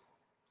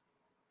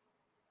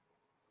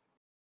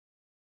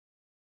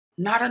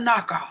 Not a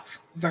knockoff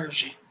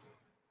version.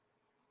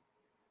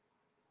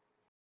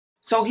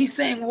 So he's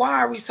saying, why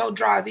are we so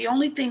dry? The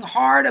only thing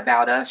hard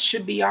about us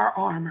should be our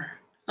armor.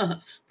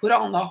 Put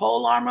on the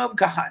whole armor of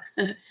God.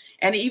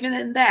 And even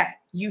in that,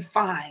 you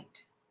find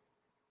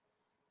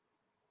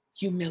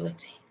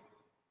humility.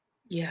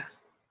 Yeah.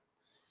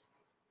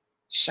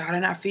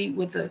 Shodding our feet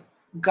with the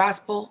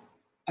gospel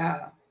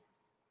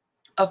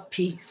of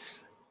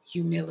peace,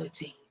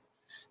 humility.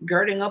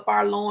 Girding up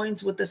our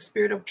loins with the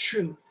spirit of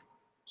truth,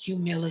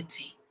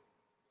 humility.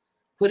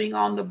 Putting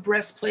on the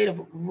breastplate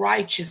of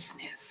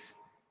righteousness.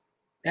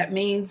 That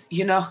means,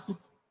 you know,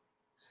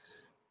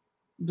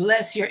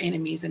 bless your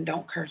enemies and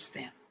don't curse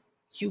them.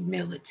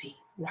 Humility,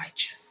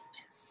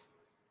 righteousness.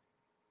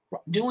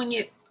 Doing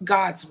it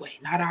God's way,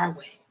 not our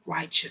way.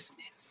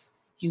 Righteousness,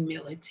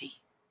 humility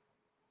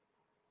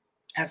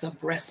as a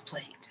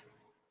breastplate.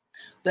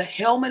 The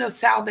helmet of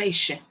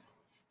salvation,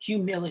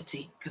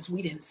 humility, because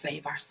we didn't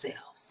save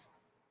ourselves.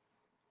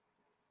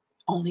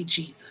 Only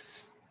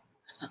Jesus.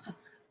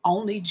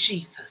 Only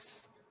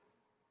Jesus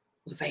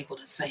was able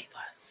to save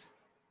us.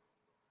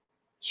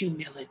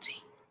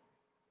 Humility.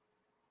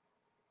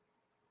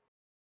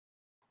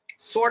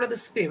 Sword of the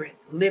Spirit,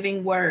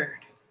 living word,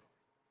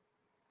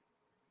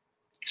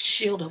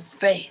 shield of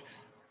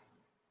faith.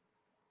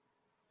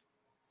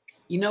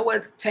 You know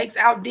what takes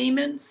out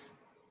demons?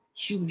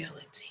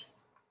 Humility,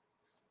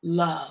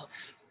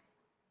 love,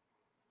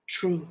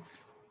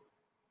 truth,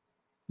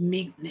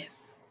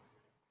 meekness,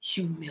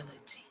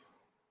 humility,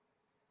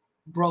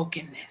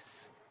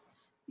 brokenness.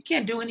 You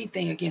can't do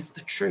anything against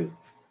the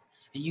truth.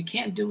 And you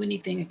can't do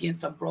anything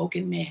against a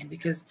broken man,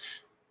 because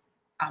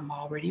I'm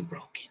already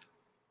broken.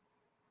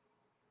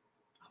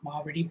 I'm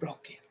already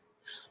broken.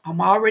 I'm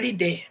already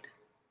dead.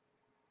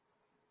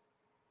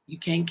 You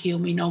can't kill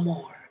me no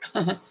more.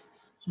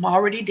 I'm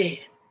already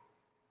dead.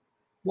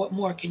 What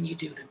more can you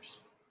do to me?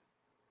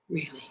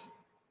 Really?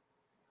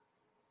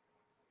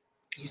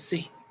 You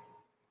see,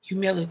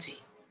 humility,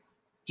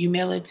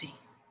 humility,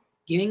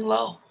 getting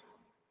low.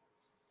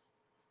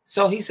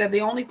 So he said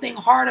the only thing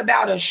hard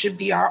about us should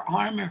be our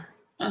armor.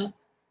 And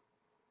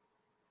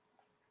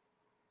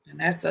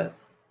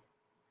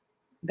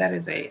that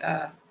is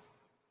a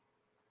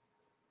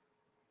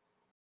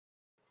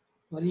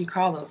what do you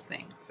call those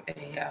things?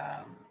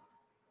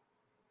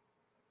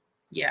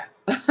 Yeah.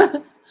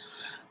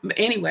 But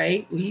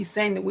anyway, he's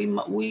saying that we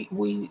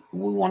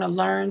want to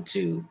learn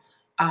to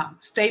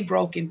stay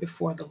broken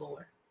before the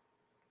Lord.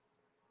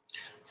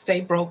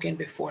 Stay broken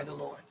before the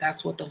Lord.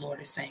 That's what the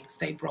Lord is saying.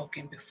 Stay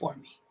broken before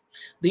me.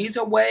 These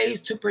are ways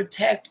to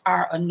protect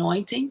our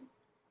anointing,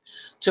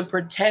 to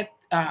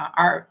protect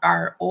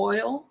our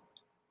oil,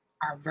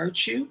 our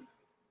virtue,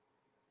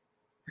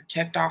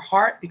 protect our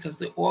heart, because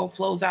the oil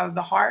flows out of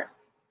the heart.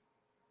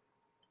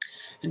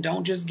 And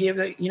don't just give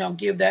it,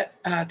 give that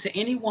to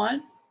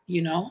anyone,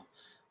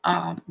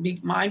 be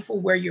mindful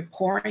where you're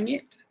pouring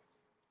it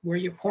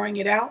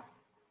out,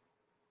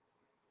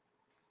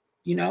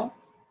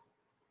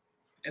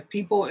 if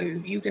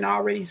you can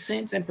already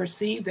sense and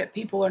perceive that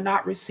people are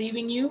not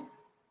receiving you,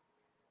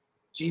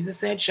 Jesus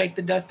said, shake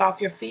the dust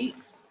off your feet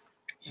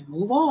and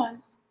move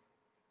on.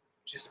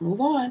 Just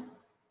move on.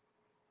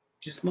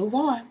 Just move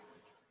on.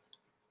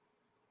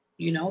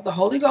 The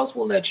Holy Ghost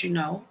will let you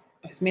know.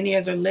 As many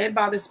as are led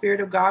by the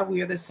Spirit of God,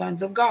 we are the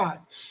sons of God.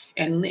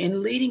 And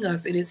in leading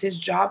us, it is his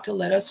job to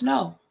let us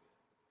know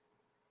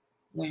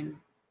when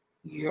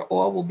your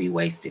oil will be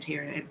wasted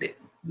here.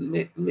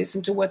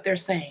 Listen to what they're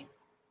saying.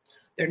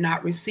 They're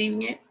not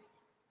receiving it.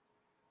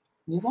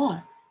 Move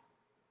on.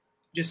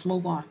 Just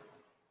move on.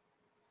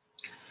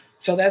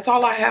 So that's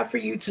all I have for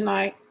you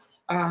tonight.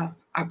 I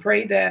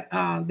pray that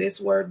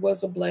this word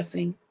was a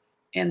blessing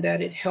and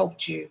that it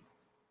helped you.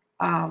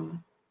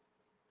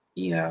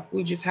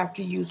 We just have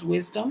to use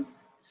wisdom,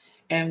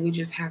 and we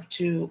just have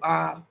to,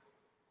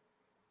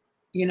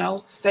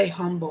 stay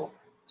humble.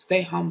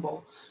 Stay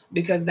humble,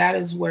 because that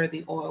is where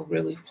the oil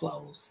really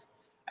flows,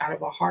 out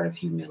of a heart of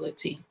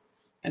humility.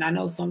 And I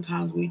know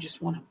sometimes we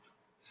just want to,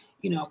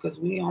 because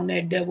we on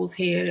that devil's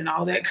head and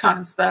all that kind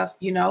of stuff,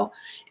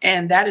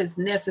 and that is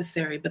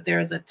necessary. But there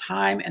is a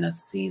time and a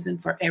season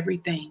for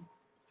everything.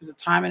 There's a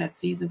time and a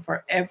season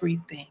for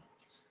everything,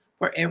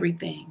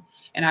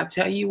 And I'll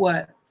tell you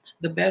what,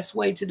 the best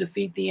way to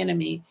defeat the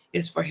enemy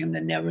is for you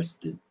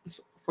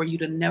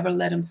to never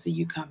let him see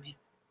you coming.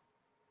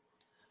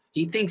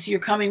 He thinks you're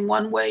coming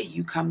one way,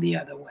 you come the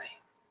other way.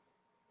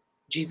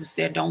 Jesus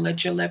said, don't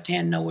let your left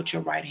hand know what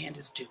your right hand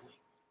is doing.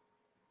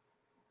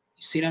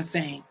 You see what I'm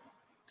saying?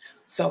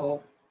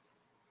 So,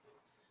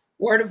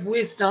 word of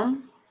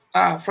wisdom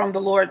from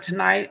the Lord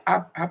tonight.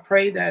 I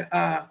pray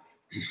that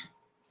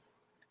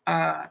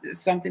it's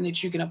something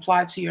that you can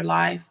apply to your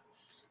life.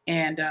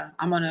 And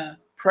I'm going to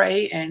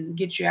pray and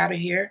get you out of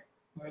here.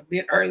 We're a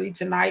bit early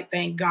tonight.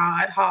 Thank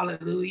God.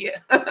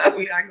 Hallelujah.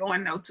 We're not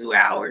going 2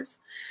 hours.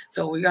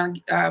 So we're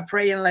going to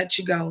pray and let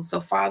you go. So,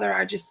 Father,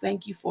 I just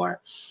thank you for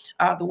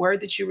the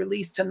word that you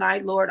released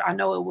tonight, Lord. I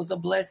know it was a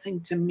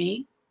blessing to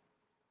me.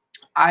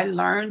 I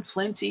learned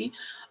plenty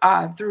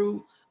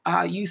through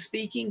you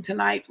speaking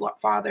tonight,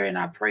 Father. And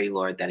I pray,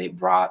 Lord, that it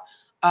brought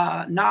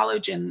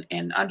knowledge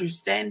and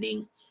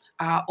understanding.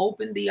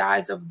 Open the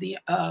eyes of the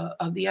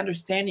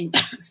understanding,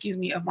 excuse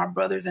me, of my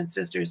brothers and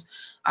sisters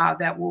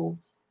that will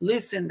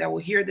listen, that will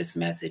hear this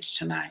message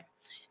tonight.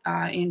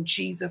 In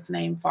Jesus'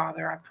 name,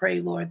 Father, I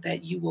pray, Lord,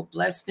 that you will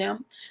bless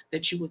them,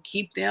 that you will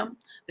keep them,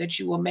 that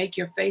you will make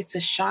your face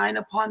to shine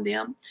upon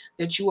them,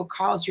 that you will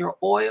cause your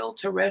oil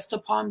to rest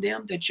upon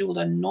them, that you will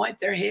anoint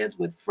their heads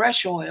with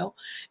fresh oil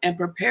and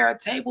prepare a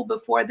table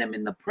before them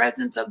in the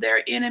presence of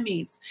their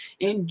enemies.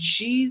 In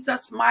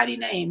Jesus' mighty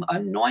name,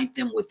 anoint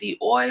them with the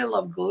oil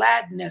of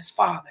gladness,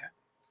 Father.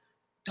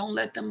 Don't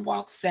let them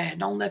walk sad.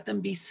 Don't let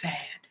them be sad.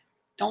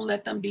 Don't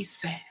let them be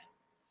sad.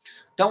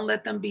 Don't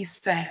let them be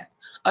sad.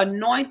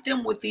 Anoint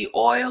them with the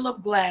oil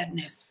of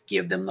gladness.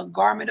 Give them the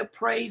garment of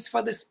praise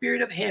for the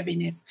spirit of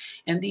heaviness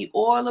and the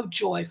oil of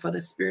joy for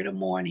the spirit of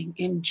mourning.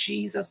 In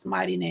Jesus'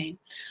 mighty name,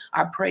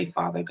 I pray,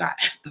 Father God,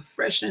 the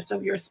freshness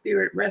of your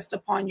spirit rest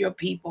upon your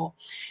people.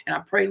 And I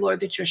pray, Lord,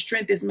 that your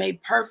strength is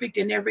made perfect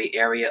in every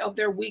area of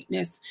their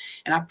weakness.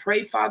 And I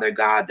pray, Father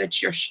God,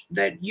 that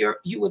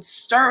you would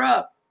stir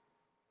up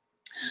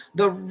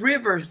the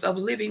rivers of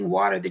living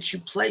water that you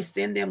placed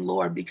in them,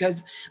 Lord,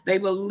 because they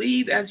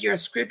believe, as your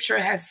scripture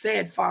has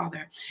said,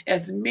 Father.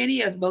 As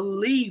many as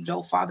believed,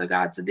 oh Father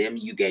God, to them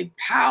you gave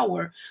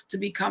power to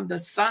become the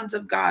sons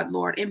of God,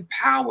 Lord.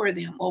 Empower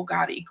them, oh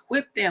God,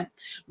 equip them,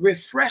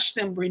 refresh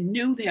them,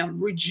 renew them,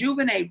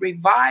 rejuvenate,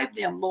 revive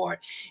them, Lord,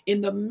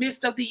 in the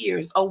midst of the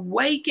years.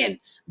 Awaken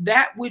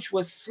that which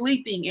was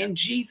sleeping in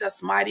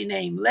Jesus' mighty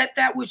name. Let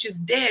that which is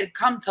dead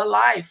come to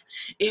life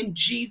in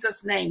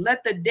Jesus' name.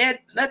 Let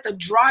the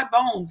dry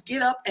bones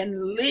get up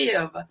and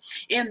live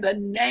in the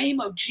name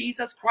of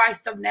Jesus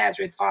Christ of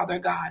Nazareth, Father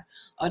God.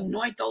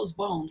 Anoint those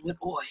bones with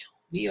oil.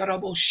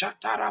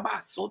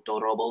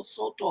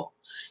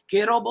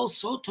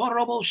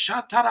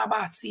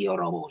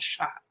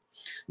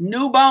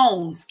 New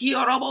bones.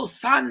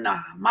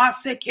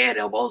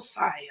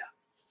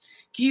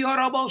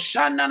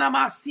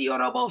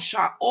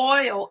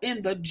 Oil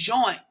in the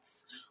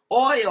joints,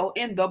 oil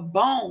in the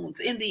bones,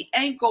 in the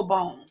ankle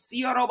bones.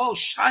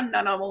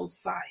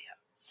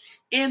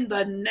 In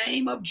the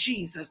name of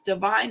Jesus,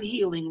 divine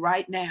healing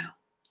right now.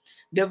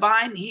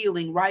 Divine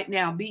healing right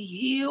now. Be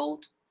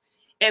healed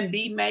and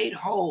be made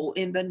whole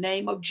in the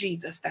name of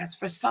Jesus. That's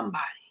for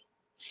somebody.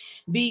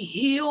 Be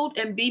healed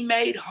and be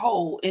made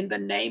whole in the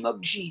name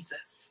of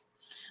Jesus.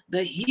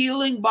 The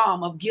healing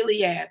balm of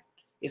Gilead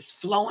is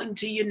flowing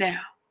to you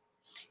now.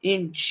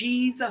 In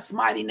Jesus'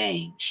 mighty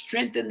name,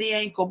 strengthen the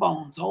ankle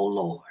bones, oh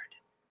Lord.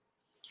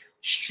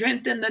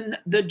 Strengthen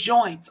the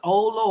joints,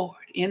 oh Lord,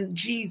 in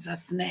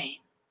Jesus' name.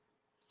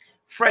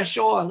 Fresh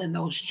oil in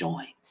those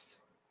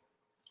joints.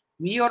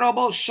 Let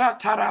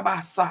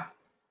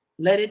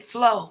it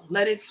flow,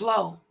 let it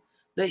flow.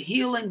 The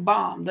healing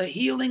balm, the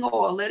healing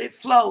oil, let it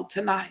flow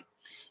tonight.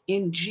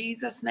 In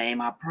Jesus'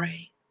 name I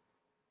pray.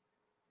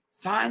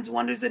 Signs,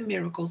 wonders, and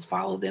miracles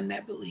follow them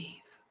that believe.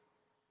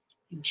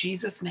 In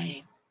Jesus'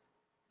 name,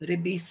 let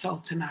it be so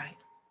tonight.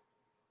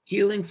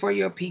 Healing for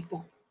your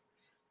people.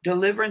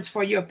 Deliverance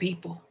for your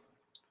people.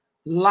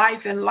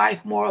 Life and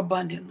life more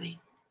abundantly.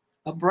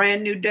 A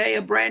brand new day,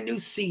 a brand new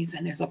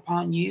season is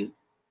upon you.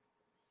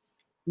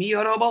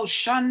 A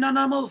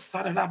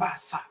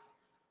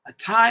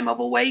time of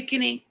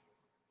awakening.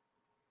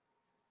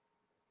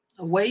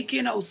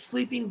 Awaken, O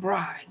sleeping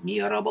bride.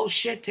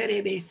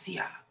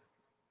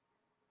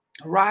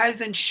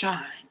 Arise and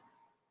shine.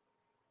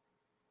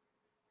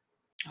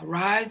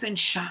 Arise and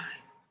shine.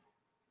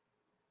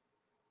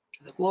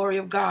 The glory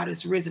of God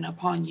is risen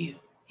upon you,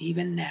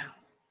 even now.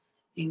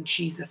 In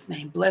Jesus'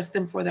 name. Bless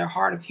them for their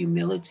heart of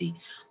humility.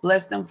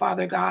 Bless them,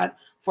 Father God,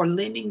 for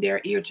lending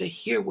their ear to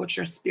hear what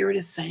your spirit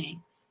is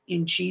saying.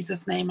 In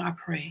Jesus' name I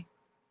pray.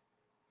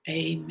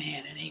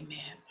 Amen and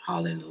amen.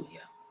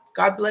 Hallelujah.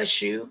 God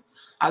bless you.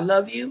 I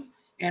love you.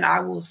 And I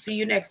will see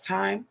you next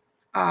time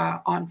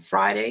on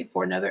Friday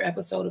for another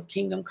episode of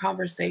Kingdom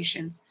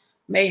Conversations.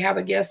 May have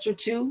a guest or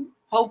two,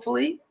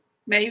 hopefully,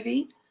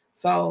 maybe.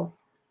 So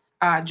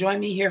join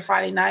me here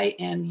Friday night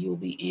and you'll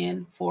be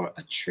in for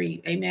a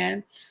treat.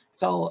 Amen.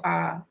 So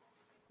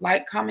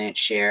like, comment,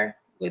 share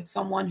with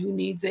someone who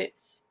needs it.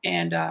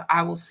 And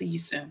I will see you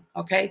soon.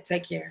 Okay.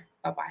 Take care.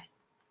 Bye-bye.